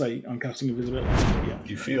at them and say I'm casting invisibility. Yeah.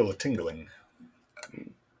 You feel a tingling.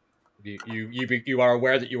 You are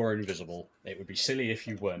aware that you are invisible. It would be silly if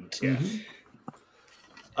you weren't. Yeah.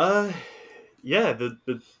 Yeah,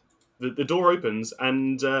 the door opens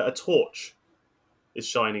and a torch is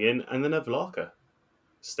shining in, and then a Vlaka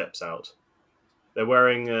steps out. They're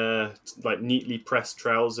wearing neatly pressed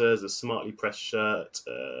trousers, a smartly pressed shirt,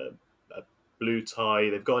 a blue tie.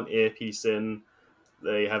 They've got an earpiece in.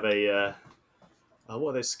 They have a what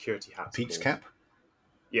are those security hats Pete's called? cap.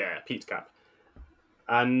 Yeah, Pete's cap.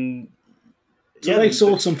 And So they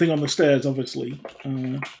saw something on the stairs, obviously.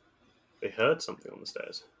 They heard something on the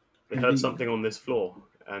stairs. They heard Indeed. something on this floor.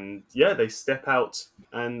 And yeah, they step out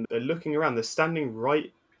and they're looking around. They're standing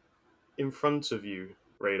right in front of you,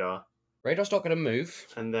 Radar. Radar's not going to move.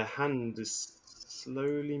 And their hand is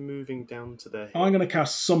slowly moving down to their hip. I'm going to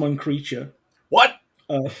cast Summon Creature. What?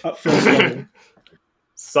 At first level.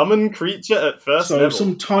 Summon creature at first level. So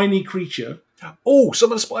some tiny creature. Oh,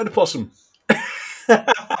 summon a spider possum.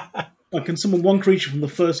 I can summon one creature from the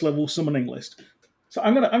first level summoning list. So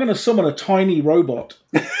I'm gonna summon a tiny robot.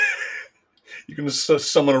 You're going to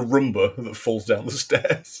summon a Roomba that falls down the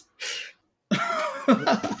stairs.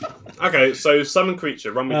 Okay, so summon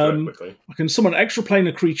creature. Run me through it quickly. I can summon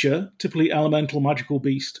extraplanar creature, typically elemental magical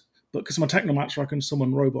beast, but because I'm a technomancer, I can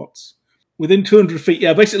summon robots. Within 200 feet,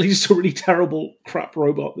 basically just a really terrible crap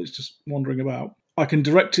robot that's just wandering about. I can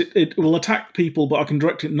direct it, it will attack people, but I can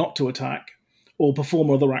direct it not to attack or perform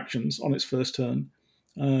other actions on its first turn.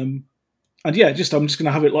 And I'm just going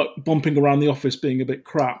to have it like bumping around the office being a bit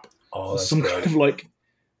crap. Oh, that's some great. kind of like...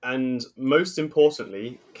 And most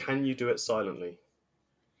importantly, can you do it silently?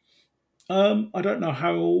 I don't know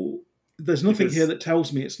how... There's nothing Because- here that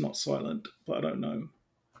tells me it's not silent, but I don't know.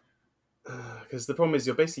 Because the problem is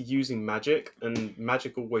you're basically using magic, and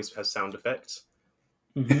magic always has sound effects.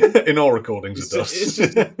 In all recordings, it does.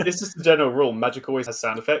 It's just a general rule. Magic always has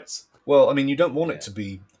sound effects. Well, I mean, you don't want it to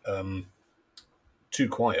be too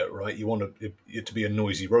quiet, right? You want it to be a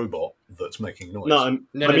noisy robot that's making noise. No,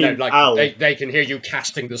 No, I mean, like Al. they can hear you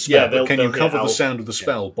casting the yeah, spell. but can you they'll hear cover Al. the sound of the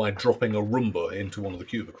spell by dropping a Roomba into one of the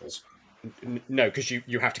cubicles? No, because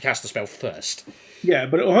you have to cast the spell first. Yeah,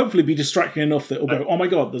 but it'll hopefully be distracting enough that it'll go, oh my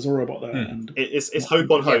god, there's a robot there. And It's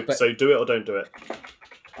hope on hope, but- so do it or don't do it.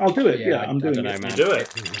 I'll do it, Yeah, I'm doing I don't know, it. man. You do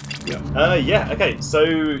it. Okay, so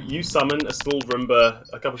you summon a small Roomba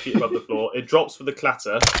a couple of feet above the floor. It drops with a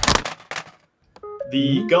clatter.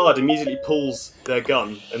 The guard immediately pulls their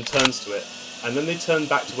gun and turns to it, and then they turn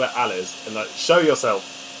back to where Al is and show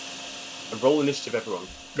yourself. And roll initiative, everyone.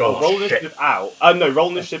 Oh, roll shit. initiative, Al. No, roll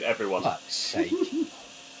initiative, everyone. Fuck's sake.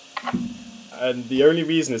 And the only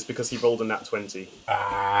reason is because he rolled a nat 20.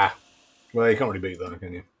 Well, you can't really beat that,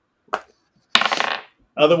 can you?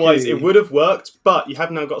 Otherwise, Okay. it would have worked, but you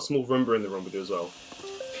have now got a small Roomba in the room with you as well.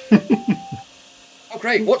 Oh,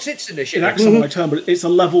 great. What's its It initiative? acts on my turn, but it's a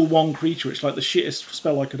level 1 creature. It's like the shittest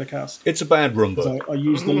spell I could have cast. It's a bad Roomba. So I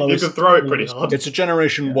used the You lowest. can throw it pretty lowest hard. one. It's a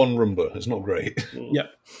Generation 1 Roomba. It's not great.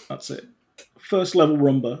 Yep, that's it. First level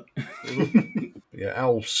Roomba. Yeah,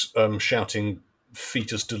 Al's shouting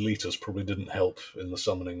fetus deletus probably didn't help in the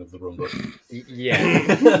summoning of the Roomba. Yeah.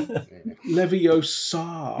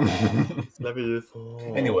 Leviosa. Level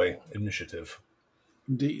 4. Anyway, initiative.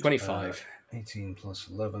 Indeed. 25. 18 plus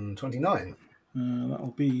 11, 29.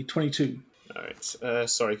 That'll be 22. Alright,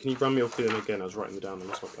 sorry, can you run me off them again? I was writing them down in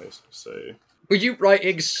lost my place. So, Were you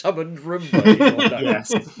writing summoned Roomba?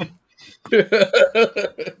 yes.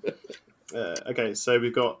 Okay, so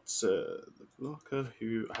we've got Larker,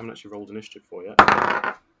 who I haven't actually rolled initiative for yet.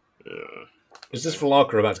 Is this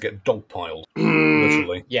Valaka about to get dogpiled?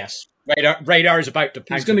 Literally. Yes. Radar is about to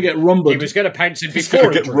pounce. He's going to get He rumbled. was going to pounce him He's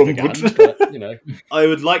before gonna he get drew the rumbled. guns, but, you know. I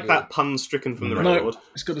would like that pun stricken from the No, record.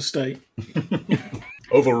 it's got to stay.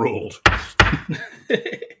 Overruled.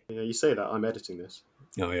 Yeah, you say that, I'm editing this.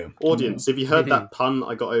 Oh, yeah. Audience, if you heard that pun,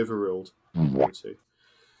 I got overruled.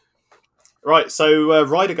 Right, so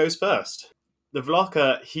Ryder goes first. The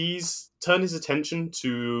Vlaka, he's turned his attention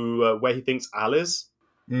to where he thinks Al is.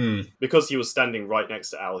 Because he was standing right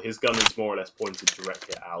next to Al, his gun is more or less pointed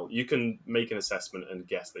directly at Al. You can make an assessment and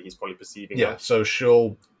guess that he's probably perceiving Yeah, Al. so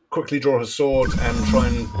she'll quickly draw her sword and try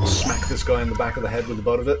and smack this guy in the back of the head with the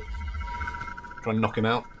butt of it. Try and knock him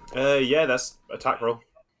out. Yeah, that's attack roll.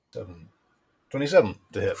 27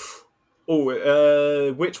 to hit.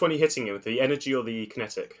 Oh, which one are you hitting him with? The energy or the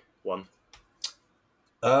kinetic one?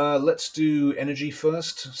 Let's do energy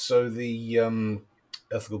first. So the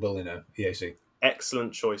ethical billionaire, EAC.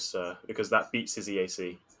 Excellent choice, sir, because that beats his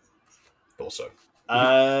EAC. Also.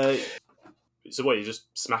 So what, you're just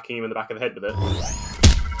smacking him in the back of the head with it?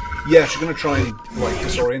 Yeah, she's going to try and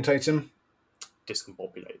disorientate him.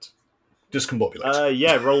 Discombobulate. Discombobulate.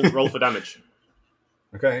 Yeah, roll for damage.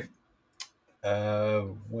 Okay.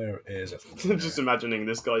 Where is ethical I'm just imagining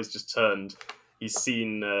this guy's just turned. He's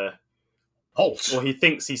seen Halt! Or he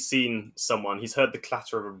thinks he's seen someone. He's heard the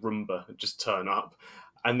clatter of a Roomba just turn up.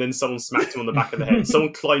 And then someone smacked him on the back of the head.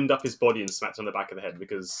 Someone climbed up his body and smacked him on the back of the head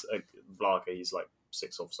because Vlaga, he's like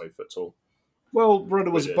 6 or so foot tall. Well,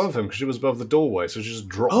 Rhoda was above him because she was above the doorway, so she just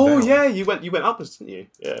dropped down. Oh, yeah, you went up, didn't you?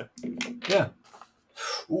 Yeah. Yeah.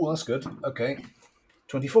 Ooh, that's good. Okay.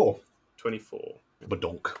 24. 24.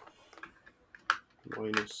 Badonk.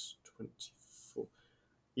 Minus 24.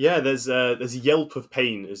 Yeah, there's a yelp of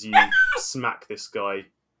pain as you smack this guy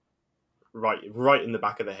right in the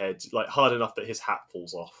back of the head, like hard enough that his hat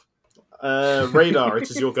falls off. Radar, it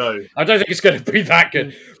is your go. I don't think it's going to be that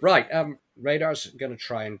good. Right, Radar's going to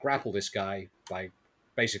try and grapple this guy by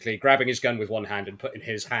basically grabbing his gun with one hand and putting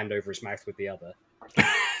his hand over his mouth with the other.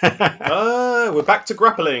 We're back to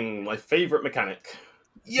grappling, my favourite mechanic.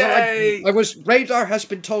 Yay! Radar has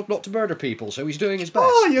been told not to murder people, so he's doing his best.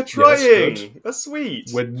 Oh, you're trying! Yeah, that's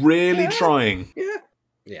sweet. We're really trying.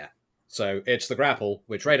 Yeah. So it's the grapple,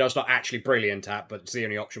 which Radar's not actually brilliant at, but it's the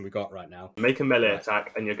only option we've got right now. Make a melee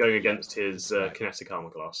attack, and you're going against his kinetic armor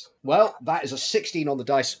class. Well, that is a 16 on the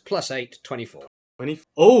dice, plus 8, 24. 20.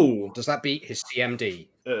 Oh! Does that beat his CMD?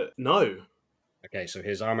 No. Okay, so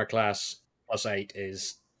his armor class plus 8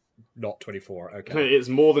 is not 24. Okay. It's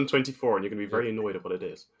more than 24, and you're going to be very annoyed at what it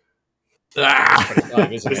is. It's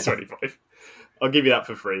 25, isn't It's it? 25. I'll give you that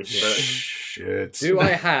for free. But... Shit. Do I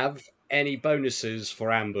have any bonuses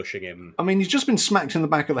for ambushing him? I mean, he's just been smacked in the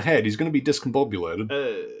back of the head. He's going to be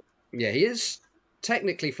discombobulated. Yeah, he is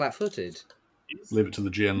technically flat-footed. Leave it to the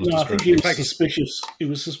GM's No, I think he discretion. was suspicious. He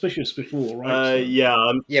was suspicious before, right? Yeah.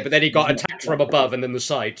 Yeah, but then he got attacked from above and then the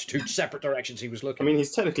side, two separate directions he was looking. I mean,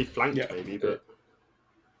 he's technically flanked, maybe, but...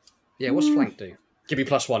 Yeah, what's flank do? Give me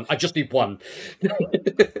 +1. I just need 1.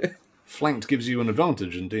 Flanked gives you an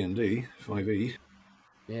advantage in D&D, 5e.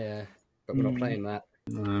 Yeah, but we're not playing that.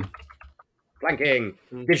 No. Flanking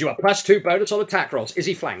gives you a +2 bonus on attack rolls. Is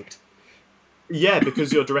he flanked? Yeah,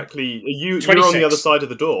 because you're directly... You're on 26. the other side of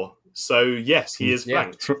the door. So, yes, he is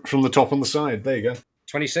flanked. From the top on the side. There you go.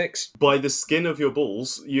 26. By the skin of your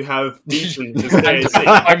balls, you have beaten his And AAC.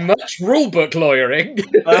 I'm much rulebook lawyering.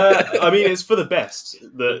 I mean, it's for the best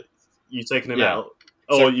that you've taken him out.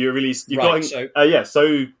 Or So- you release... You've right, got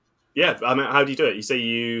him, yeah, I mean, how do you do it? You say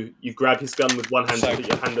you grab his gun with one hand and put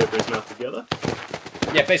your hand over his mouth with the other?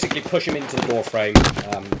 Yeah, basically push him into the door frame,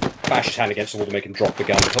 bash his hand against the wall to make him drop the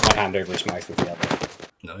gun, put my hand over his mouth with the other.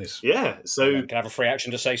 Nice. Yeah, so... Can I have a free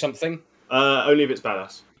action to say something? Only if it's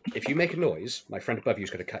badass. If you make a noise, my friend above you is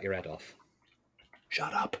going to cut your head off.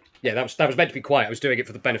 Shut up. Yeah, that was meant to be quiet. I was doing it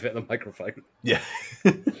for the benefit of the microphone. Yeah.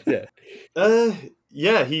 Yeah.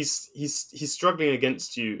 Yeah, he's struggling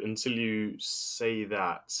against you until you say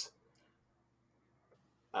that.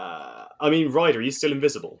 I mean, Ryder, are you still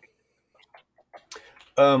invisible?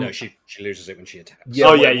 No, she loses it when she attacks.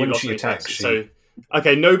 Yeah, you when lost she the attacks, attacks. So,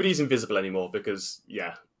 okay, nobody's invisible anymore because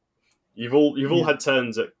you've all had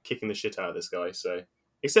turns at kicking the shit out of this guy. So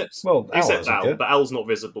except Al Al, isn't, but Al's not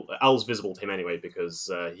visible. Al's visible to him anyway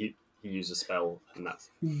because he used a spell and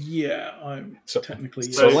that's. Yeah, I'm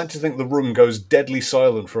technically... So I like to think the room goes deadly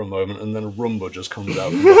silent for a moment, and then a Roomba just comes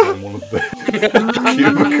out from behind one of the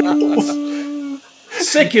cubicles.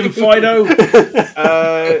 Sick him, Fido!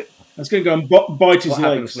 That's going to go and bite his What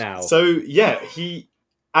happens legs. now? So yeah,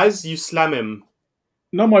 as you slam him.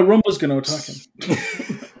 No, my Roomba's going to attack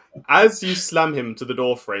him. As you slam him to the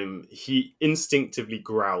door frame, he instinctively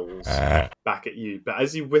growls back at you. But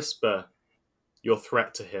as you whisper your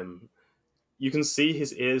threat to him, you can see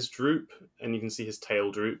his ears droop and you can see his tail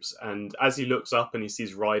droops. And as he looks up and he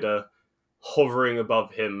sees Ryder hovering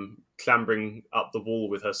above him, clambering up the wall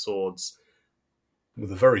with her swords,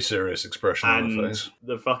 With a very serious expression on her and face.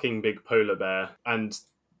 the fucking big polar bear, and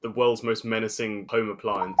the world's most menacing home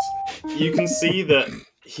appliance, you can see that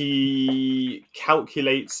he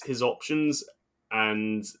calculates his options,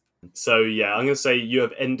 and so yeah, I'm going to say you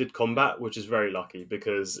have ended combat, which is very lucky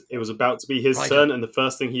because it was about to be his turn, and the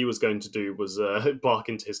first thing he was going to do was bark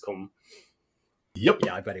into his comm. Yep.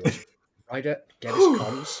 Yeah, I bet he was. Ryder, get his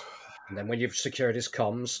comms, and then when you've secured his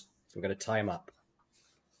comms, we're going to tie him up.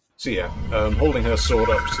 So yeah, holding her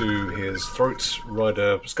sword up to his throat,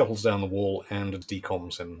 Ryder scuttles down the wall and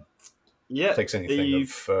decoms him. Yeah, Takes anything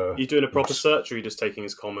of... you doing a proper search, or are you just taking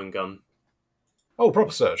his comm and gun? Oh,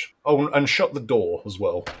 proper search. Oh, and shut the door as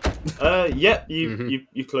well. Yeah,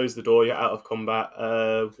 you close the door, you're out of combat.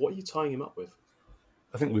 What are you tying him up with?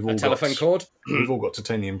 I think we've all A got... telephone cord? We've all got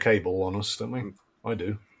titanium cable on us, don't we? I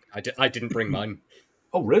do. I didn't bring mine.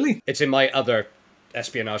 Oh, really? It's in my other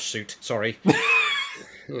espionage suit. Sorry.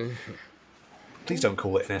 Please don't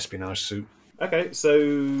call it an espionage suit. Okay, so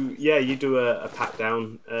yeah, you do a pat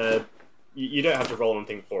down. You don't have to roll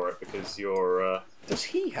anything for it because you're. Does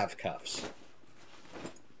he have cuffs?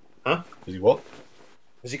 Huh? Is he what?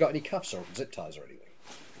 Has he got any cuffs or zip ties or anything?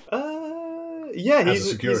 Yeah, As he's a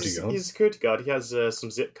security guard. He's a security guard. He has some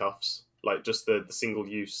zip cuffs, like just the single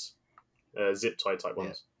use zip tie type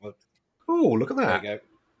ones. Well, Oh, look at there that. you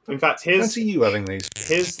go. In fact, here's Fancy you having these.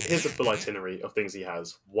 here's a full itinerary of things he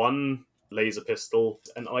has. One laser pistol,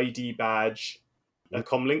 an ID badge, a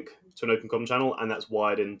comlink to an open comm channel, and that's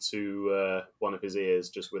wired into one of his ears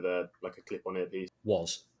just with a clip-on earpiece.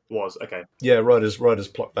 Was Okay. Yeah, Ryder's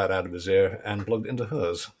plucked that out of his ear and plugged it into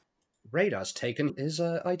hers. Radar's taken his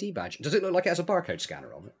ID badge. Does it look like it has a barcode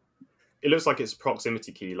scanner on it? It looks like it's a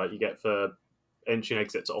proximity key, like you get for entry and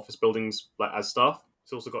exit to office buildings, like as staff.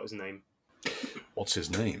 It's also got his name. What's his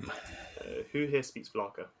name? Who here speaks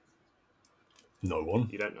Vlaka? No one.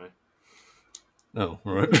 You don't know. Oh,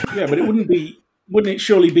 right. Yeah, but it wouldn't it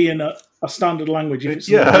surely be in a standard language if it's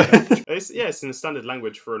Yeah. It's in a standard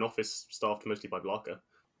language for an office staffed mostly by Vlaka.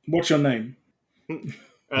 What's your name?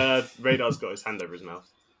 Radar's got his hand over his mouth.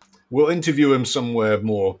 We'll interview him somewhere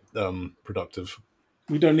more productive.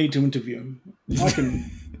 We don't need to interview him. I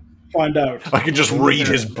can find out. I can just read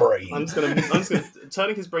his brain. I'm just gonna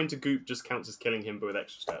turning his brain to goop just counts as killing him, but with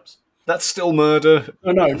extra steps. That's still murder.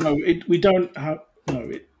 No. We don't have. No,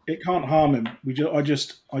 it can't harm him. I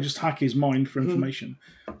just hack his mind for information.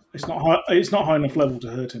 It's not high enough level to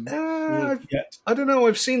hurt him yet. I don't know.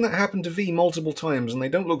 I've seen that happen to V multiple times, and they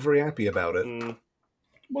don't look very happy about it.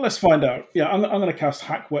 Well, let's find out. Yeah, I'm going to cast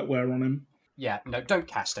Hack Wetware on him. Yeah, no, don't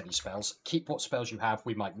cast any spells. Keep what spells you have.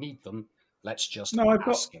 We might need them. Let's just No,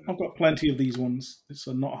 ask him. I've got plenty of these ones. It's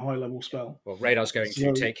a not high level spell. Well, Radar's going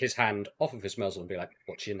So- to take his hand off of his muzzle and be like,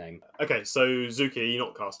 "What's your name?" Okay, so Zuki, are you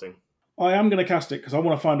not casting? I am going to cast it because I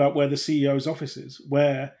want to find out where the CEO's office is,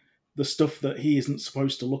 where the stuff that he isn't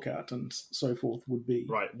supposed to look at and so forth would be.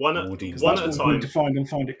 Right, one at Because a That's what we need time. to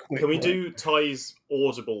find it quick. Can we right? do Ty's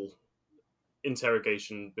audible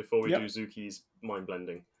interrogation before we Yep. do Zuki's mind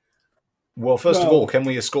blending? Well, first of Well- all, can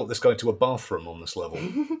we escort this guy to a bathroom on this level?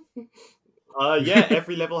 Yeah,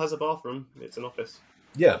 every level has a bathroom. It's an office.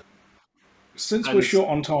 Yeah. Since And- we're short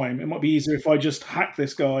on time, it might be easier if I just hack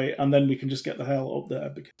this guy and then we can just get the hell up there.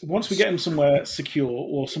 Because once we get him somewhere secure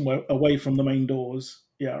or somewhere away from the main doors,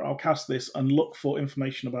 yeah, I'll cast this and look for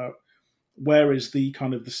information about where is the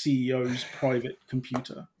kind of the CEO's private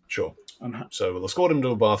computer. Sure. And So we'll escort him to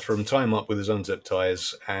a bathroom, tie him up with his unzipped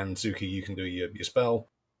ties, and Zuki, you can do your spell.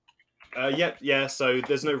 Yeah. So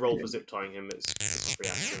there's no roll for zip tying him. It's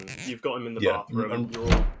reaction. You've got him in the Yeah, bathroom. and- You're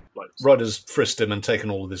all like. Ryder's frisked him and taken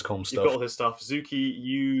all of his comm You've stuff. got all his stuff. Zuki,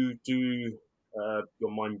 you do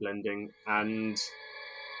your mind blending, and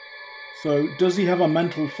so, does he have a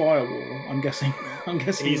mental firewall? I'm guessing.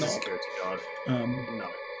 he's a not. security guard. No.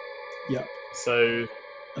 Yeah. So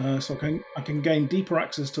So I can gain deeper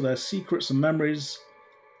access to their secrets and memories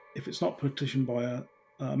if it's not partitioned by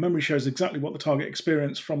a memory shows exactly what the target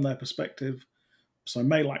experienced from their perspective. So I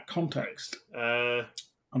may lack context,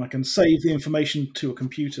 and I can save the information to a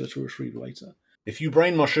computer to retrieve later. If you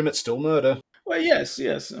brain mushroom, it's still murder. Well,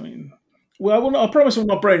 yes. I mean, well, I promise I'm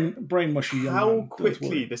not brain mushy. young how man, don't quickly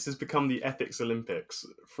worry. this has become the ethics Olympics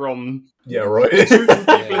from Yeah, right. shooting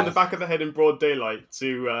people in the back of the head in broad daylight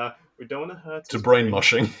to we don't want to hurt to his brain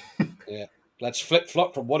mushing. Yeah, let's flip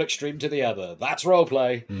flop from one extreme to the other. That's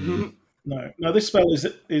roleplay. No, this spell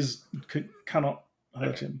cannot hurt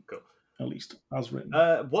Okay, him, cool. at least as written.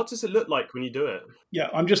 What does it look like when you do it? Yeah,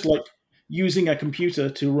 I'm just like using a computer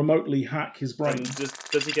to remotely hack his brain. And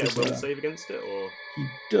does he get a will Yeah. save against it, or He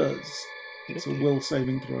does. It's a will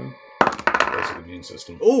saving throw. Basic immune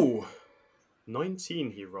system. oh,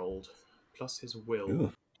 19 he rolled plus his will.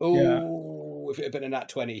 Ooh. Oh, if it had been a nat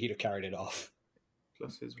 20, he'd have carried it off.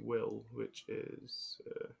 Plus his will, which is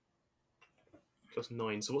plus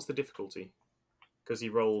 9. So what's the difficulty? Because he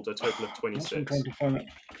rolled a total of That's what I'm 26. trying to find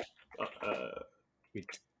out.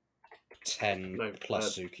 10 No,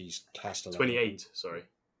 plus Zuki's cast 11. 28, sorry.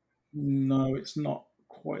 No, it's not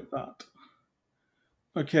quite that.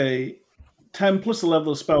 Okay, 10 plus the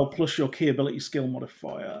level of spell plus your key ability skill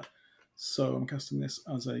modifier. So I'm casting this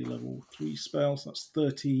as a level 3 spell, so that's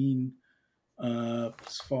 13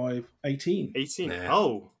 plus 5, 18. 18. Nah.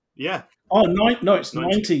 Oh, yeah. Oh, no, it's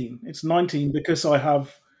 19. 19. It's 19 because I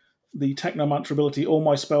have the Technomancer ability. All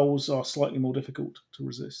my spells are slightly more difficult to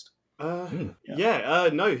resist. No,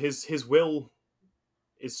 his will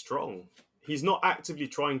is strong. He's not actively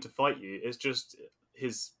trying to fight you. It's just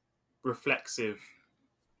his reflexive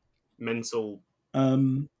mental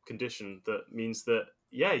condition that means that,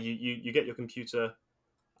 yeah, you get your computer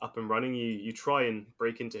up and running. You try and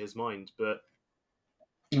break into his mind, but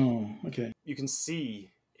Oh, okay. you can see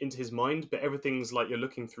into his mind, but everything's like you're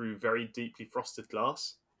looking through very deeply frosted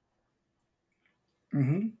glass.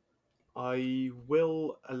 Mm-hmm. I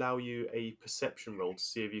will allow you a perception roll to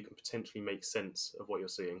see if you can potentially make sense of what you're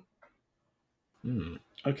seeing.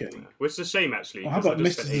 Okay. Which is a shame, actually, Well, how because I about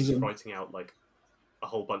just spent ages mysticism? writing out like a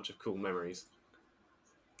whole bunch of cool memories.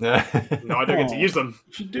 Yeah. No, I don't get to use them.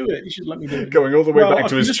 You should do it. You should let me do it. Going all the way Well, I back to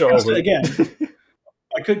could his just cast it childhood. again.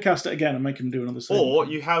 I could cast it again and make him do another save. Or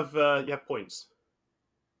you have points.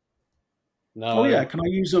 No. Oh yeah, can I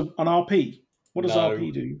use an RP? What does No.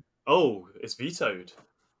 RP do? Oh, it's vetoed.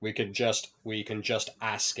 We can just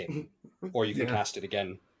ask him, or you can Yeah. cast it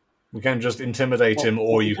again. We can just intimidate him,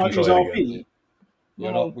 or you can can't try use it RP? again.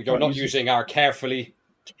 You're can't not use it. using our carefully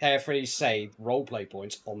saved roleplay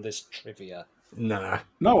points on this trivia. Nah.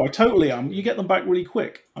 No, I totally am. You get them back really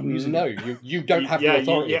quick. I'm using No, them. you don't have the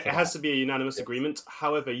authority. Yeah, for it has that. to be a unanimous agreement.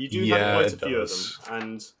 However, you do Yeah, have quite a it few does. of them,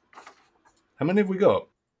 and How many have we got?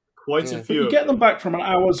 quite a Yeah. But few you of get them back from an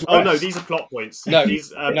hour's Oh rest. no, these are plot points. No,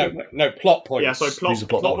 these no plot points. Yeah, so These are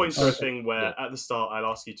plot points points. are a Okay. thing where Yeah. at the start I'll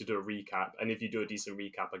ask you to do a recap, and if you do a decent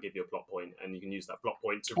recap, I give you a plot point, and you can use that plot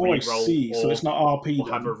point to Oh, I re-roll see. So it's not RP or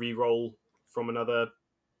then. have a re-roll from another.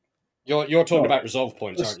 You're talking Oh, about resolve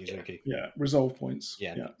points, that's- aren't you, Zuki? Yeah, resolve points.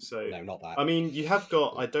 Yeah. Yeah. So No, not that. I mean, you have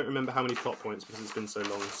got. I don't remember how many plot points because it's been so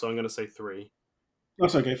long. So I'm going to say 3.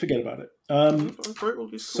 That's okay. Forget about it.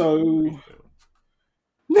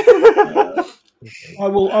 I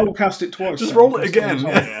will cast it twice. Just then. roll I'll it cast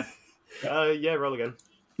again. resolve. Yeah, roll again.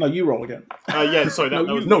 No, you roll again. Yeah, sorry, that, No,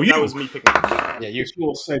 that was you- No, that you. was me picking. Yeah, It's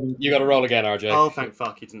your saving. you got to roll again, RJ. Oh, thank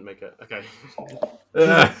fuck, he didn't make it. Okay.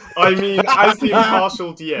 Uh, I mean, as the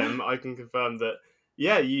impartial DM, I can confirm that.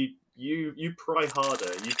 Yeah, you pry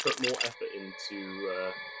harder. You put more effort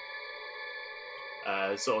into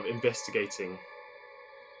sort of investigating.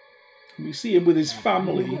 We see him with his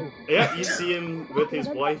family. Yeah, you see him with his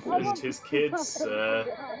wife and his kids.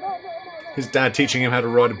 his dad teaching him how to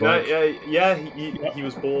ride a bike. He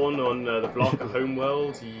was born on the Vlaka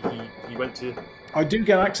homeworld. He went to. I do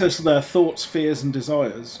get access to their thoughts, fears, and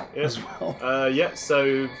desires Yeah. as well.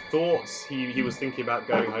 So thoughts. He was thinking about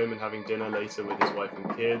going home and having dinner later with his wife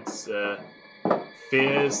and kids.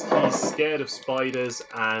 Fears. He's scared of spiders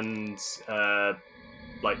and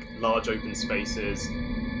like large open spaces.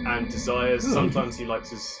 And desires. Sometimes he likes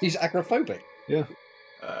his. He's agoraphobic. Yeah.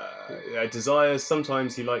 Desires.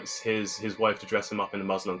 Sometimes he likes his wife to dress him up in a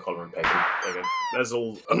muslin collar and peg him. There you go. That's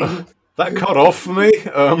all. That cut off for me.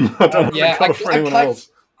 I don't know Yeah, if it cut off for anyone else.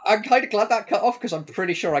 I'm kind of glad that cut off because I'm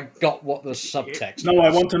pretty sure I got what the subtext No,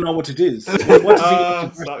 was. I want to know what it is. What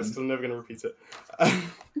does he? I'm still never going to repeat it.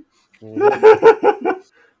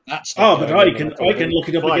 That's Oh, not but going I in can the recording. I can look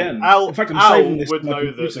it up Fine. again. Al, In fact, I'm Al saving this. would to my know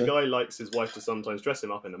that the computer. guy likes his wife to sometimes dress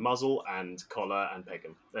him up in a muzzle and collar and peg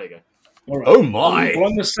him. There you go. All right. Oh my! Well,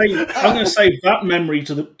 I'm going to save that memory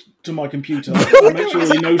to my computer. I'll make sure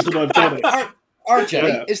he knows that I've got it. RJ,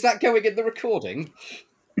 Yeah. is that going in the recording?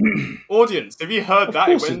 Audience, have you heard Of that?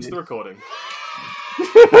 It course went it into is. the recording.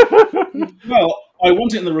 Well, I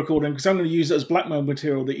want it in the recording because I'm going to use it as blackmail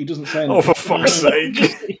material that he doesn't say anything. Oh, for fuck's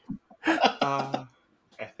sake!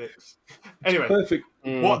 Ethics. Anyway, Perfect.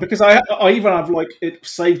 what? Because I even have like it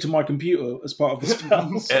saved to my computer as part of the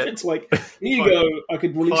spell. So it's like, here you Fine. go. I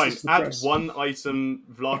could release Fine. this to the Add press. one item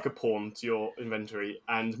Vlaka porn to your inventory,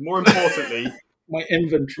 and more importantly, My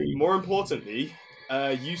inventory.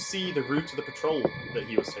 you see the route of the patrol that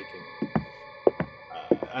he was taking,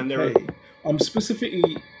 and there are. Okay. I'm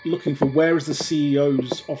specifically looking for where is the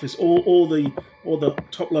CEO's office or the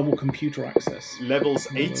top level computer access. Levels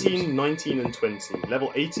 18, 19, and 20.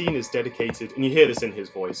 Level 18 is dedicated, and you hear this in his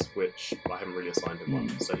voice, which I haven't really assigned him one,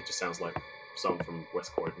 so he just sounds like someone from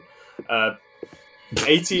West Croydon.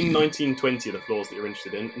 18, 19, 20 are the floors that you're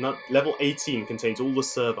interested in. And level 18 contains all the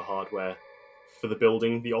server hardware for the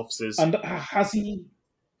building, the offices. And has he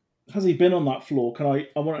been on that floor? I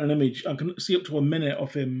want an image. I can see up to a minute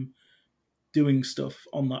of him doing stuff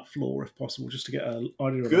on that floor, if possible, just to get an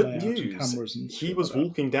idea of the Good layout and news. cameras and He shit was like that.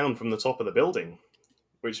 walking down from the top of the building,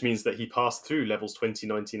 which means that he passed through levels 20,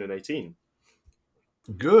 19, and 18.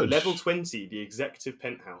 Good. Level 20, the executive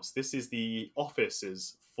penthouse. This is the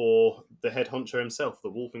offices for the head honcho himself, the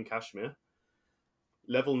Wolf in Cashmere.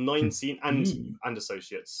 Level 19 and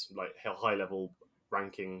associates, like high level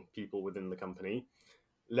ranking people within the company.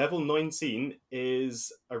 Level 19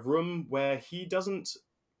 is a room where he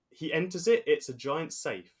enters it, it's a giant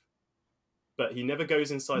safe. But he never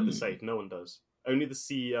goes inside the safe, no one does. Only the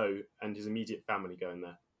CEO and his immediate family go in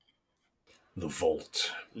there. The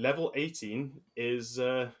vault. Level 18 is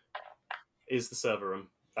the server room.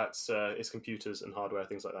 That's it's computers and hardware,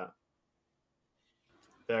 things like that.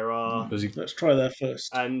 There are... Let's try there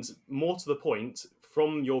first. And more to the point,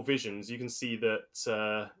 from your visions, you can see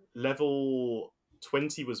that level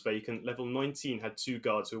 20 was vacant. Level 19 had 2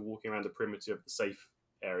 guards who were walking around the perimeter of the safe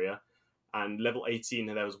area. And level 18,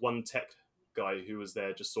 there was 1 tech guy who was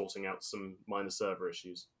there just sorting out some minor server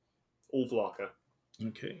issues. All Vlaka.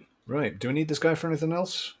 Okay. Right. Do we need this guy for anything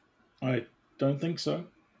else? I don't think so.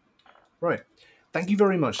 Right. Thank you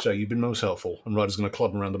very much, sir. You've been most helpful. And Ryder's going to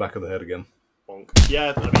club him around the back of the head again. Bonk.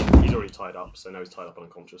 Yeah, I mean, he's already tied up, so now he's tied up and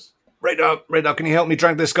unconscious. Radar, can you help me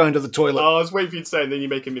drag this guy into the toilet? Oh, I was waiting for you to say, and then you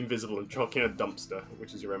make him invisible and drop in a dumpster,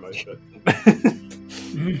 which is your MO.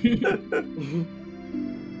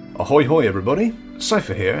 Ahoy hoy everybody,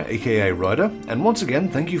 Cypher here, aka Ryder, and once again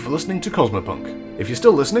thank you for listening to Cosmopunk. If you're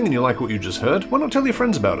still listening and you like what you just heard, why not tell your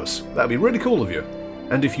friends about us? That'd be really cool of you.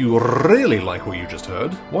 And if you really like what you just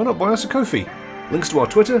heard, why not buy us a Ko-fi? Links to our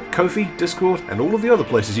Twitter, Ko-fi, Discord, and all of the other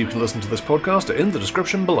places you can listen to this podcast are in the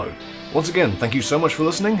description below. Once again, thank you so much for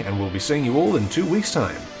listening, and we'll be seeing you all in 2 weeks'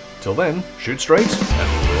 time. Till then, shoot straight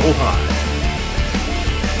and roll high.